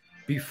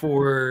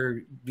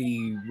before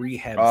the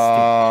rehab.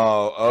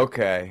 Oh,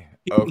 okay.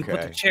 He Okay.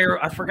 put the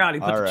chair. I forgot.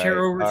 He put the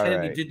chair over his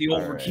head. He did the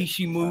old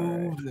Rikishi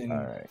move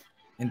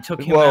and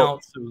took him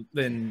out. So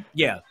then,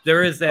 yeah,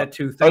 there is that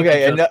too.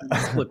 Okay,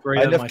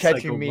 enough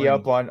catching me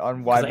up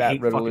on why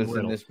Matt Riddle is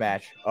in this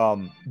match.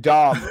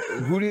 Dom,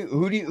 who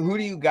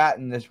do you got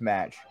in this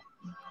match?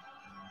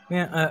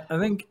 Yeah, I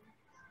think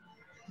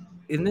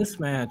in this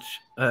match,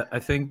 I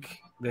think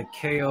that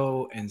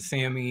KO and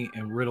Sammy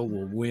and Riddle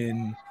will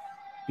win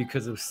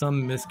because of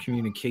some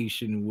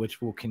miscommunication,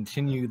 which will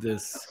continue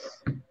this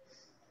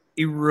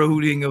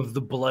eroding of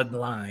the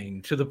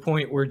bloodline to the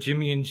point where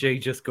Jimmy and Jay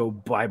just go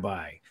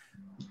bye-bye.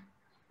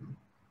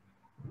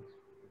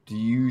 Do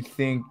you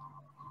think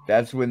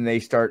that's when they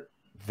start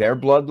their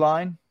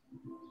bloodline?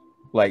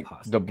 Like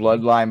the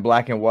bloodline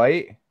black and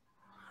white?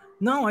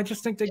 No, I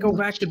just think they go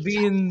back to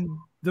being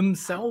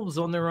themselves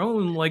on their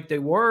own like they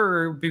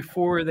were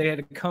before they had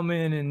to come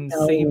in and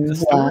save the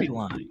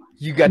storyline.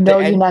 You got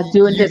you're not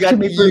doing this to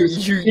me,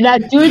 Bruce. You're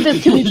not doing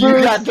this to me, Bruce.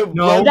 You got the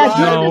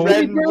bloodline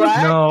red and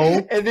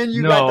black, and then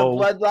you got the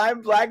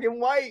bloodline black and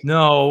white.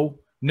 No.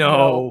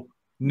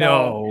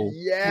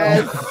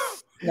 Yes.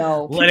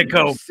 No. Let it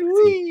go.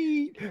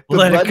 Sweet. The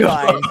Let it go.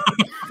 bloodline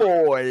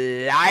for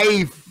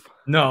life.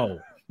 No.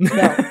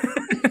 Yes.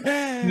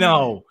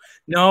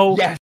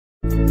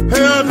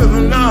 Hell to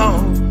the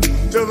no.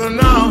 To the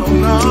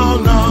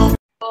no.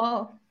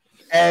 Oh.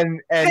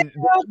 And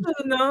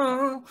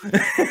no.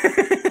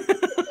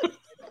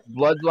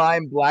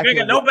 bloodline black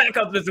and no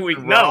backup this week.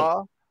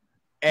 No.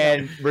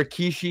 And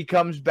Rikishi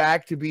comes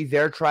back to be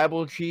their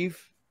tribal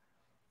chief.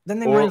 Then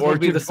they might as well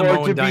be the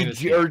Samoan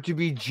dynasty. Or to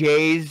be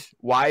Jay's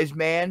wise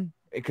man,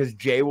 because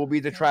Jay will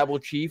be the tribal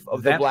chief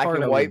of the black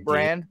and white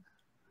brand.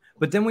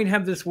 But then we'd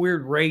have this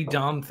weird Ray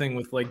Dom thing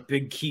with like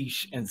Big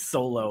Quiche and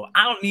Solo.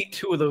 I don't need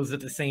two of those at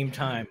the same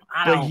time.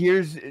 But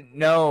here's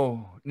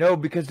no,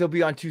 because they'll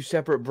be on two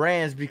separate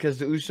brands because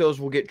the Usos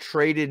will get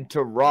traded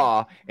to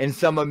Raw in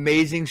some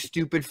amazing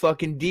stupid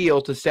fucking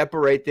deal to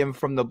separate them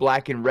from the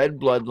black and red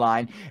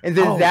bloodline, and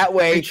then that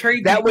way the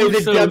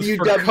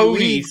WWE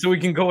Cody so we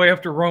can go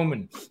after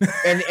Roman,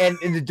 and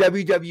the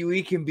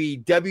WWE can be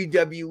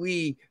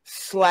WWE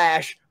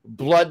 /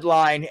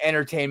 Bloodline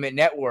Entertainment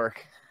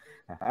Network.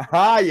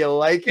 You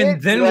like it? And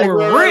then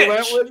we're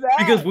rich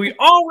because we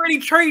already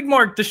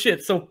trademarked the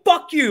shit. So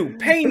fuck you,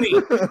 pay me.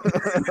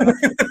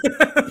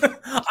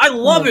 I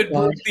love it,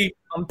 Brucey.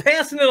 I'm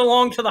passing it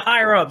along to the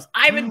higher ups.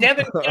 Ivan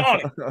Devin, get on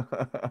it.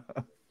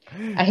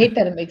 I hate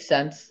that it makes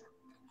sense.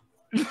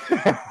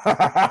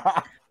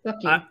 Fuck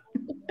you.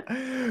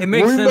 It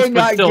makes sense,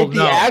 but still, get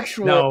the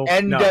actual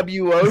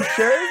NWO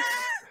shirts,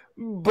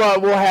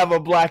 but we'll have a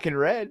black and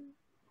red.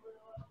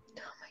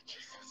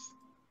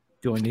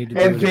 Do I need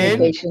to? And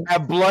then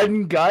have Blood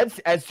and Guts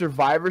at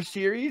Survivor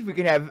Series. We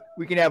can have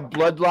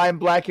Bloodline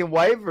Black and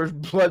White versus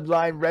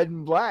Bloodline Red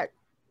and Black.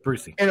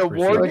 Brucey. And a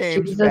War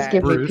Games match for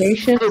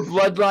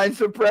Bloodline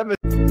Supremacy.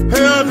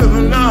 Hell to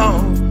the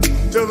no.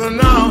 To the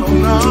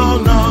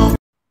no.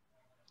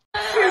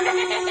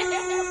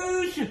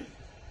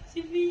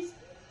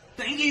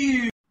 Thank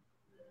you.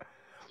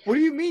 What do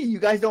you mean? You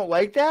guys don't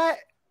like that?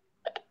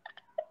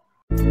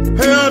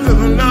 Hell to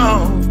the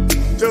no.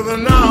 To the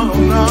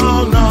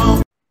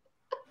no.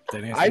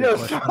 I know.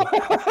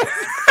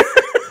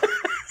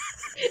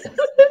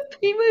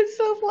 He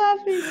myself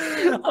laughing.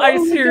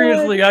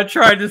 I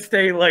tried to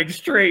stay like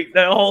straight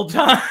that whole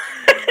time.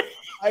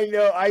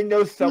 I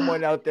know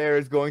someone out there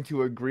is going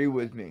to agree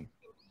with me.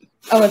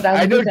 Oh,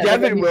 I know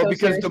Devin will,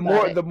 because the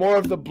more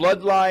of the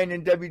bloodline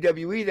in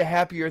WWE, the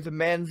happier the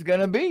man's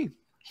gonna be.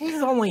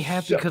 He's only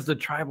happy because the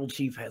tribal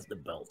chief has the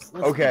belts.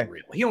 Let's be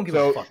real. He don't give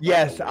a fuck.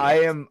 Yes, I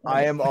am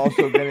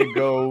also going to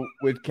go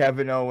with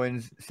Kevin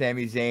Owens,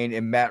 Sami Zayn,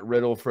 and Matt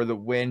Riddle for the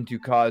win to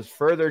cause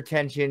further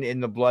tension in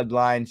the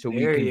bloodline, so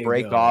we can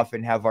break off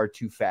and have our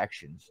two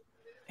factions.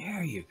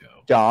 There you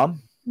go,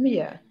 Dom.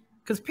 Yeah,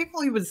 because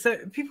people are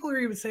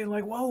even saying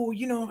like, "Whoa,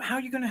 how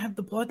are you going to have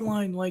the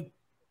bloodline like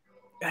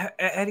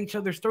at each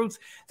other's throats?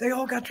 They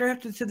all got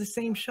drafted to the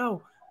same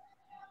show."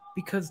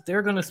 Because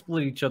they're going to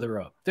split each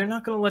other up. They're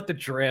not going to let the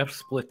draft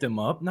split them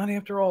up. Not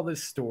after all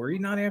this story.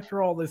 Not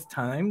after all this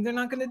time. They're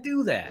not going to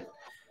do that.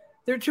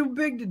 They're too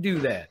big to do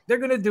that. They're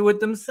going to do it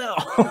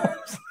themselves.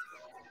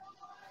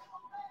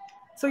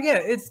 So yeah,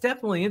 it's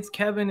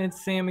Kevin,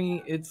 it's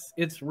Sammy,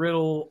 it's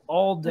Riddle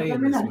all day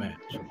in this match.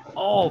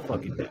 All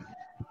fucking day.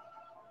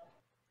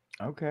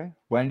 Okay.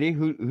 Wendy,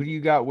 who do you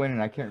got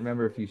winning? I can't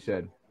remember if you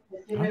said.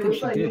 I don't think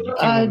she did.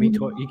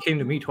 You came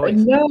to me twice.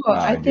 No,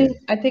 I think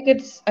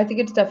it's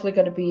definitely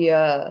going to be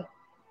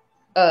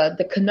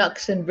the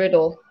Canucks and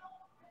Riddle.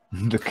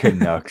 The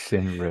Canucks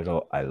and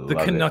Riddle. I love The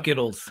it.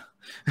 Canuckitals.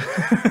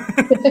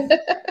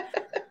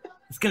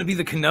 It's gonna be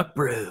the Canuck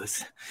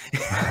Bros.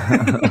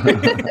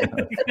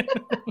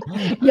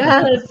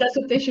 Yes, that's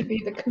what they should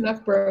be, the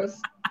Canuck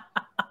Bros.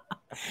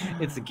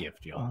 It's a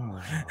gift,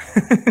 y'all.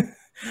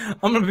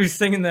 I'm gonna be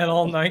singing that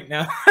all night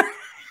now.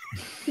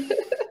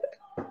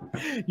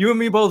 You and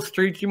me both,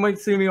 Streets. You might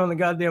see me on the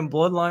goddamn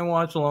Bloodline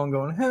watch along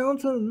going, hell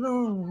to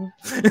no.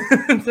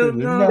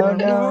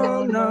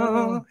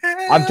 No.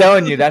 I'm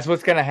telling you, that's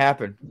what's gonna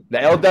happen. The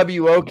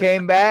LWO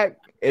came back.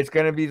 It's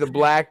gonna be the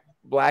black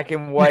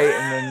and white,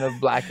 and then the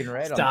black and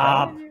red.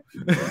 Stop.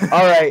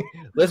 All right,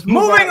 let's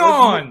move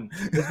on.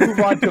 Let's move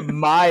on to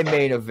my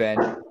main event.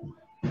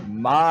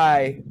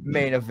 My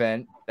main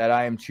event that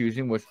I am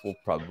choosing, which will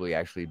probably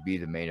actually be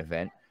the main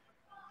event.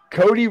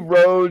 Cody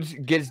Rhodes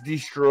gets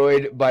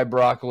destroyed by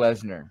Brock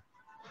Lesnar.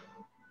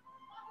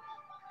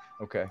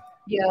 Okay.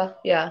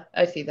 Yeah,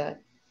 I see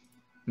that.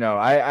 No,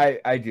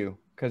 I do.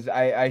 Because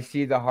I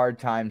see the hard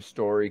time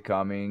story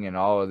coming and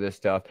all of this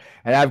stuff.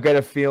 And I've got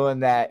a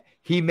feeling that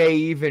he may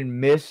even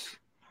miss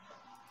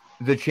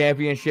the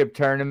championship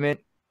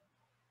tournament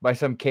by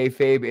some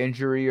kayfabe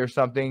injury or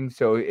something.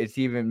 So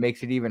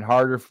makes it even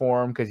harder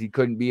for him because he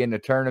couldn't be in the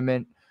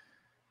tournament.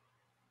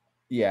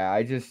 Yeah,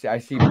 I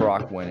see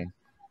Brock winning.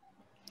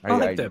 I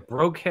like that.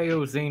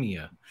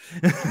 Brokeozania.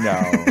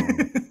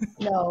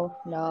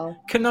 No.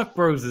 Canuck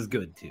Bros is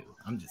good too.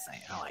 I'm just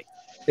saying. I like it.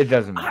 It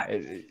doesn't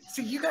matter.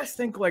 See, you guys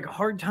think like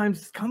Hard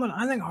Times is coming.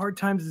 I think Hard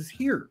Times is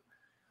here.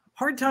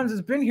 Hard Times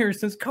has been here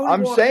since Cody.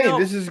 I'm saying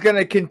this is going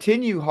to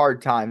continue.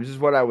 Hard Times is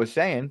what I was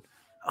saying.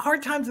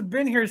 Hard Times have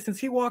been here since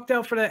he walked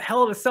out for that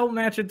Hell in a Cell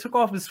match and took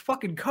off his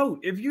fucking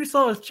coat. If you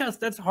saw his chest,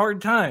 that's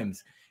Hard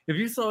Times. If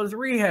you saw his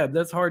rehab,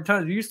 that's Hard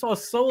Times. If you saw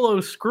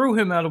Solo screw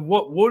him out of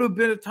what would have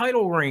been a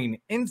title reign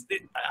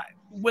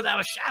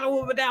without a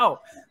shadow of a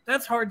doubt,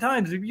 that's Hard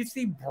Times. If you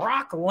see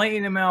Brock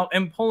laying him out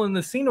and pulling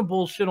the Cena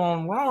bullshit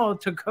on Raw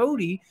to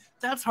Cody,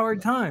 that's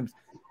Hard Times.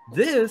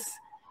 This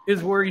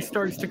is where he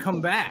starts to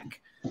come back.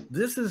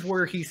 This is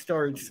where he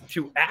starts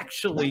to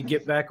actually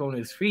get back on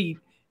his feet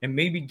and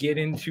maybe get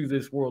into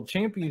this World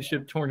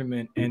Championship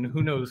tournament, and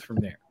who knows from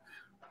there.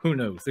 Who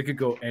knows? It could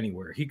go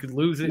anywhere. He could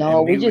lose it.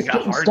 No, we just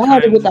getting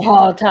started with the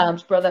hard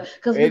times, brother.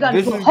 Because we got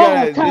to put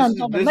hard times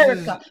on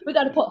America. We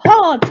got to put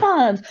hard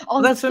times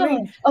on the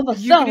son of a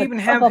son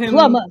of a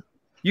plumber.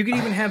 You could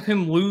even have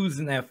him lose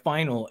in that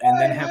final, and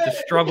then have to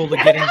struggle to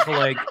get into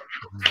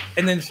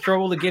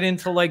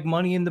like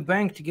Money in the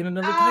Bank to get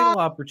another title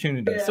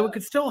opportunity. So it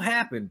could still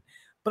happen.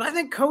 But I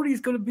think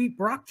Cody's going to beat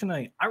Brock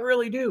tonight. I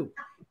really do.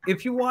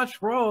 If you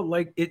watch Raw,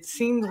 like it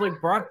seems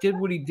like Brock did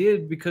what he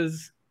did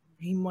because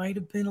he might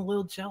have been a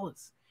little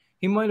jealous.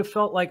 He might have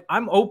felt like,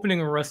 I'm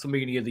opening a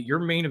WrestleMania that you're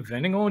main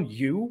eventing on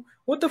you.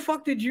 What the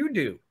fuck did you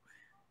do?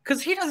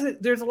 Because he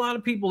doesn't. There's a lot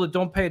of people that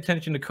don't pay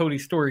attention to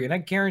Cody's story, and I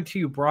guarantee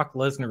you, Brock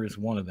Lesnar is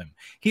one of them.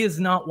 He is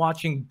not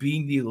watching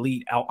Being the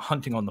Elite out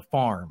hunting on the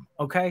farm.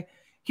 Okay,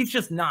 he's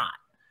just not.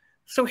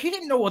 So he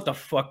didn't know what the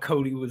fuck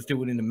Cody was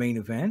doing in the main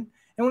event,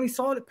 and when he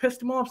saw it, it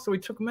pissed him off. So he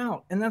took him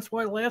out, and that's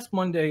why last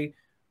Monday,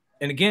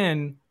 and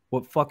again.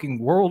 What fucking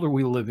world are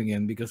we living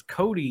in? Because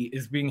Cody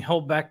is being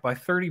held back by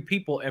 30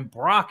 people and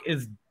Brock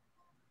is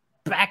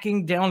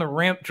backing down a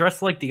ramp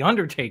dressed like The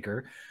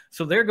Undertaker.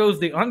 So there goes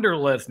the Under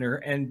Lesnar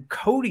and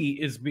Cody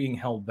is being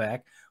held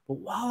back. But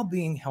while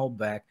being held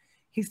back,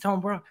 he's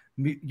telling Brock,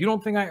 you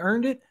don't think I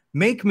earned it?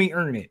 Make me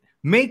earn it.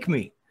 Make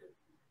me.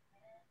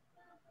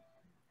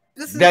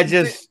 That's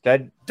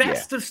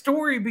the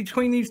story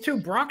between these two.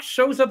 Brock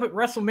shows up at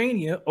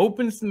WrestleMania,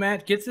 opens the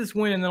match, gets his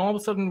win, and then all of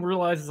a sudden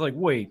realizes like,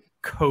 wait,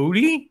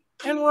 Cody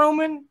and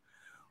Roman?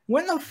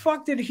 When the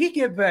fuck did he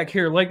get back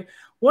here? Like,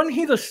 wasn't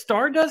he the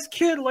Stardust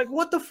Kid? Like,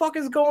 what the fuck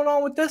is going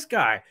on with this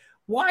guy?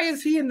 Why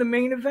is he in the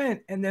main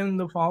event? And then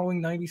the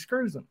following night he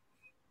screws him.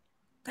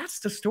 That's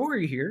the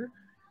story here.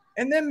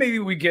 And then maybe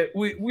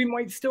we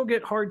might still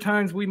get Hard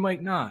Times, we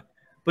might not.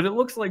 But it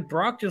looks like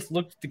Brock just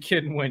looked at the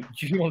kid and went,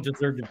 you don't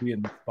deserve to be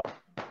in this spot.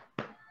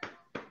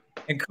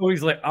 And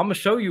Cody's like, I'm gonna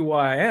show you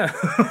why I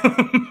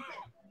am.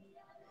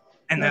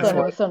 And that's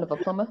what son of a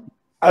plumber.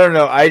 I don't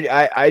know.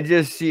 I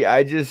just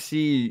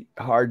see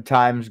Hard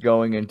Times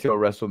going until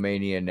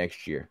WrestleMania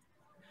next year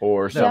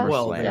or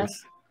SummerSlam.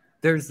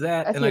 There's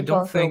that, and I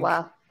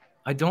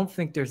don't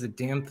think there's a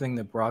damn thing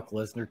that Brock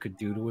Lesnar could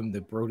do to him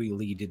that Brody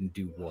Lee didn't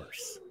do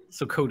worse.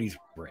 So Cody's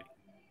ready.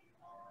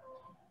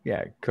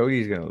 Yeah,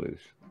 Cody's gonna lose.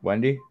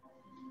 Wendy?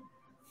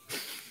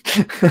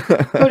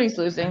 Cody's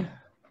losing.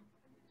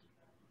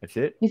 That's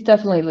it? He's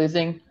definitely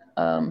losing.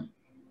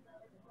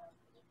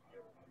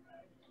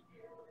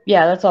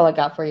 Yeah, that's all I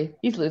got for you.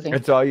 He's losing.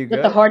 That's all you got?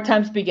 Let the hard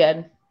times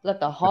begin. Let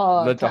the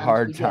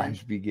hard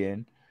times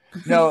begin.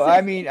 No,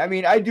 I mean,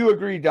 I do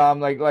agree, Dom.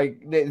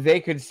 Like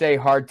they could say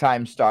Hard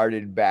Times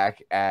started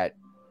back at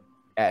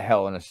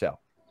Hell in a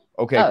Cell.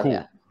 Okay, cool.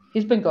 Yeah.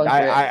 He's been going through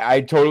it. I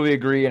totally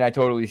agree, and I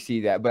totally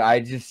see that. But I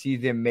just see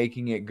them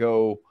making it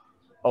go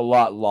a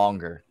lot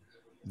longer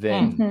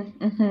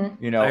than,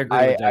 you know,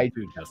 I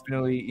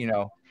definitely, you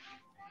know,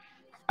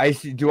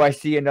 Do I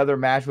see another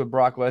match with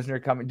Brock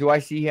Lesnar coming? Do I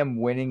see him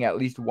winning at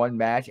least one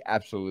match?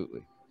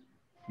 Absolutely.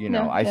 You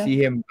know, I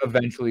see him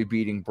eventually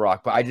beating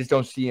Brock, but I just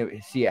don't see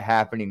it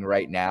happening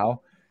right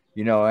now.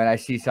 You know, and I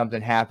see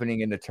something happening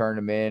in the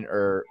tournament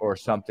or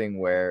something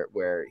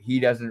where he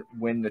doesn't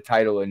win the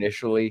title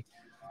initially.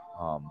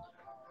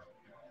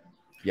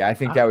 Yeah, I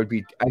think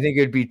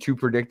it'd be too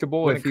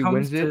predictable if he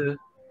wins it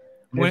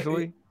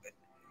initially.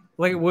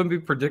 Like, it wouldn't be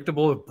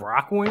predictable if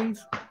Brock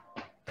wins?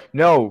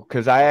 No,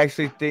 because I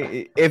actually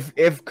think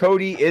if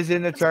Cody is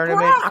in the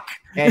tournament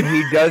and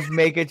he does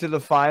make it to the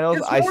finals,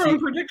 it's more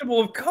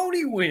unpredictable if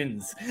Cody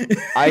wins.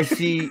 I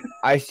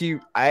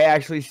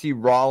actually see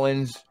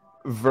Rollins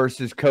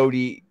versus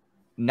Cody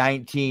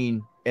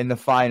 19 in the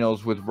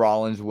finals with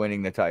Rollins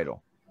winning the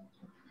title.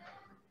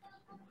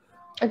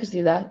 I can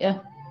see that, yeah.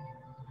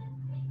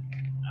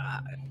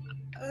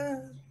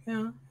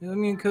 Yeah, I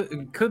mean,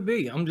 it could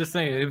be. I'm just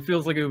saying, it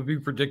feels like it would be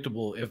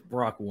predictable if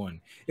Brock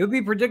won. It would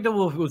be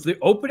predictable if it was the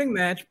opening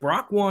match,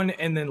 Brock won,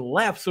 and then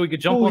left so he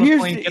could jump on a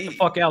plane, get the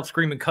fuck out,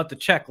 scream, and cut the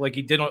check like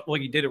he did at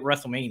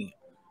WrestleMania.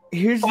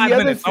 Here's the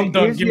other thing.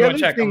 Here's the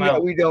other thing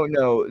that we don't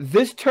know.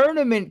 This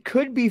tournament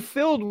could be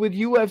filled with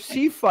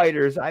UFC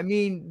fighters. I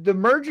mean, the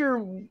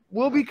merger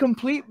will be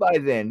complete by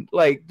then.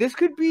 Like, this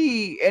could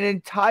be an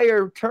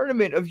entire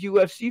tournament of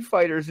UFC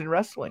fighters in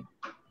wrestling.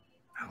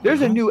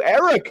 There's a new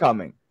era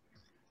coming.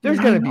 There's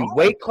going to be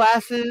weight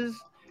classes,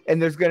 and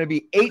there's going to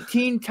be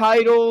 18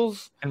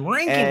 titles and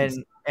rankings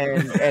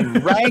and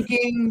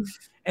rankings,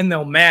 and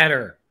they'll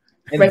matter.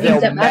 And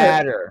they'll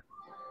matter.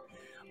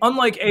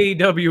 Unlike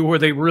AEW, where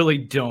they really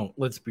don't.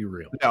 Let's be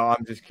real. No,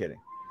 I'm just kidding.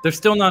 They're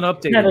still not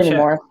updated. Not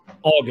anymore.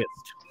 August.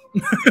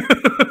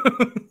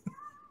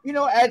 You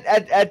know,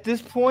 at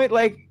this point,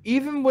 like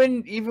even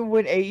when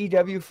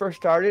AEW first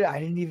started, I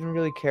didn't even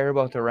really care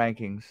about the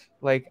rankings.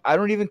 Like, I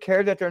don't even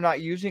care that they're not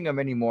using them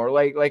anymore.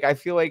 Like I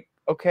feel like,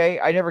 okay,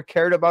 I never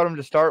cared about them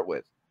to start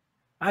with.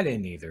 I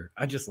didn't either.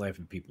 I just laugh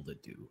at people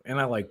that do, and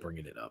I like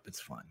bringing it up.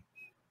 It's fun.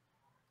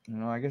 You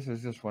know, I guess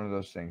it's just one of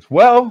those things.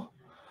 Well,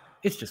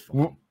 it's just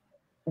fun.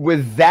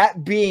 With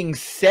that being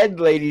said,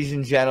 ladies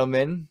and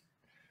gentlemen,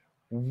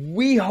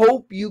 we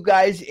hope you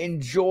guys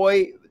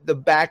enjoy the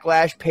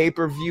Backlash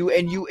pay-per-view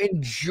and you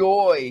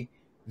enjoy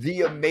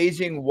the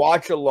amazing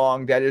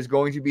watch-along that is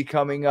going to be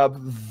coming up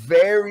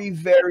very,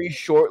 very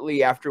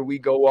shortly after we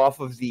go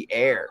off of the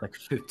air. Like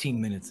 15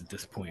 minutes at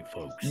this point,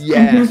 folks.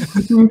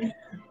 Yes.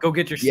 Go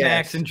get your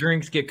snacks and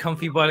drinks, get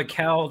comfy by the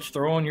couch,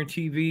 throw on your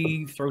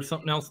TV, throw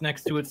something else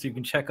next to it so you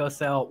can check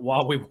us out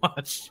while we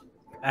watch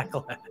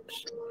Backlash.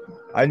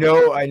 I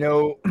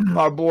know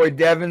our boy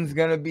Devin's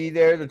going to be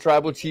there, the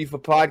tribal chief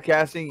of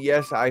podcasting.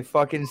 Yes, I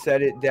fucking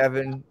said it,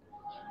 Devin.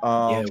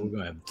 Yeah, we're going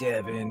to have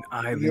Devin.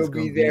 He'll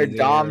be there.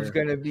 Dom's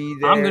going to be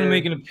there. I'm going to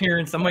make an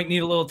appearance. I might need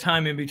a little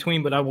time in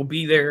between, but I will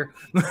be there.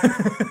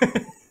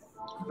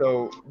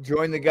 So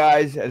join the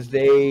guys as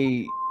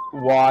they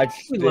watch.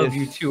 We love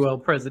you too, El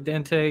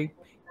Presidente.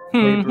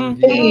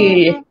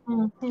 Hey.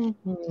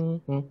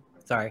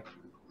 Sorry.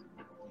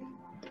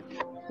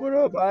 What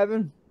up,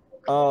 Ivan?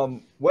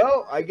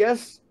 Well, I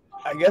guess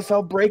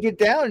I'll break it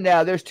down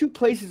now. There's two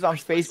places on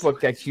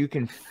Facebook that you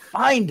can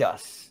find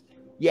us.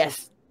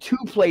 Yes, two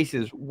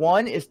places.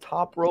 One is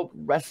Top Rope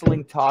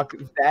Wrestling Talk.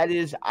 That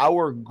is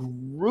our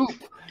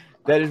group.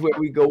 That is where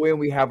we go in.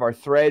 We have our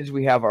threads.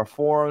 We have our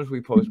forums.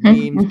 We post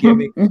memes,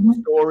 gimmicks,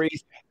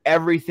 stories,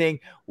 everything.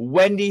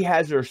 Wendy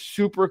has her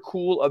super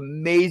cool,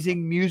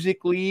 amazing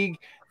music league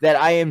that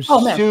I am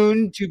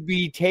soon to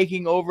be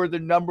taking over the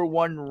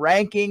 #1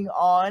 ranking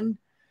on.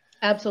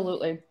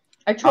 Absolutely.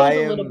 I trolled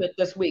a little bit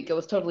this week. It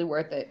was totally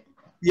worth it.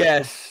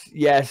 Yes,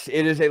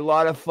 it is a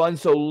lot of fun.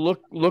 So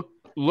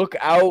look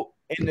out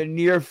in the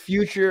near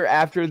future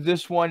after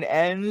this one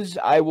ends.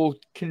 I will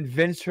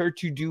convince her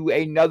to do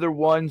another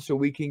one so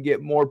we can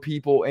get more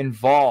people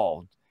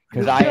involved.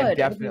 Because I am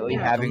definitely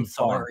having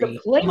fun. The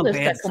playlists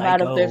that come out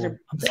of there's a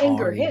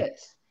banger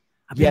hits.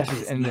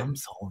 Yes, and I'm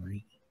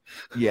sorry.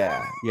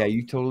 Yeah,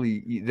 you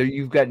totally.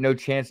 You've got no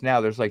chance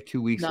now. There's like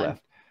 2 weeks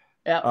left.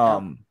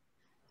 Yeah.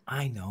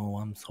 I know.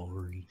 I'm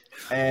sorry.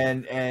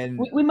 And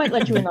we might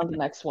let you in on the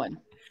next one.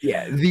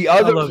 Yeah, the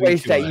other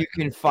place that you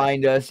can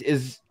find us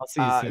is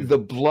the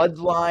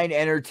Bloodline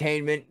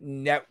Entertainment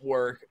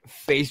Network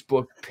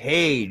Facebook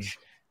page.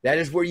 That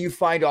is where you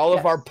find all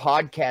of our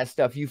podcast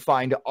stuff. You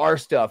find our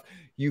stuff.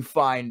 You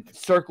find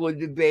Circle of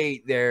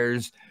Debate.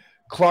 There's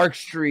Clark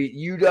Street,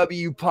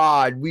 UW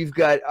Pod. We've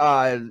got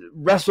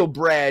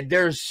WrestleBread.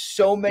 There's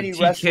so many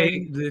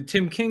wrestling. The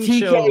Tim King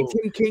Show.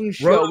 Tim King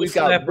Show. We've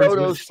got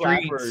Roto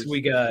Slappers.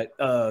 We got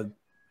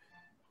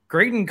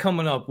Graydon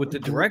coming up with the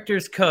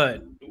director's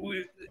cut.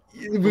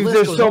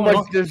 There's so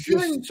much. There's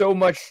just so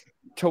much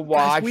to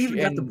watch. Guys, we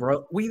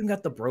even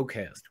got the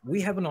broadcast.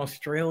 We have an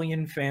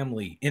Australian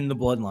family in the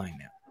Bloodline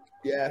now.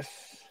 Yes.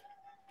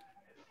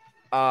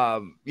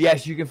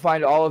 Yes, you can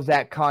find all of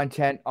that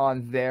content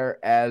on there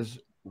as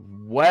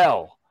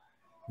well.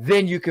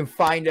 Then you can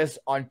find us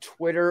on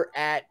Twitter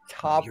at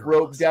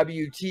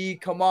TopRopeWT.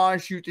 Come on,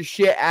 shoot the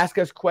shit. Ask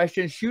us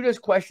questions. Shoot us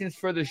questions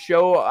for the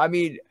show. I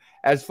mean,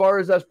 As far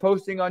as us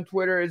posting on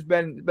Twitter, it's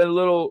been a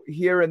little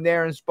here and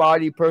there and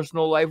spotty.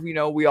 Personal life, we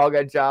all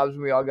got jobs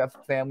and we all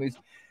got families,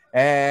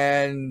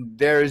 and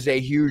there's a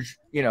huge,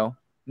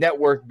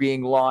 network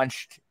being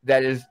launched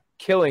that is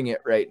killing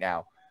it right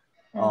now.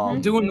 We're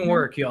doing the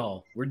work,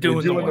 y'all. We're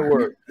doing the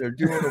work. They're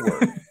doing the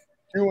work.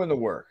 Doing the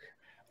work.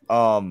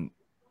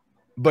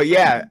 But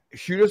yeah,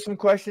 shoot us some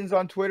questions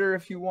on Twitter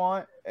if you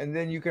want, and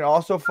then you can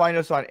also find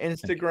us on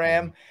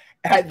Instagram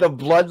at the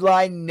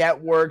Bloodline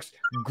Network's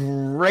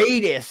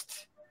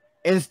greatest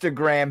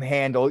Instagram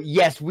handle.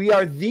 Yes, we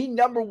are the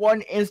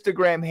 #1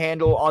 Instagram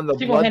handle on the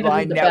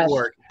Bloodline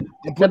Network.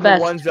 And put the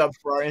ones up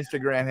for our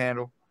Instagram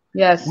handle.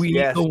 Yes, we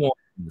the ones.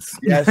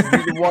 Yes,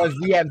 we the ones.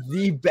 We have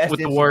the best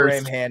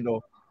Instagram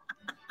handle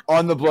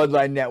on the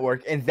Bloodline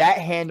Network, and that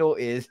handle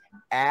is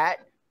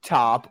at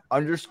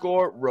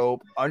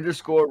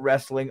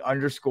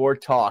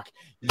top_rope_wrestling_talk.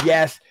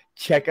 Yes,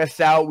 check us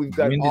out. We've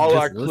got all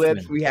our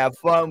clips. We have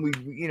fun. We,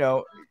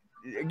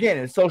 again,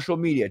 in social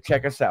media,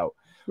 check us out.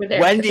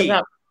 Wendy,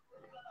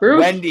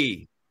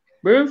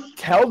 Bruce,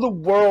 tell the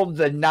world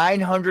the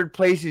 900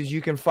 places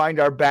you can find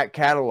our back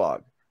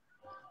catalog.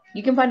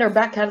 You can find our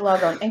back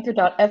catalog on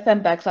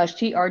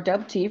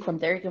anchor.fm/TRWT. From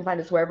there, you can find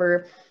us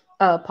wherever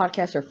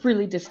podcasts are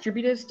freely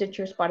distributed: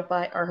 Stitcher,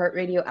 Spotify,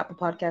 iHeartRadio, Apple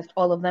Podcast,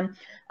 all of them.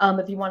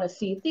 If you want to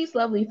see these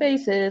lovely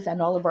faces and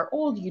all of our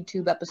old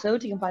YouTube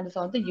episodes, you can find us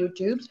on the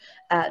YouTubes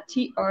at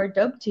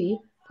TRWT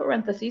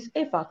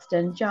 (A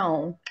Foxton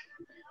Joan).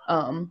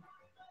 And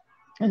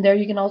there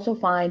you can also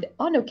find,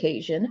 on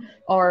occasion,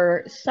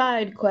 our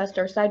side quest,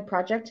 our side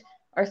project,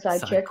 our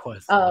side chick,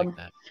 quest, like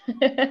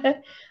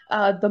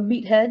the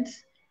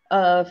Meatheads,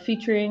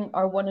 featuring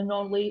our one and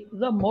only,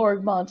 the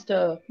Morgue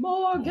Monster,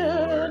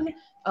 Morgan.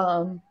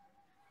 And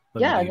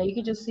then you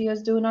can just see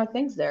us doing our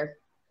things there.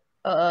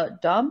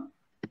 Dom?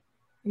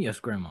 Yes,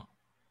 Grandma.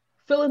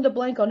 Fill in the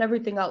blank on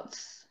everything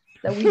else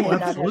that we may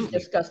not have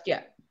discussed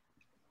yet.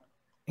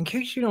 In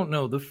case you don't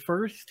know, the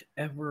first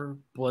ever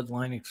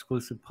Bloodline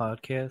exclusive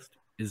podcast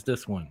is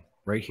this one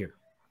right here.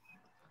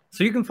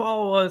 So you can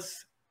follow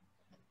us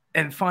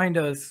and find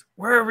us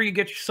wherever you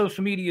get your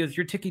social medias,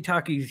 your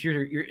TikTokies,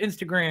 your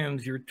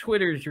Instagrams, your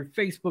Twitters, your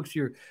Facebooks,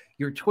 your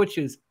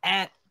Twitches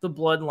at the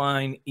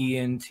Bloodline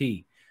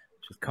ENT.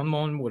 Just come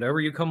on, whatever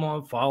you come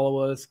on, follow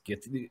us,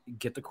 get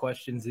the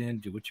questions in,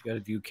 do what you got to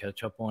do,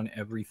 catch up on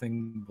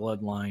everything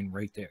Bloodline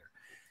right there.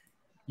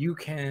 You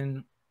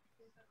can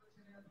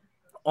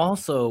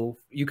also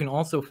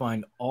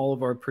find all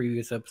of our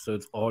previous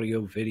episodes,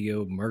 audio,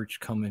 video, merch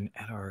coming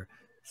at our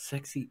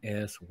sexy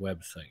ass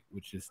website,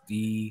 which is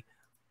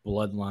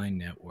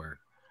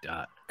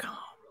thebloodlinenetwork.com.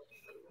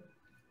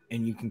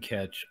 And you can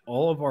catch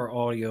all of our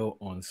audio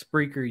on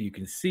Spreaker. You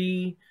can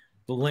see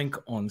the link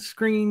on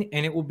screen,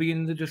 and it will be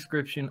in the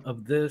description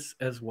of this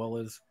as well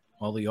as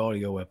all the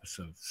audio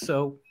episodes.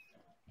 So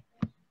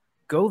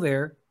go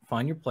there,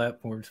 find your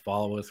platforms,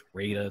 follow us,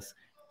 rate us,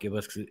 give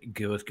us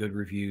good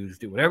reviews,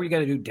 do whatever you got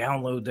to do,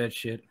 download that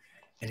shit.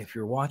 And if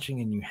you're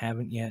watching and you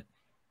haven't yet,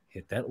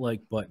 hit that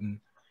like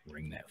button,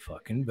 ring that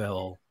fucking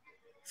bell,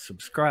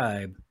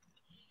 subscribe,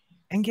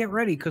 and get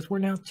ready, because we're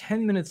now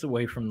 10 minutes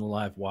away from the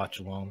live watch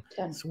along.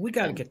 So we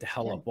got to get the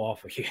hell up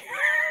off of here.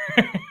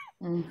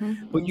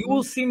 But you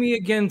will see me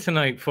again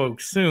tonight,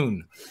 folks,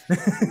 soon.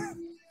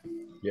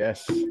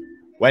 Yes.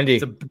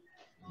 Wendy.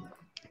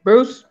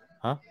 Bruce.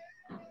 Huh?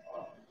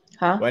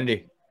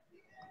 Wendy.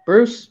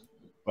 Bruce.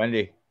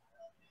 Wendy.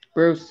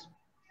 Bruce.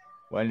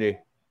 Wendy.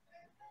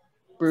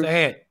 Bruce.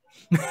 Say it.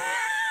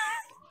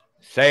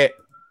 Say it.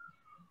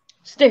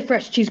 Stay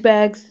fresh, cheese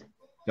bags.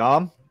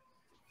 Dom.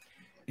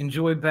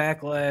 Enjoy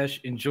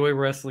Backlash. Enjoy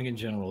wrestling in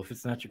general. If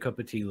it's not your cup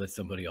of tea, let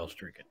somebody else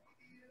drink it.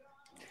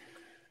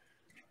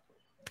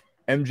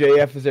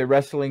 MJF is a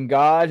wrestling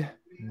god.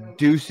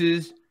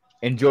 Deuces.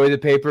 Enjoy the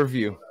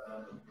pay-per-view.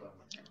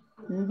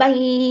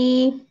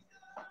 Bye.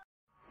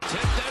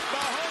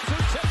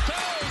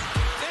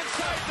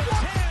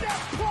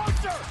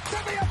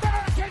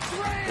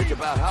 Think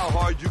about how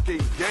hard you can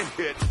get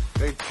hit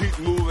and keep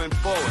moving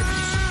forward.